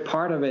 right? So they're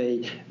part of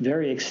a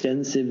very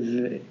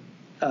extensive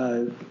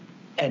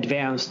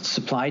advanced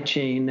supply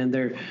chain, and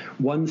they're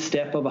one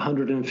step of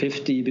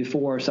 150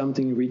 before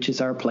something reaches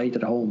our plate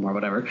at home or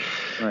whatever.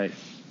 Right.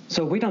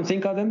 So we don't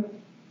think of them,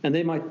 and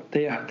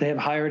they have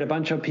hired a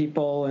bunch of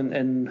people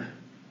and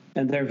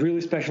they're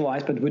really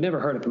specialized, but we never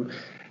heard of them.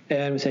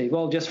 And we say,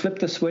 well, just flip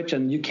the switch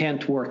and you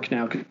can't work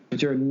now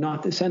because you're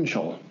not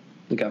essential,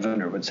 the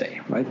governor would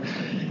say, right?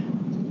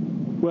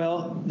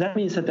 Well, that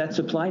means that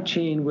supply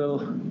chain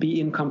will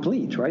be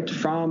incomplete, right?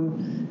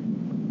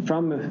 From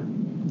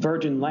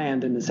virgin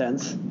land, in a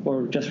sense,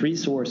 or just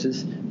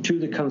resources, to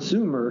the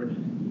consumer,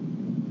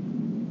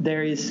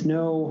 there is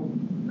no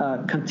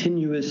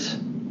continuous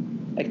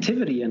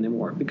activity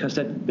anymore because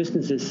that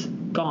business is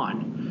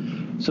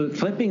gone. So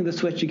flipping the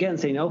switch again,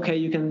 saying, okay,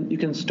 you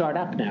can start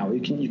up now,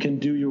 you can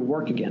do your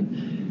work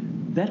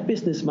again, that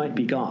business might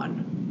be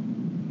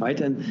gone, right?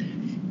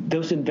 And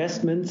those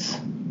investments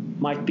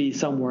might be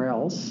somewhere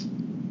else.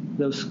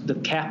 The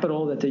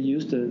capital that they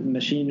used, the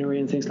machinery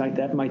and things like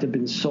that, might have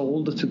been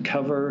sold to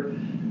cover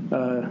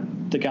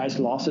the guy's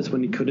losses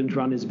when he couldn't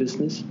run his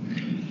business.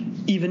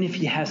 Even if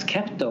he has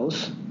kept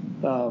those,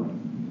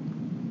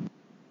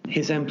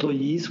 his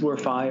employees were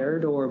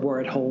fired or were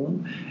at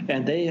home,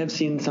 and they have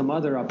seen some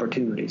other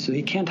opportunities. So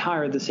he can't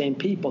hire the same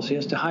people, so he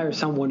has to hire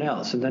someone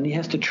else, and then he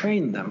has to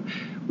train them,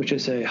 which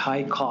is a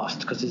high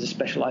cost because it's a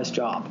specialized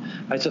job.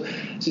 Right? So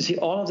you see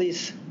all of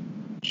these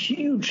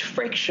huge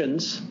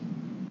frictions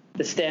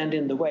that stand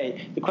in the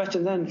way. The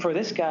question then for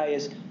this guy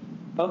is,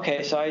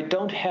 okay, so I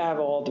don't have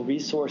all the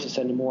resources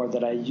anymore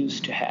that I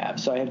used to have,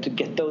 so I have to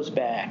get those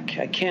back.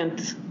 I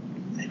can't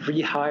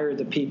rehire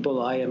the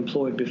people I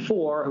employed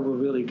before who were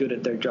really good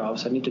at their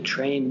jobs. I need to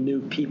train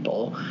new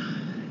people.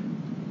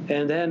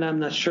 And then I'm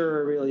not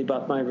sure really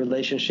about my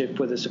relationship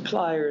with the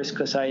suppliers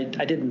because I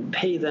didn't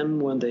pay them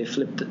when they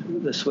flipped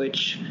the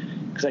switch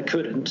because I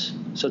couldn't.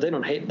 So they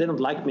don't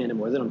like me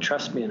anymore. They don't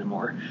trust me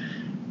anymore.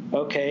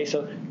 Okay,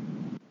 so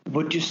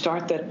would you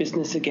start that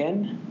business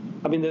again?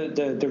 I mean,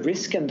 the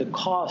risk and the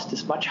cost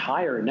is much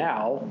higher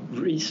now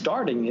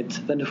restarting it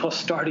than it was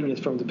starting it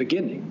from the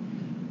beginning.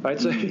 Right,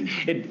 so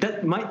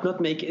that might not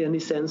make any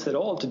sense at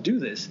all to do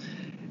this,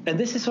 and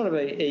this is sort of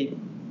a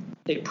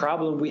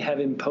problem we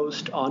have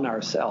imposed on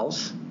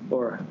ourselves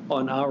or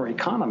on our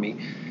economy,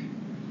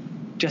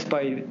 just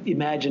by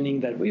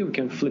imagining that we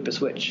can flip a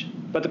switch.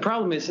 But the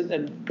problem is, and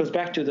it goes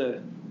back to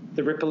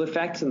the ripple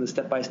effects and the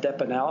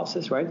step-by-step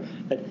analysis, right?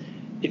 That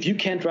if you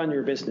can't run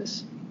your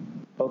business,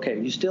 okay,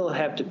 you still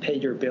have to pay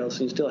your bills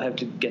and you still have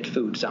to get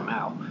food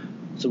somehow.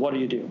 So what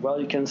do? Well,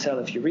 you can sell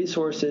a few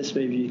resources,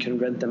 maybe you can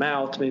rent them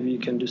out, maybe you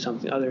can do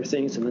other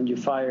things, and then you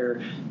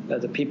fire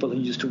the people who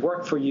used to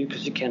work for you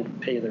because you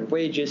can't pay their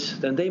wages.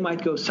 Then they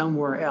might go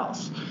somewhere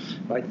else,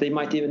 right? They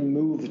might even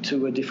move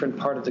to a different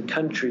part of the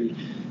country.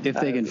 If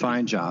they can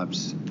find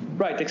jobs.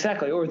 Right,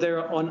 exactly. Or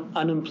they're on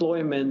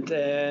unemployment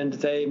and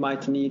they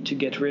might need to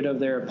get rid of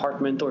their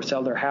apartment or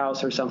sell their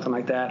house or something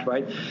like that,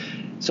 right?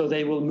 So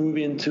they will move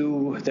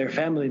into their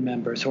family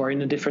members who are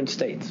in a different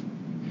state.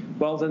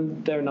 Well,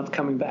 then they're not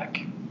coming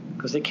back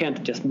because they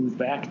can't just move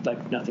back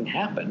like nothing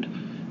happened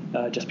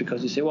just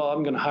because you say, well,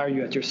 I'm going to hire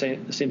you at your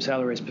same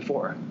salary as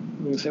before.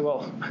 And you say,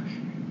 well,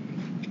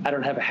 I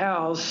don't have a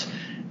house.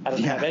 I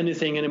don't have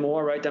anything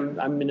anymore, right?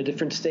 I'm in a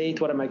different state.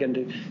 What am I going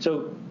to do?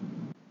 So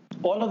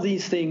all of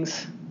these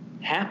things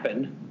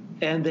happen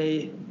and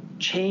they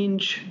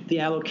change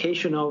the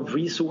allocation of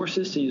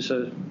resources to use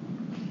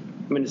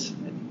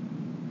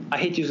I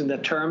hate using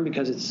that term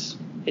because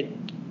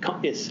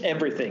it's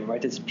everything,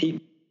 right? It's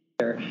people,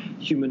 their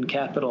human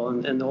capital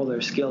and all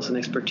their skills and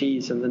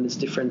expertise, and then it's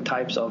different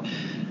types of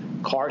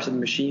cars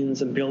and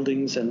machines and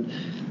buildings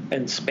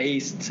and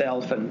space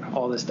itself and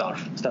all this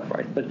stuff,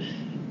 right?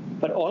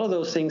 But all of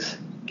those things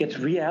get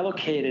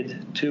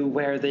reallocated to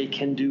where they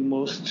can do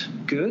most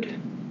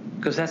good,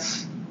 because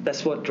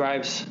that's what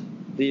drives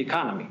the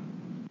economy,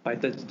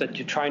 right? That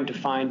you're trying to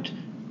find.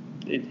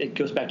 It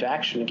goes back to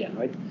action again,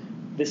 right?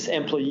 This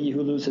employee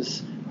who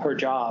loses her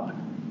job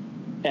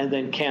and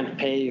then can't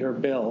pay her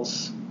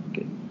bills,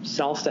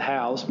 sells the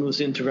house,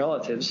 moves into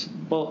relatives,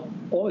 well,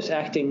 always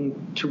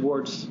acting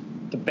towards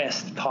the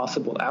best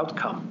possible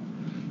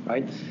outcome,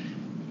 right?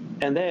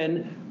 And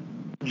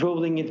then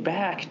rolling it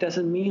back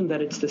doesn't mean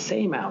that it's the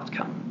same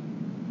outcome.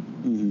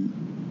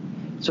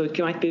 So it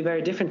might be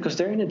very different because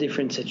they're in a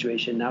different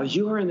situation. Now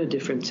you're in a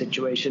different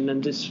situation,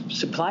 and this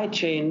supply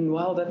chain,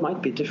 well, that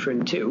might be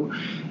different too.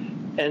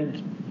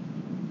 And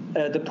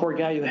the poor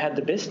guy who had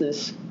the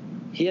business,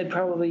 he had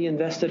probably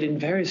invested in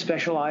very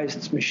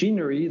specialized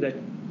machinery that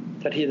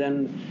he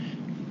then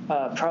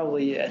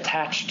probably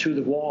attached to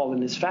the wall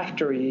in his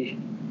factory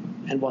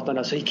and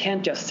whatnot. So he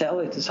can't just sell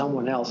it to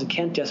someone else. It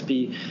can't just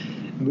be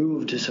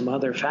moved to some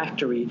other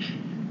factory.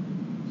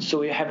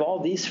 So you have all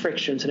these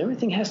frictions, and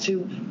everything has to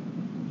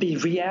be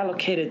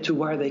reallocated to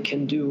where they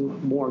can do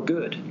more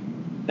good.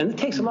 And it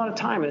takes a lot of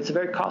time, and it's a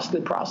very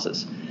costly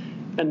process.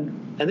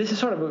 And this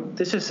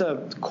is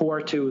a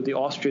core to the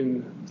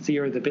Austrian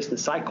theory of the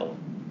business cycle,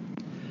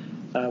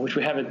 which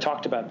we haven't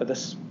talked about, but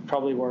that's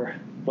probably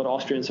what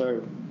Austrians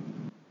are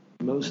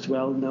most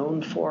well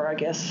known for, I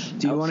guess.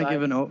 Do you want to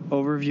give an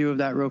overview of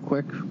that real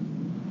quick?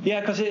 Yeah,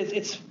 because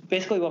it's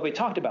basically what we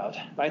talked about,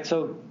 right?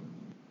 So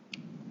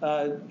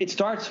it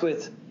starts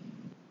with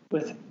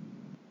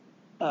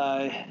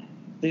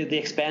the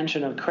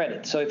expansion of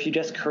credit. So if you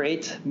just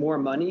create more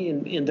money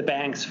in the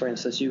banks, for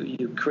instance,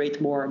 you create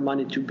more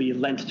money to be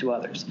lent to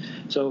others.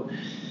 So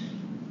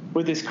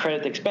with this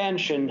credit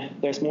expansion,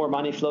 there's more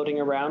money floating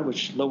around,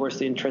 which lowers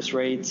the interest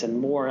rates, and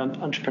more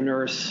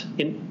entrepreneurs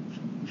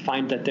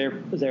find that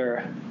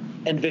their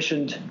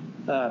envisioned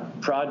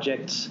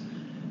projects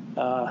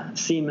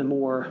seem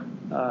more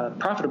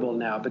profitable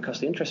now because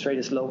the interest rate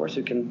is lower, so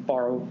you can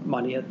borrow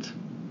money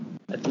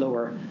at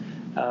lower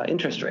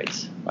interest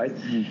rates, right?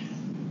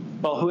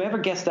 Well, whoever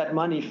gets that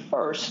money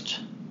first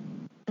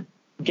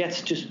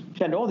gets to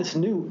spend all this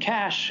new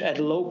cash at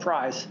low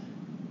price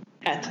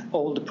at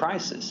old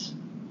prices,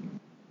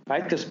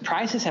 right? Because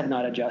prices have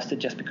not adjusted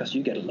just because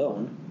you get a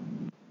loan.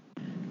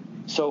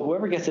 So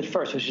whoever gets it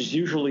first, which is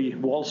usually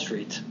Wall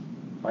Street,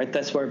 right?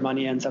 That's where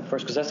money ends up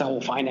first because that's the whole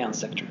finance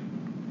sector.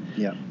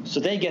 Yeah. So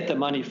they get the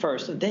money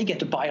first, and they get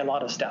to buy a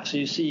lot of stuff. So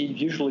you see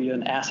usually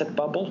an asset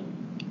bubble,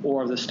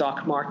 or the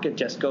stock market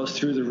just goes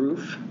through the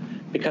roof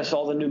because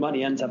all the new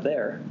money ends up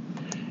there.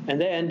 And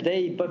then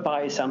they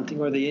buy something,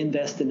 or they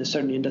invest in a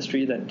certain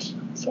industry that's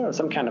sort of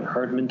some kind of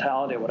herd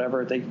mentality or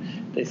whatever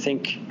they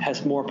think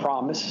has more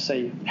promise,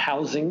 say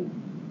housing.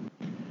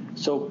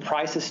 So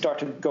prices start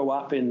to go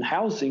up in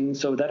housing,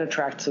 so that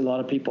attracts a lot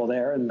of people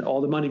there, and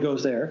all the money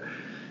goes there.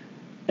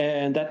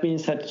 And that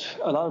means that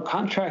a lot of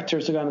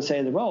contractors are going to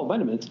say, well, wait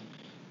a minute,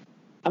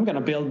 I'm going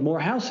to build more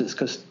houses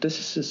because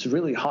this is a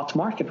really hot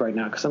market right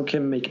now because I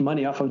can make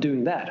money off of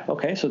doing that.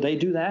 Okay, so they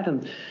do that,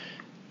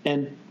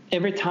 and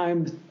every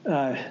time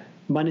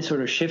money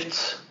sort of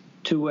shifts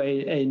to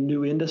a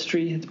new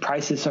industry, the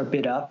prices are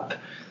bid up,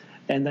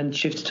 and then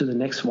shifts to the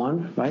next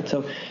one, right?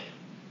 So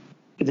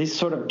this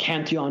sort of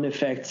Cantillon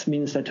effect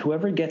means that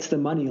whoever gets the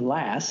money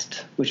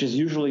last, which is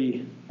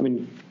usually,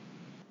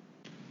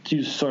 to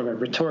use sort of a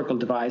rhetorical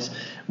device,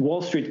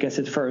 Wall Street gets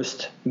it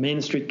first,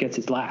 Main Street gets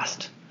it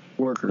last.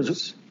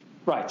 Workers.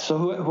 Right. So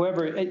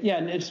whoever,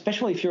 and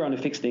especially if you're on a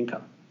fixed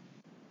income,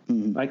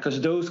 right?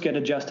 Because those get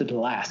adjusted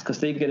last, because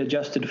they get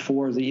adjusted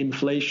for the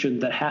inflation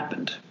that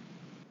happened,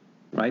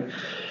 right?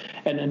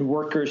 And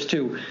workers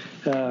too,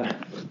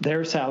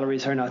 their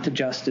salaries are not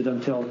adjusted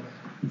until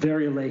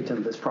very late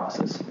in this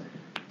process.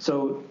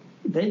 So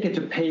they get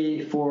to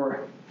pay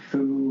for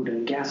food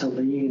and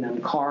gasoline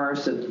and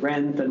cars and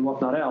rent and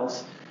whatnot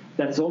else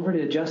that's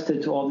already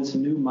adjusted to all this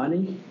new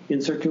money in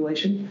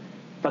circulation,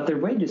 but their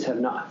wages have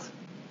not.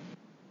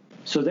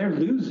 So they're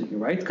losing,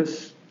 right?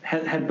 Because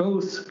had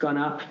both gone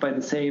up by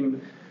the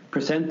same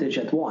percentage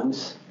at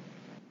once,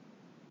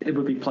 it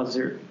would be plus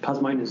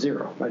minus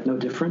zero, right? No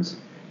difference.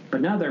 But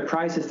now their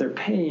prices they're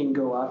paying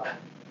go up,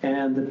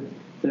 and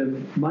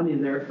the money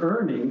they're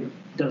earning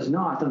does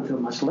not until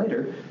much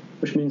later,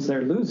 which means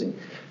they're losing.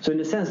 So in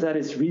a sense, that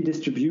is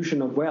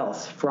redistribution of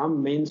wealth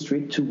from Main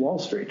Street to Wall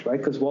Street, right?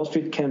 Because Wall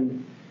Street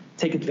can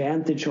take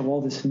advantage of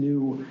all this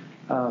new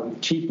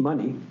cheap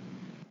money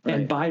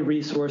and buy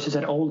resources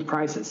at old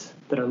prices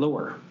that are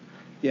lower.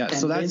 Yeah, and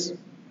so that's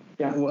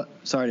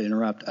sorry to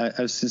interrupt. I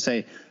was going to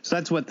say, so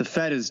that's what the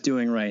Fed is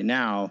doing right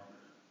now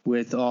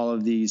with all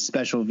of these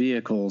special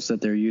vehicles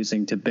that they're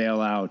using to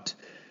bail out,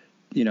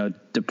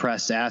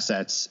 depressed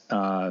assets.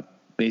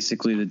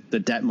 Basically, the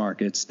debt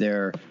markets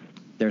they're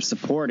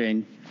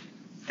supporting,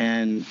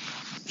 and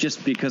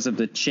just because of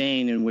the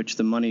chain in which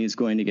the money is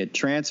going to get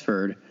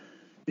transferred,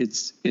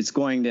 it's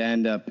going to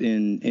end up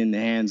in the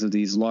hands of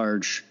these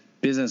large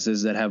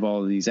businesses that have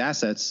all of these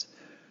assets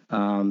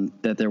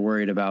that they're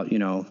worried about,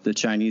 the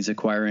Chinese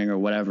acquiring or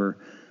whatever,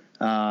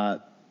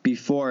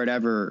 before it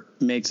ever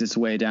makes its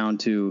way down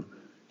to,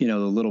 the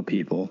little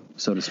people,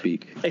 so to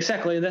speak.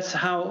 Exactly. That's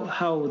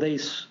how they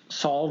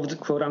solved,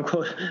 quote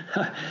unquote,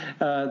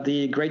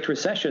 the Great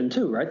Recession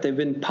too, right? They've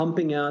been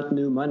pumping out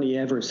new money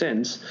ever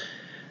since.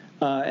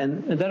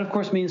 And that, of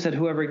course, means that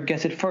whoever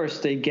gets it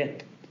first, they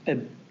get a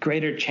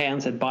greater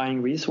chance at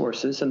buying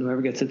resources, and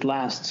whoever gets it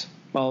last,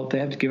 well, they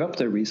have to give up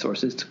their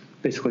resources to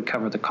basically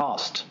cover the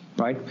cost,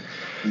 right?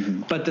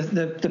 Mm-hmm. But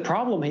the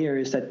problem here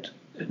is that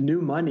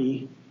new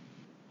money,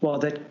 well,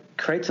 that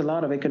creates a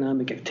lot of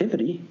economic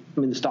activity. I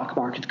mean, the stock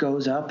market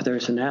goes up,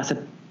 there's an asset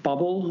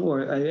bubble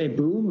or a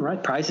boom,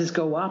 right? Prices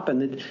go up,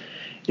 and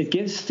it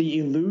gives the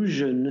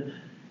illusion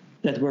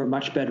that we're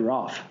much better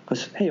off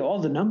because, hey, all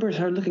the numbers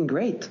are looking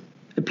great.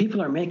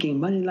 People are making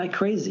money like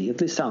crazy,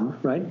 at least some,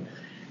 right?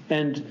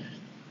 And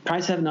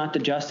prices have not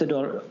adjusted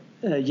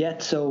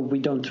yet, so we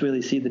don't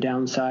really see the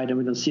downside, and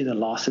we don't see the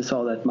losses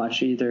all that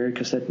much either,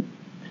 because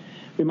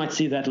we might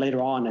see that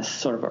later on as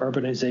sort of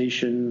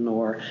urbanization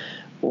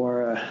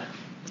or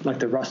like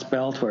the Rust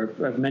Belt, where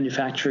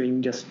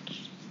manufacturing just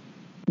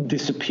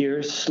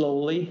disappears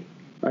slowly,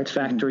 right?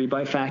 Factory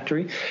by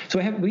factory. So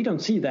we don't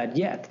see that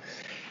yet.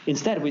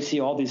 Instead, we see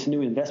all these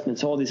new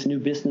investments, all these new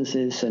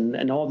businesses,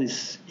 and all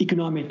this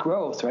economic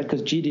growth, right?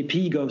 Because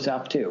GDP goes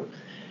up too.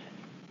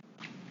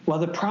 Well,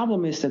 the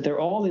problem is that they're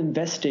all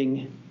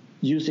investing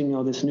using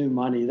all this new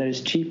money that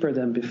is cheaper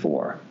than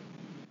before.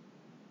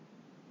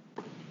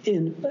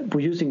 We're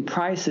using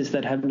prices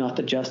that have not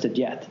adjusted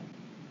yet,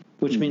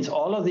 which means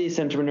all of these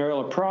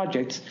entrepreneurial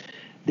projects,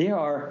 they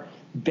are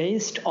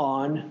based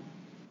on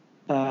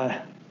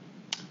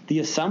the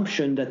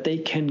assumption that they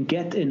can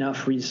get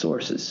enough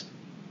resources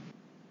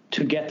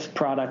to get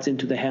products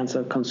into the hands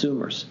of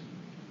consumers.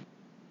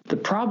 The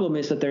problem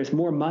is that there's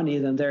more money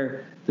than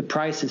the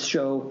prices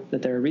show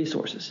that there are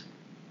resources.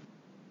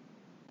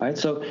 Right?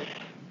 So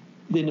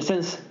in a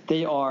sense,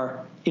 they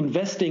are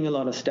investing a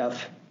lot of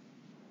stuff,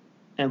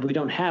 and we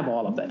don't have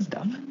all of that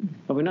stuff.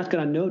 But we're not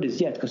going to notice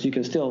yet because you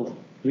can still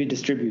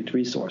redistribute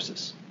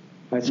resources.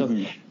 Right?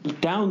 So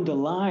down the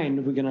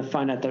line, we're going to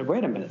find out that,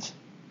 wait a minute,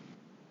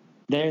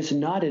 there's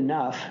not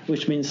enough,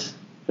 which means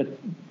that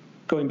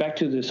going back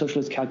to the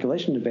socialist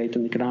calculation debate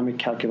and economic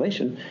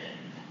calculation,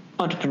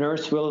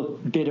 entrepreneurs will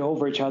bid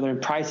over each other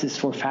and prices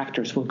for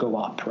factors will go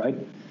up, right?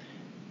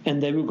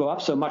 And they will go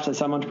up so much that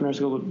some entrepreneurs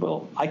go,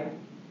 well,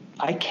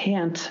 I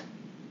can't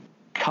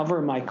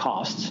cover my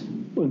costs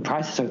when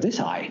prices are this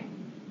high.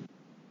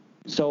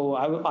 So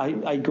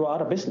I go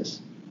out of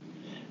business.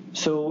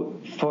 So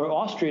for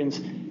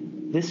Austrians,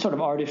 this sort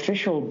of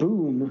artificial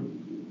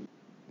boom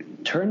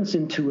turns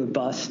into a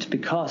bust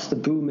because the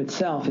boom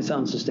itself is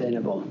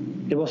unsustainable.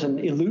 It was an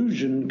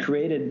illusion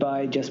created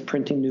by just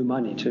printing new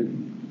money.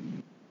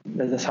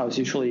 That's how it's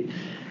usually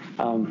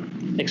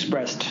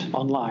expressed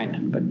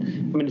online. But I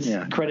mean, it's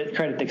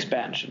credit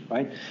expansion,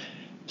 right?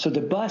 So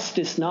the bust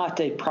is not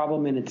a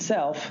problem in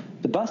itself.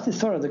 The bust is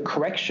sort of the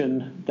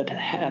correction that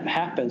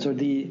happens, or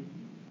the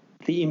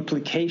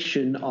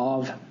implication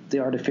of the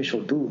artificial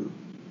boom.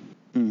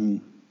 Mm-hmm.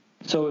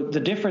 So the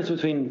difference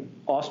between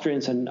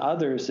Austrians and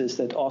others is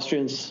that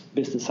Austrians'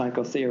 business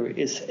cycle theory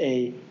is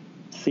a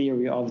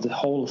theory of the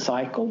whole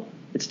cycle.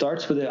 It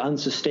starts with an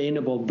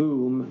unsustainable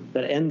boom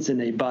that ends in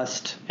a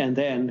bust, and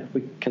then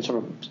we can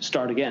sort of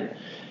start again.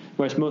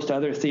 Whereas most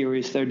other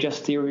theories, they're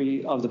just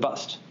theory of the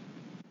bust.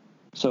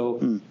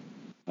 So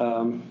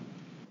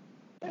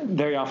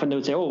very often they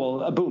would say, oh,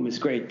 well, a boom is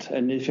great.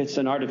 And if it's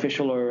an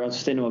artificial or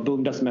unsustainable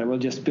boom, doesn't matter. We'll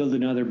just build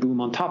another boom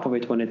on top of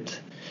it when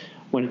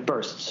it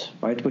bursts,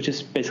 right? Which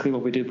is basically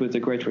what we did with the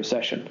Great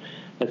Recession.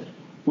 That,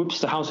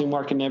 whoops, the housing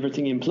market and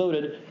everything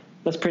imploded.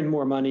 Let's print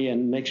more money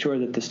and make sure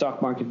that the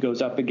stock market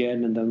goes up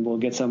again, and then we'll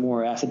get some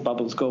more asset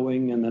bubbles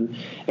going, and then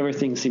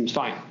everything seems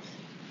fine.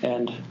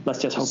 And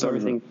let's just hope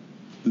everything...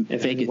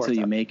 Fake it till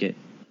you make it.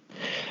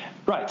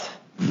 Right.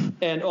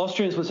 And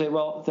Austrians would say,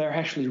 well, there are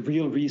actually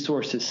real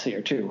resources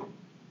here too.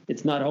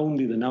 It's not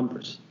only the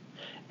numbers.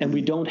 And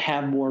we don't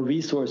have more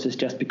resources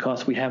just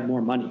because we have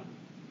more money.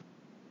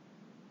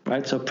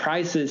 Right? So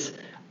prices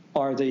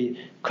are the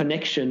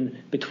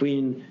connection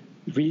between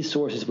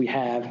resources we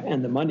have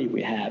and the money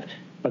we have.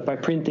 But by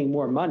printing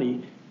more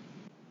money,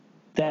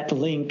 that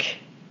link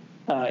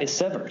is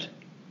severed.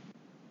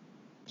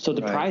 So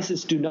the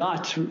prices do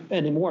not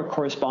anymore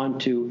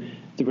correspond to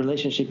the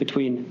relationship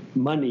between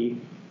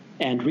money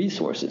and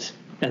resources.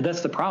 And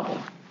that's the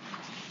problem.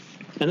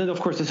 And then, of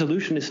course, the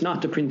solution is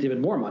not to print even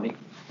more money.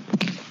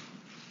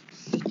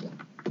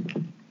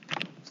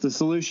 The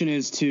solution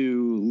is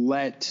to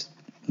let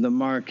the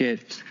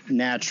market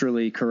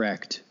naturally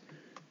correct,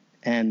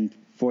 and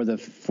for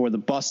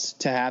the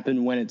bust to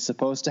happen when it's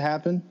supposed to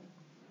happen.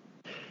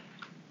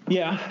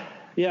 Yeah,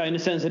 in a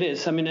sense it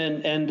is. I mean,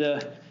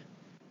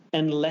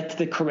 and let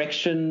the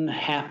correction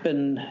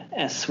happen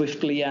as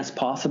swiftly as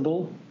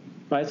possible,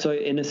 right? So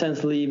in a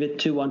sense, leave it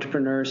to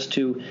entrepreneurs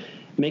to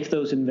make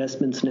those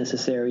investments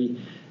necessary,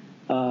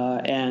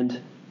 and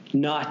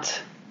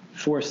not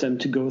force them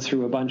to go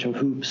through a bunch of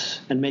hoops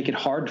and make it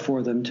hard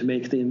for them to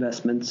make the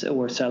investments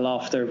or sell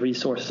off their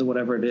resources or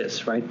whatever it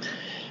is, right?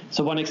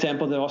 So one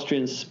example that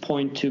Austrians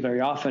point to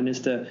very often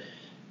is the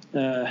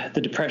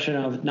Depression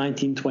of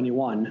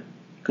 1921,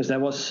 because that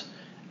was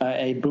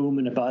a boom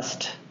and a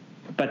bust,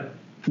 but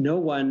no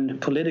one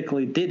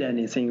politically did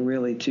anything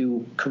really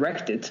to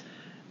correct it.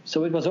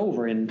 So it was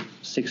over in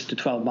 6 to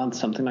 12 months,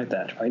 something like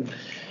that, right?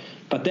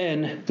 But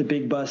then the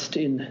big bust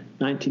in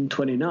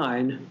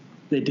 1929,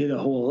 they did a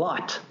whole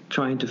lot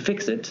trying to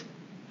fix it,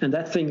 and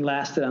that thing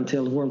lasted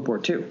until World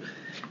War II.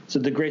 So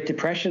the Great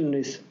Depression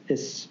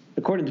is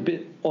according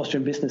to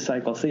Austrian business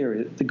cycle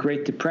theory, the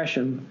Great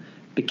Depression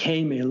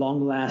became a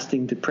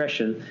long-lasting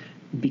depression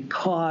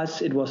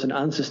because it was an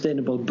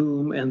unsustainable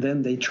boom, and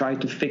then they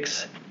tried to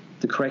fix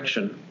the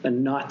correction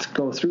and not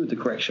go through the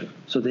correction.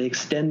 So they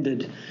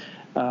extended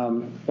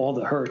all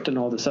the hurt and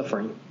all the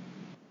suffering.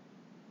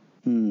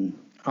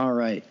 All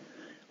right.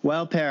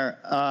 Well, Per,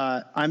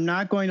 I'm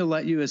not going to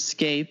let you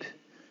escape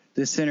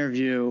this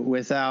interview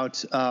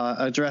without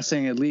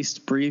addressing at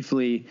least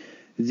briefly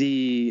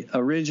the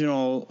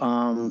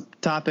original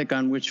topic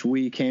on which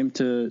we came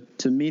to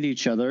meet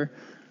each other,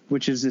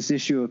 which is this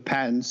issue of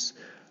patents.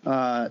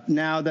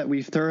 Now that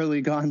we've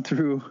thoroughly gone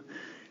through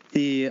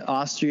the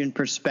Austrian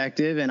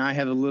perspective, and I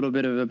have a little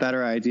bit of a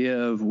better idea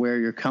of where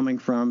you're coming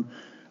from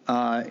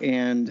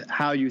and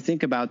how you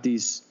think about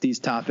these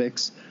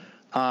topics,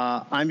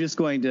 I'm just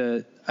going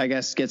to, I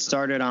guess, get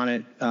started on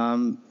it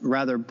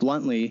rather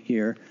bluntly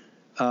here.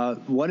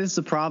 What is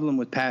the problem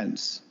with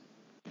patents?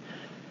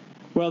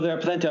 Well, there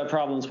are plenty of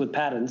problems with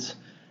patents.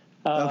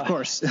 Of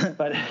course.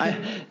 But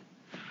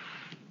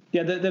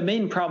the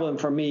main problem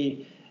for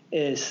me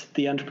is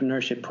the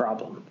entrepreneurship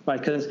problem, right?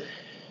 Because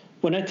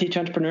when I teach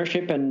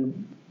entrepreneurship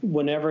and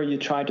whenever you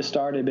try to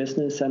start a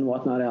business and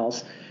whatnot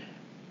else,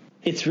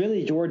 it's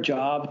really your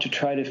job to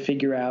try to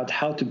figure out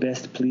how to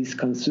best please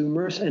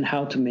consumers and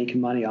how to make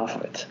money off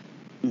of it,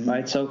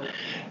 right? So,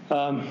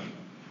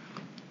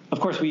 of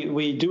course,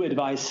 we do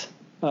advise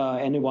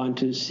anyone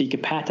to seek a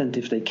patent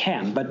if they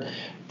can, but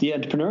the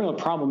entrepreneurial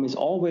problem is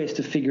always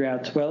to figure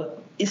out,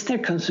 well, is there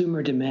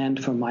consumer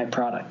demand for my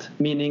product?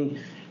 Meaning,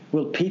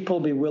 will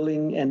people be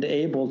willing and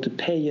able to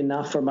pay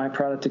enough for my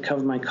product to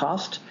cover my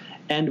cost?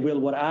 And will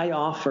what I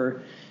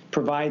offer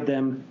provide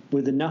them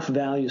with enough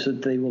value so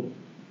that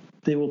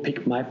they will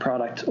pick my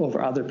product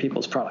over other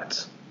people's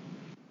products,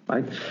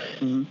 right?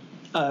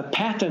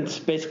 Patents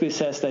basically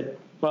says that,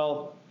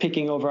 well,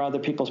 picking over other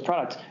people's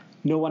products,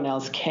 no one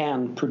else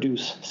can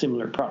produce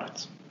similar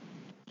products,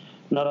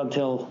 not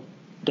until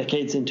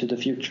decades into the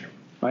future,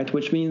 right?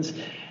 Which means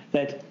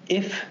that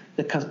if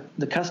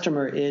the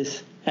customer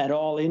is at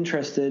all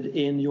interested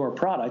in your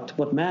product,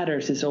 what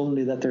matters is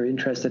only that they're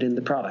interested in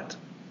the product.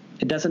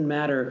 It doesn't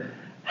matter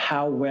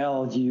how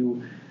well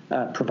you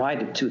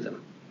provide it to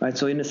them, right?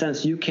 So in a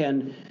sense, you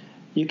can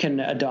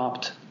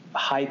adopt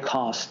high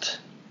cost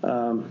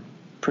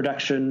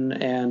production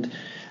and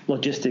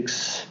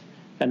logistics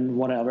and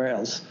whatever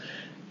else,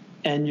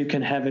 and you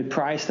can have a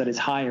price that is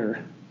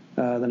higher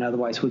than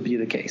otherwise would be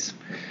the case.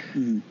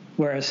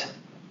 Whereas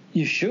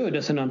you should,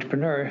 as an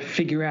entrepreneur,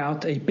 figure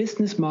out a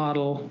business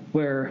model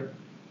where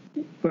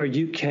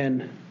you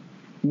can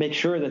make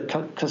sure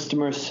that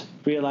customers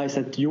realize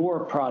that your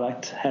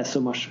product has so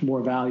much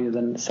more value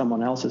than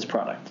someone else's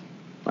product,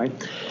 right?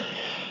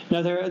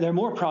 Now, there are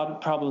more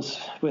problems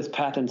with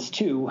patents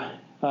too.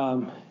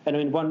 And I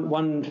mean,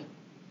 one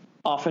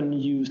often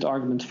used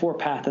argument for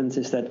patents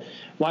is that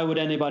why would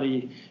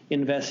anybody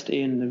invest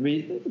in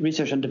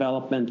research and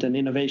development and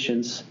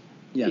innovations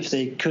if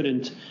they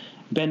couldn't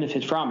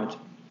benefit from it?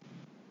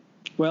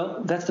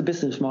 Well, that's the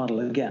business model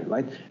again,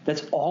 right?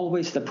 That's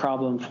always the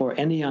problem for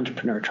any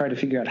entrepreneur. Try to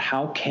figure out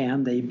how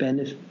can they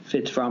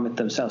benefit from it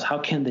themselves? How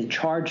can they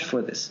charge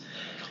for this?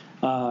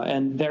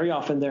 And very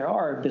often there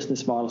are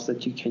business models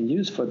that you can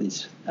use for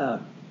these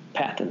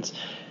patents.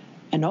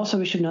 And also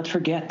we should not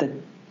forget that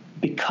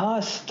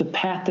because the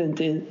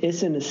patent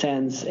is in a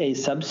sense a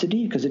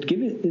subsidy, because it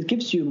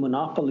gives you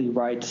monopoly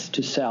rights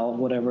to sell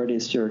whatever it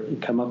is you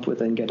come up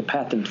with and get a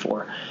patent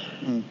for.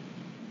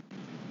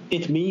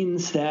 It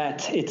means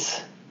that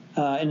it's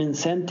an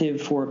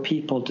incentive for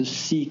people to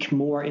seek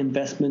more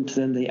investment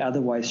than they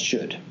otherwise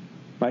should,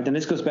 right? And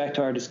this goes back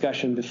to our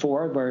discussion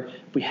before, where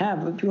we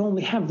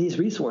only have these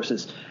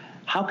resources.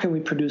 How can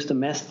we produce the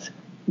most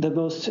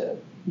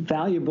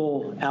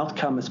valuable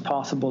outcome as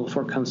possible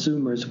for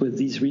consumers with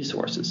these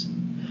resources?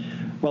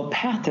 Well,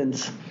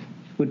 patents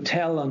would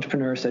tell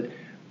entrepreneurs that,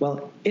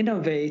 well,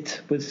 innovate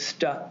with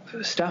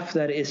stuff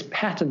that is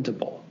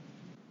patentable,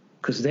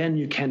 because then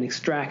you can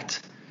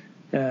extract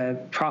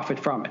profit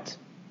from it.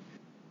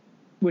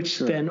 Which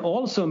then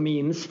also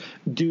means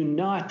do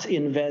not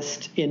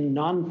invest in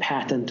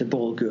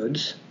non-patentable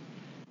goods,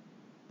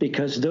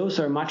 because those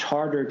are much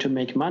harder to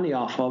make money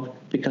off of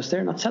because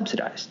they're not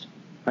subsidized.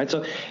 Right,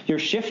 so you're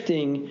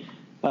shifting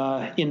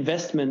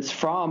investments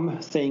from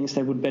things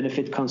that would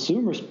benefit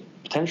consumers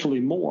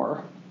potentially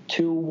more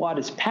to what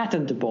is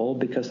patentable,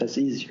 because that's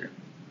easier.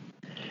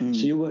 So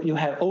you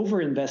have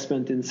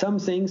overinvestment in some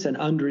things and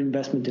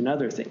underinvestment in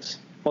other things.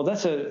 Well,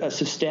 that's a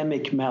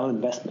systemic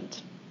malinvestment,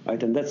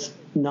 right? And that's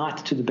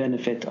not to the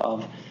benefit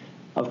of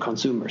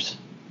consumers.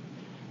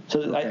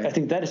 So I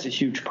think that is a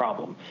huge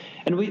problem.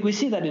 And we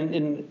see that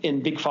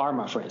in big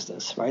pharma, for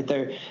instance, right?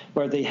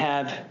 Where they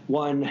have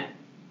one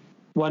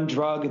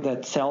drug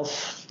that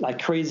sells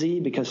like crazy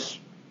because,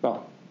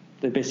 well,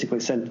 they basically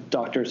send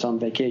doctors on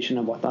vacation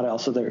and whatnot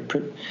else, so they're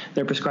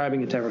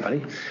prescribing it to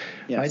everybody,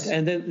 right?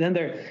 And then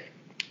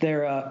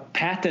their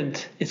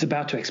patent is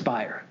about to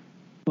expire.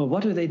 Well,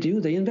 what do?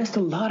 They invest a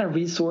lot of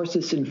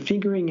resources in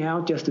figuring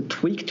out just a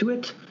tweak to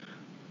it,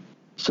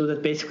 so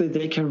that basically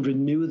they can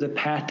renew the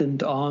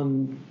patent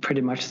on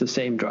pretty much the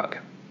same drug.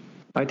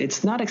 Right?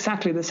 It's not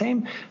exactly the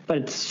same, but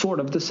it's sort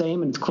of the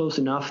same, and it's close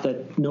enough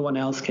that no one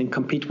else can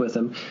compete with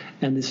them.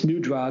 And this new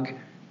drug,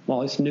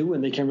 well, it's new,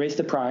 and they can raise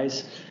the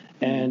price,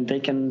 and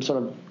they can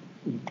sort of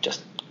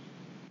just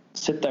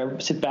sit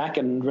back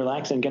and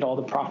relax and get all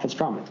the profits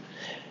from it.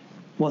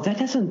 Well, that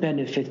doesn't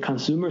benefit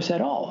consumers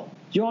at all.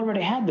 You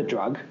already had the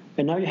drug,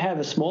 and now you have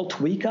a small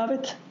tweak of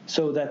it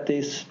so that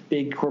this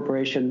big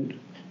corporation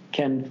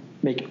can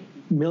make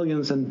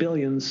millions and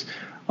billions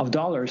of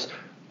dollars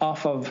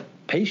off of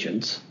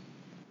patients,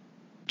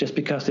 just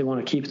because they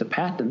want to keep the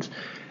patent.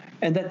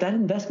 And that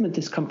investment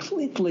is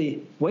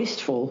completely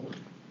wasteful,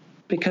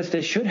 because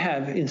they should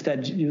have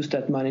instead used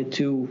that money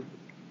to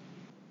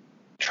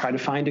try to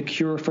find a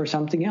cure for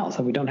something else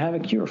that we don't have a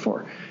cure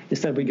for.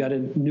 Instead, we got a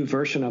new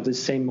version of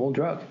this same old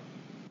drug.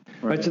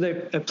 Right? So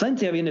there are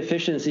plenty of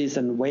inefficiencies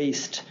and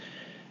waste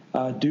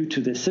due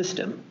to this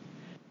system.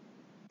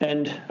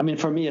 And I mean,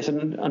 for me as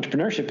an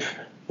entrepreneurship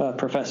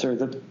professor,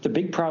 the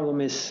big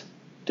problem is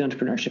the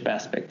entrepreneurship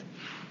aspect.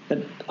 That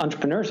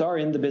entrepreneurs are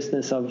in the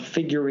business of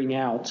figuring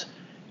out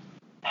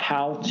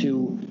how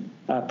to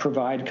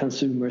provide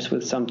consumers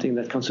with something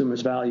that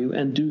consumers value,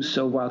 and do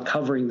so while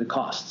covering the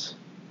costs.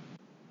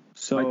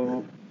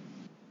 So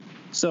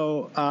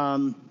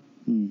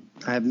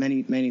I have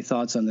many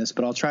thoughts on this,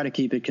 but I'll try to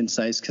keep it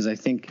concise, because I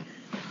think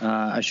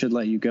I should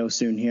let you go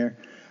soon here.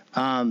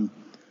 I'll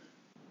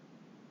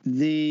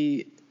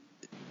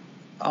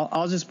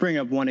just bring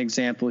up one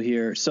example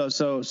here. So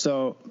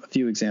a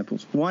few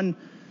examples. One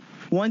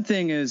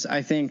thing is,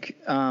 I think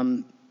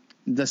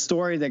the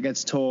story that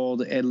gets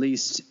told, at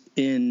least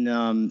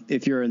in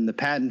if you're in the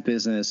patent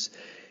business,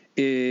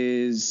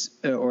 is,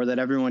 or that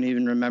everyone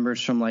even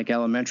remembers from like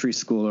elementary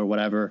school or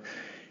whatever,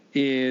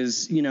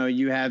 is,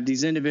 you have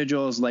these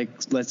individuals like,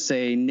 let's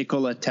say,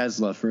 Nikola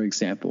Tesla, for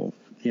example,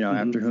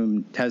 after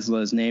whom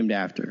Tesla is named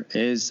after,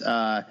 is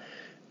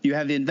you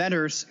have the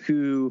inventors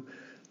who,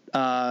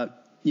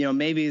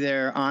 maybe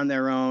they're on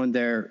their own,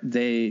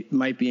 they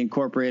might be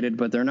incorporated,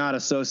 but they're not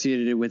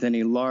associated with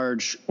any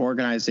large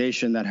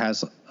organization that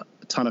has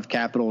a ton of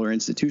capital or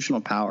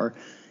institutional power,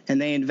 and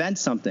they invent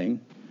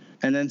something,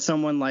 and then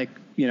someone like,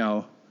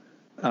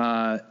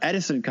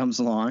 Edison comes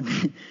along,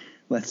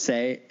 let's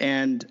say,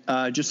 and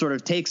just sort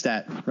of takes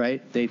that,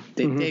 right? They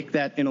take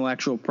that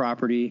intellectual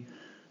property,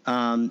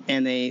 and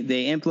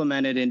they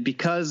implement it, and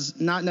because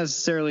not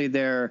necessarily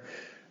they're,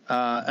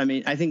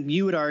 I think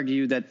you would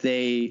argue that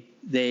they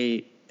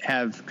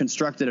have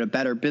constructed a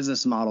better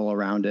business model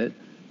around it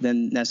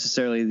than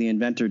necessarily the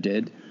inventor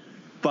did.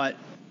 But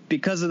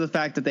because of the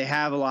fact that they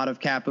have a lot of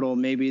capital,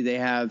 maybe they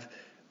have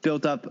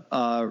built up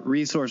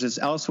resources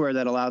elsewhere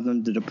that allow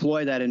them to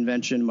deploy that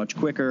invention much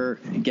quicker,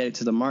 get it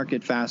to the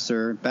market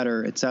faster,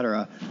 better, et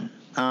cetera.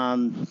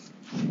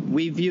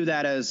 We view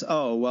that as,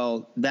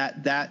 the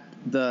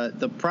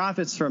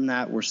profits from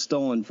that were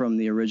stolen from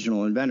the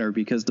original inventor,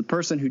 because the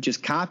person who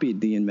just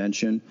copied the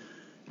invention,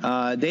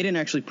 they didn't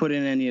actually put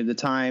in any of the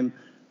time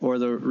or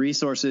the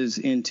resources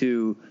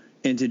into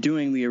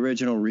doing the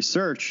original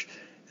research.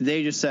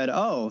 They just said,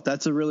 oh,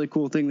 that's a really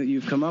cool thing that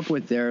you've come up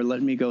with there. Let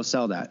me go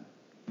sell that.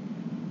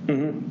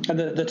 Mm-hmm. And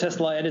the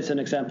Tesla Edison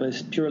example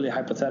is purely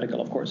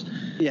hypothetical, of course.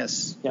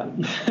 Yes. Yeah.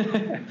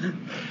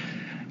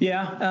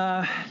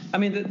 Yeah, I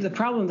mean, the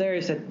problem there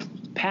is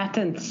that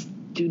patents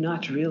do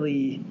not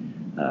really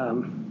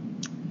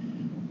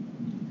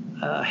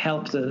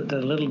help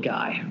the little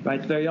guy,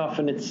 right? Very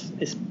often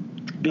it's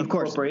big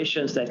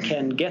corporations that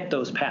can get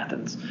those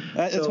patents.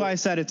 That's why I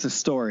said it's a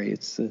story.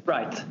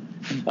 Right.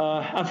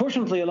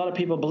 Unfortunately, a lot of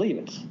people believe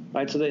it,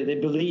 right? So they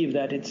believe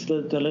that it's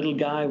the little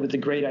guy with the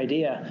great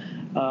idea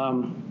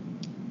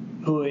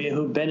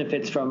who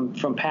benefits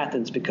from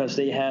patents because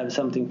they have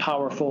something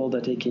powerful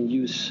that they can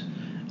use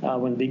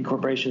when big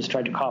corporations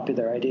try to copy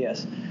their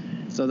ideas.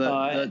 So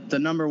the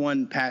number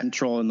one patent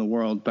troll in the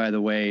world, by the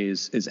way,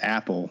 is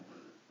Apple.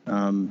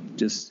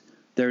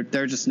 They're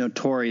just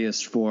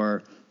notorious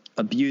for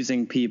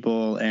abusing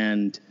people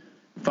and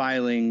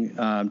filing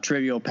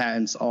trivial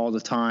patents all the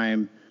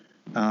time,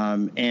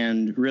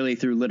 and really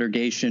through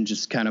litigation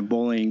just kind of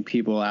bullying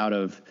people out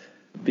of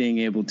being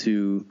able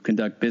to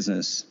conduct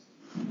business.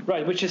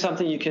 Right, which is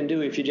something you can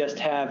do if you just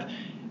have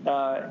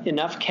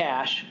enough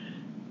cash,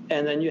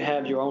 and then you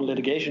have your own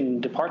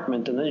litigation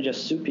department, and then you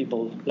just sue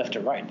people left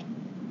and right.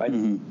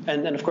 Mm-hmm.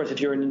 And of course,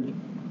 if you're a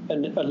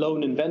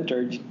lone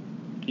inventor,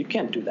 you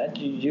can't do that.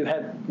 You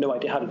have no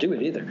idea how to do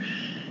it either.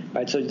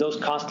 Right, so those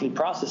costly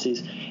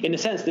processes, in a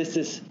sense, this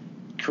is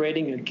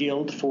creating a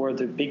guild for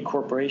the big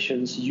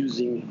corporations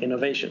using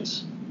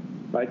innovations,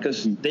 right?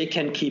 Because they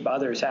can keep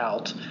others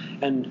out,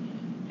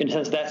 and in a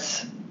sense,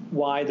 that's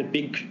why the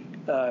big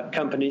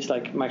companies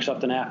like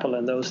Microsoft and Apple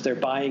and those, they're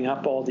buying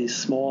up all these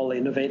small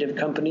innovative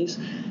companies,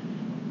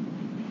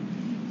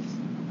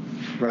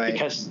 right?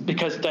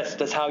 Because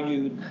that's how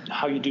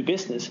you do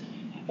business,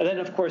 and then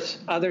of course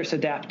others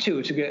adapt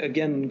too. To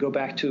again go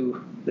back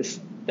to this.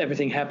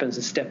 Everything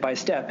happens step by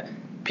step.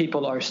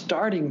 People are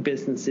starting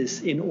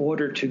businesses in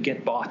order to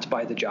get bought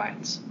by the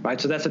giants, right?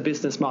 So that's a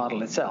business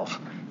model itself.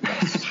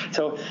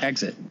 So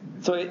exit.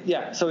 So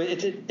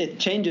it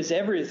changes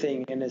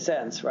everything in a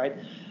sense, right?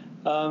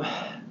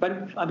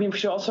 But I mean, we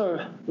should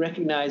also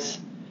recognize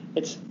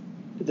it's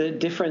the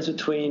difference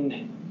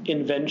between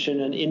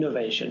invention and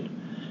innovation.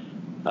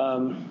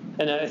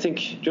 And I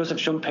think Joseph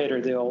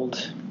Schumpeter, the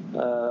old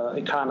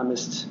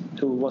economist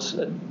who was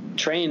a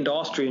trained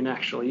Austrian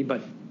actually,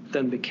 but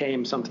then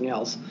became something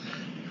else.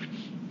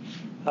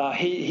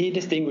 He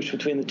distinguished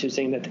between the two,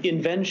 saying that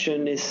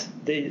invention is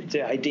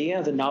the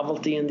idea, the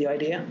novelty in the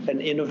idea,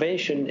 and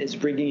innovation is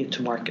bringing it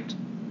to market.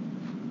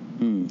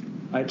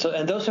 Right. So,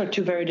 and those are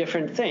two very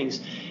different things.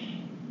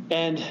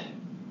 And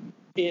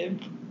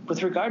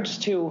with regards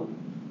to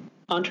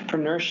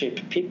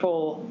entrepreneurship,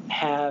 people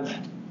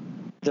have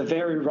the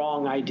very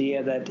wrong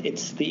idea that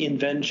it's the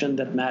invention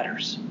that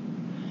matters.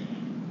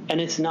 And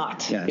it's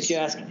not.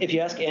 Yes. If you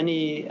ask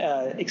any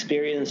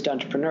experienced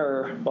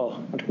entrepreneur,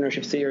 well,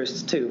 entrepreneurship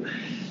theorists too,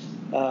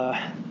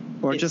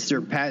 or just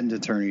your patent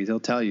attorney,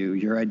 they'll tell you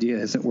your idea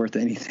isn't worth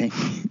anything.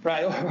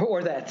 Right,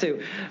 or that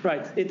too.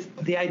 Right.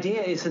 The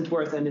idea isn't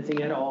worth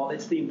anything at all.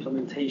 It's the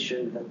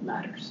implementation that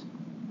matters.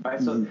 Right.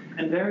 So,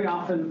 and very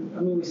often, I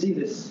mean, we see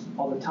this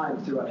all the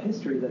time throughout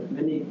history, that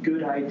many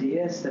good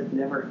ideas that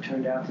never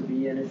turned out to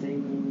be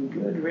anything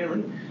good,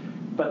 really,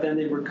 but then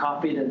they were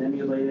copied and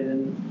emulated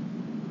and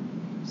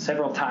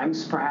several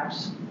times,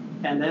 perhaps,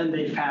 and then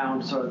they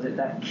found sort of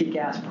that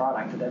kick-ass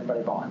product that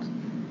everybody bought.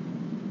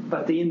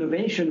 But the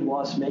innovation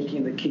was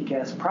making the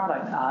kick-ass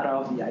product out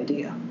of the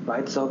idea,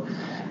 right? So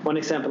one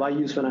example I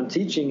use when I'm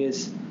teaching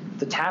is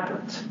the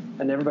tablet,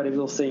 and everybody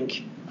will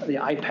think the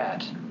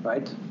iPad,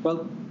 right?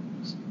 Well,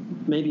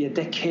 maybe a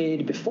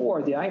decade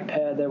before the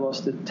iPad, there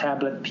was the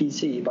tablet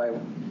PC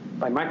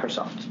by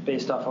Microsoft,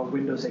 based off of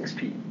Windows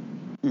XP.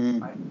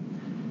 Right?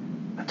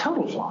 A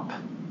total flop.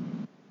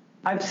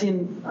 I've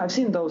seen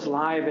those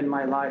live in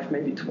my life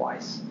maybe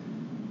twice.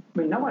 I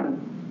mean, no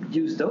one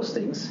used those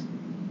things,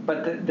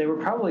 but they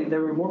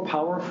were more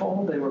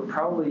powerful. They were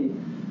probably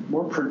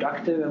more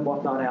productive and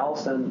whatnot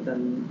else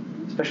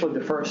than especially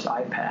the first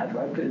iPad,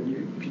 right?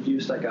 You could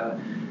use like a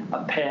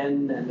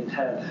pen, and it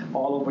had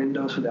all of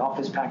Windows with the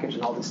Office package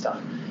and all this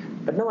stuff.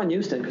 But no one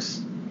used it because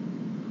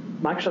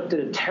Microsoft did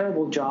a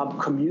terrible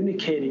job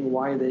communicating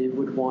why they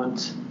would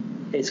want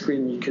a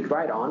screen you could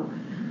write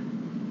on,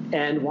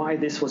 and why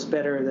this was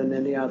better than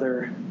any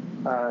other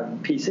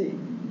PC.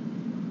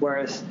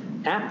 Whereas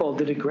Apple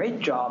did a great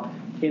job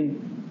in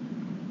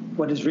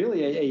what is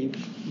really a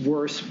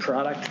worse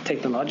product,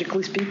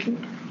 technologically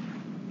speaking,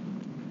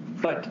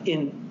 but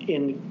in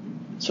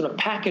sort of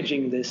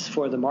packaging this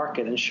for the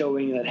market and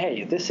showing that,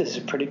 hey, this is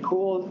a pretty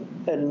cool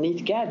and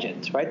neat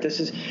gadget, right? This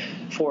is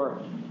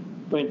for,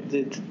 I mean,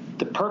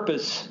 the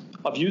purpose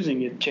of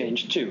using it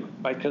changed too,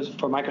 right? Because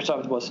for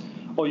Microsoft it was,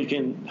 you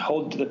can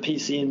hold the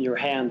PC in your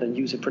hand and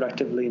use it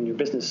productively in your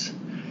business,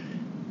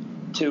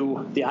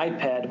 to the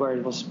iPad where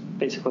it was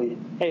basically,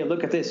 hey,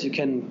 look at this, you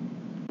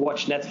can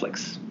watch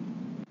Netflix.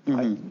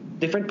 Right?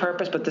 Different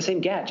purpose, but the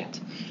same gadget.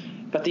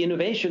 But the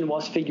innovation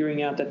was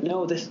figuring out that,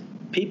 no,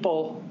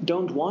 people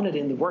don't want it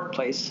in the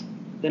workplace.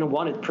 They don't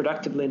want it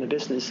productively in a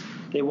business.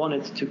 They want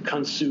it to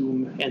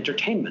consume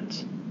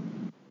entertainment,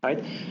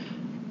 right?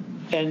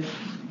 And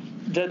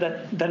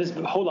that is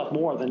a whole lot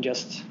more than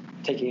just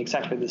taking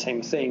exactly the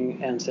same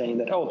thing and saying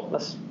that, oh,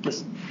 let's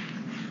just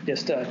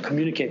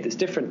communicate this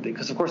differently.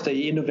 Because, of course,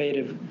 they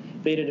invented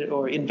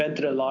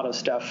a lot of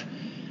stuff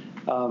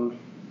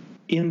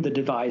in the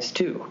device,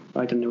 too,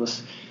 right? And it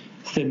was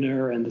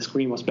thinner and the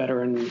screen was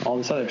better and all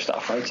this other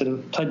stuff, right?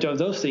 So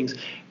those things.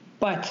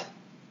 But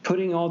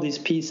putting all these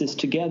pieces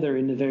together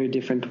in a very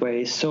different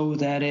way so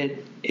that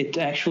it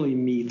actually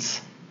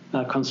meets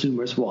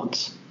consumers'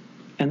 wants.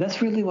 And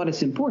that's really what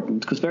is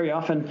important, because very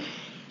often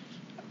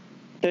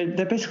there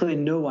are basically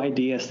no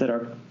ideas that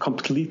are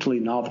completely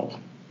novel.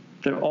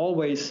 They're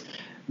always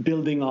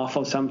building off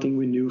of something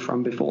we knew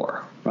from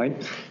before, right?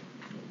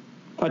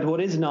 But what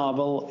is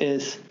novel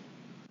is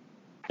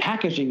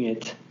packaging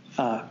it,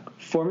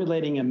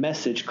 formulating a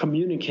message,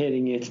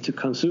 communicating it to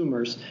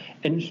consumers,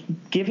 and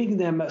giving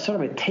them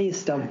sort of a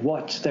taste of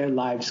what their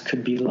lives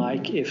could be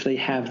like if they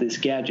have this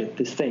gadget,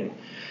 this thing.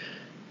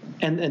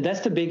 And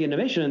that's the big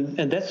innovation,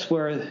 and that's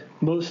where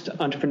most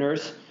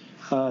entrepreneurs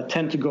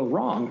tend to go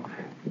wrong,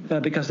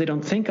 because they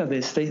don't think of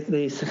this.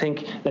 They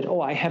think that,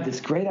 oh, I have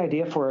this great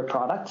idea for a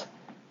product,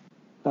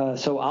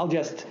 so I'll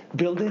just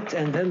build it,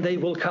 and then they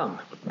will come,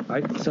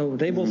 right? So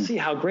they will see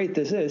how great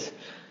this is.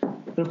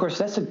 And, of course,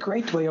 that's a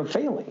great way of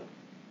failing.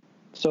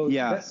 So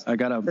yeah, I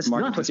got to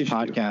market this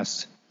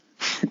podcast.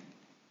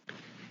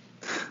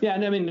 Yeah,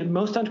 and I mean,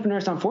 most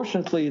entrepreneurs,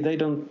 unfortunately, they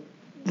don't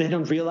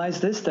realize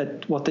this,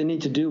 that what they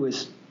need to do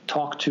is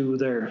talk to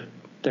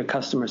their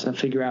customers and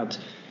figure out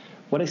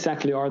what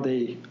exactly are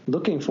they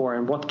looking for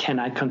and what can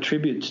I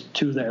contribute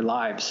to their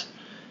lives,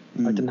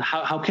 right? And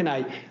how can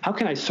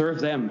I serve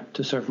them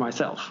to serve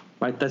myself,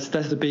 right? That's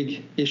the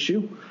big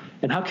issue.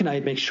 And how can I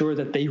make sure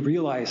that they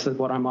realize that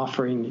what I'm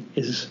offering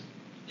is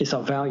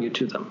of value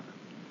to them?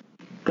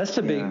 That's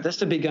the big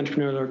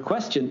entrepreneurial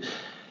question.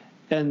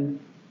 And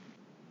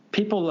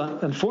people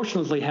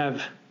unfortunately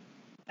have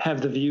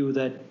the view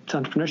that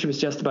entrepreneurship is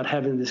just about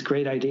having this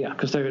great idea,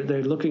 because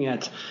they're looking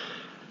at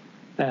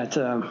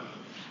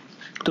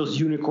those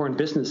unicorn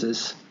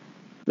businesses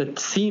that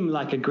seem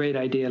like a great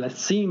idea, that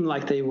seem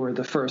like they were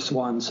the first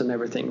ones and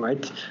everything,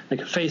 right?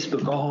 Like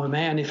Facebook. Oh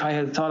man, if I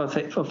had thought of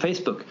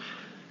Facebook.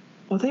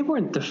 Well, they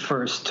weren't the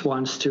first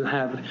ones to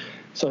have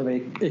sort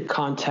of a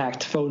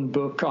contact phone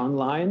book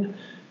online.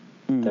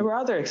 There were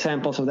other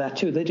examples of that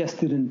too. They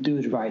just didn't do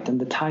it right, and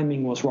the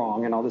timing was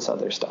wrong, and all this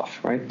other stuff,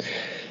 right?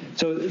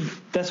 So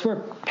that's where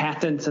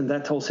patents and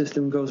that whole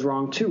system goes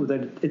wrong too.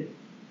 That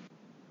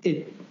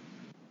it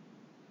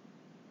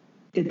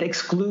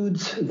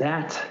excludes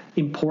that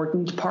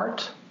important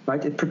part,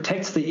 right? It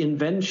protects the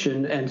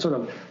invention and sort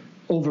of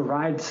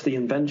overrides the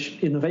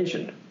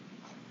innovation.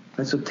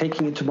 And so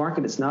taking it to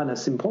market is not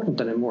as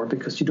important anymore,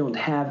 because you don't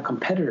have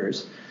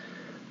competitors,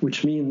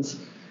 which means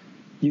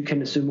you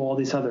can assume all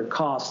these other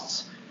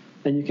costs,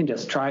 and you can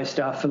just try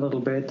stuff a little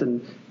bit,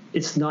 and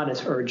it's not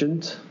as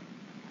urgent.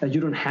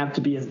 You don't have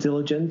to be as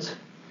diligent,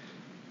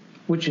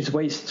 which is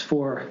waste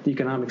for the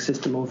economic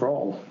system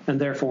overall,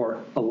 and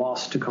therefore a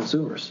loss to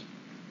consumers.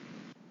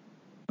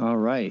 All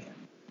right.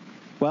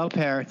 Well,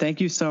 Per, thank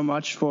you so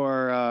much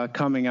for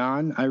coming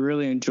on. I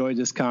really enjoyed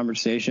this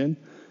conversation.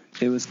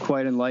 It was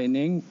quite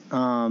enlightening.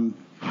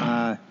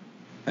 I'd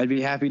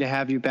be happy to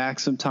have you back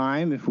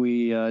sometime if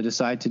we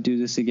decide to do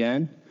this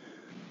again.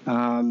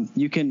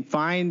 You can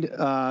find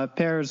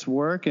Per's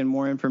work and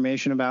more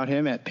information about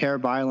him at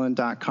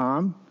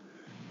perbylund.com.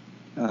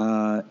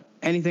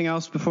 Anything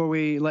else before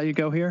we let you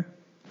go here?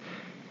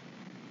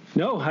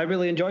 No, I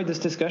really enjoyed this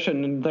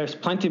discussion, and there's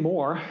plenty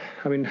more.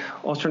 I mean,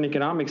 Austrian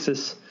economics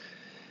is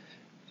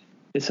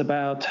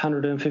about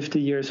 150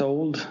 years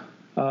old,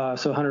 so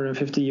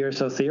 150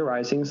 years of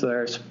theorizing. So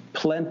there's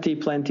plenty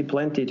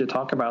to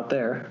talk about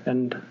there,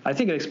 and I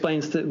think it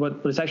explains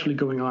what is actually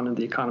going on in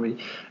the economy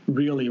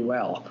really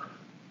well.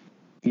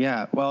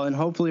 Yeah, well, and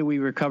hopefully we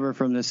recover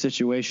from this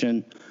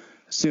situation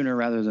sooner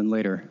rather than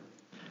later.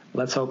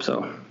 Let's hope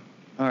so.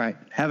 All right.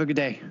 Have a good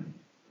day.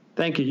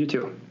 Thank you. You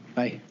too.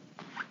 Bye.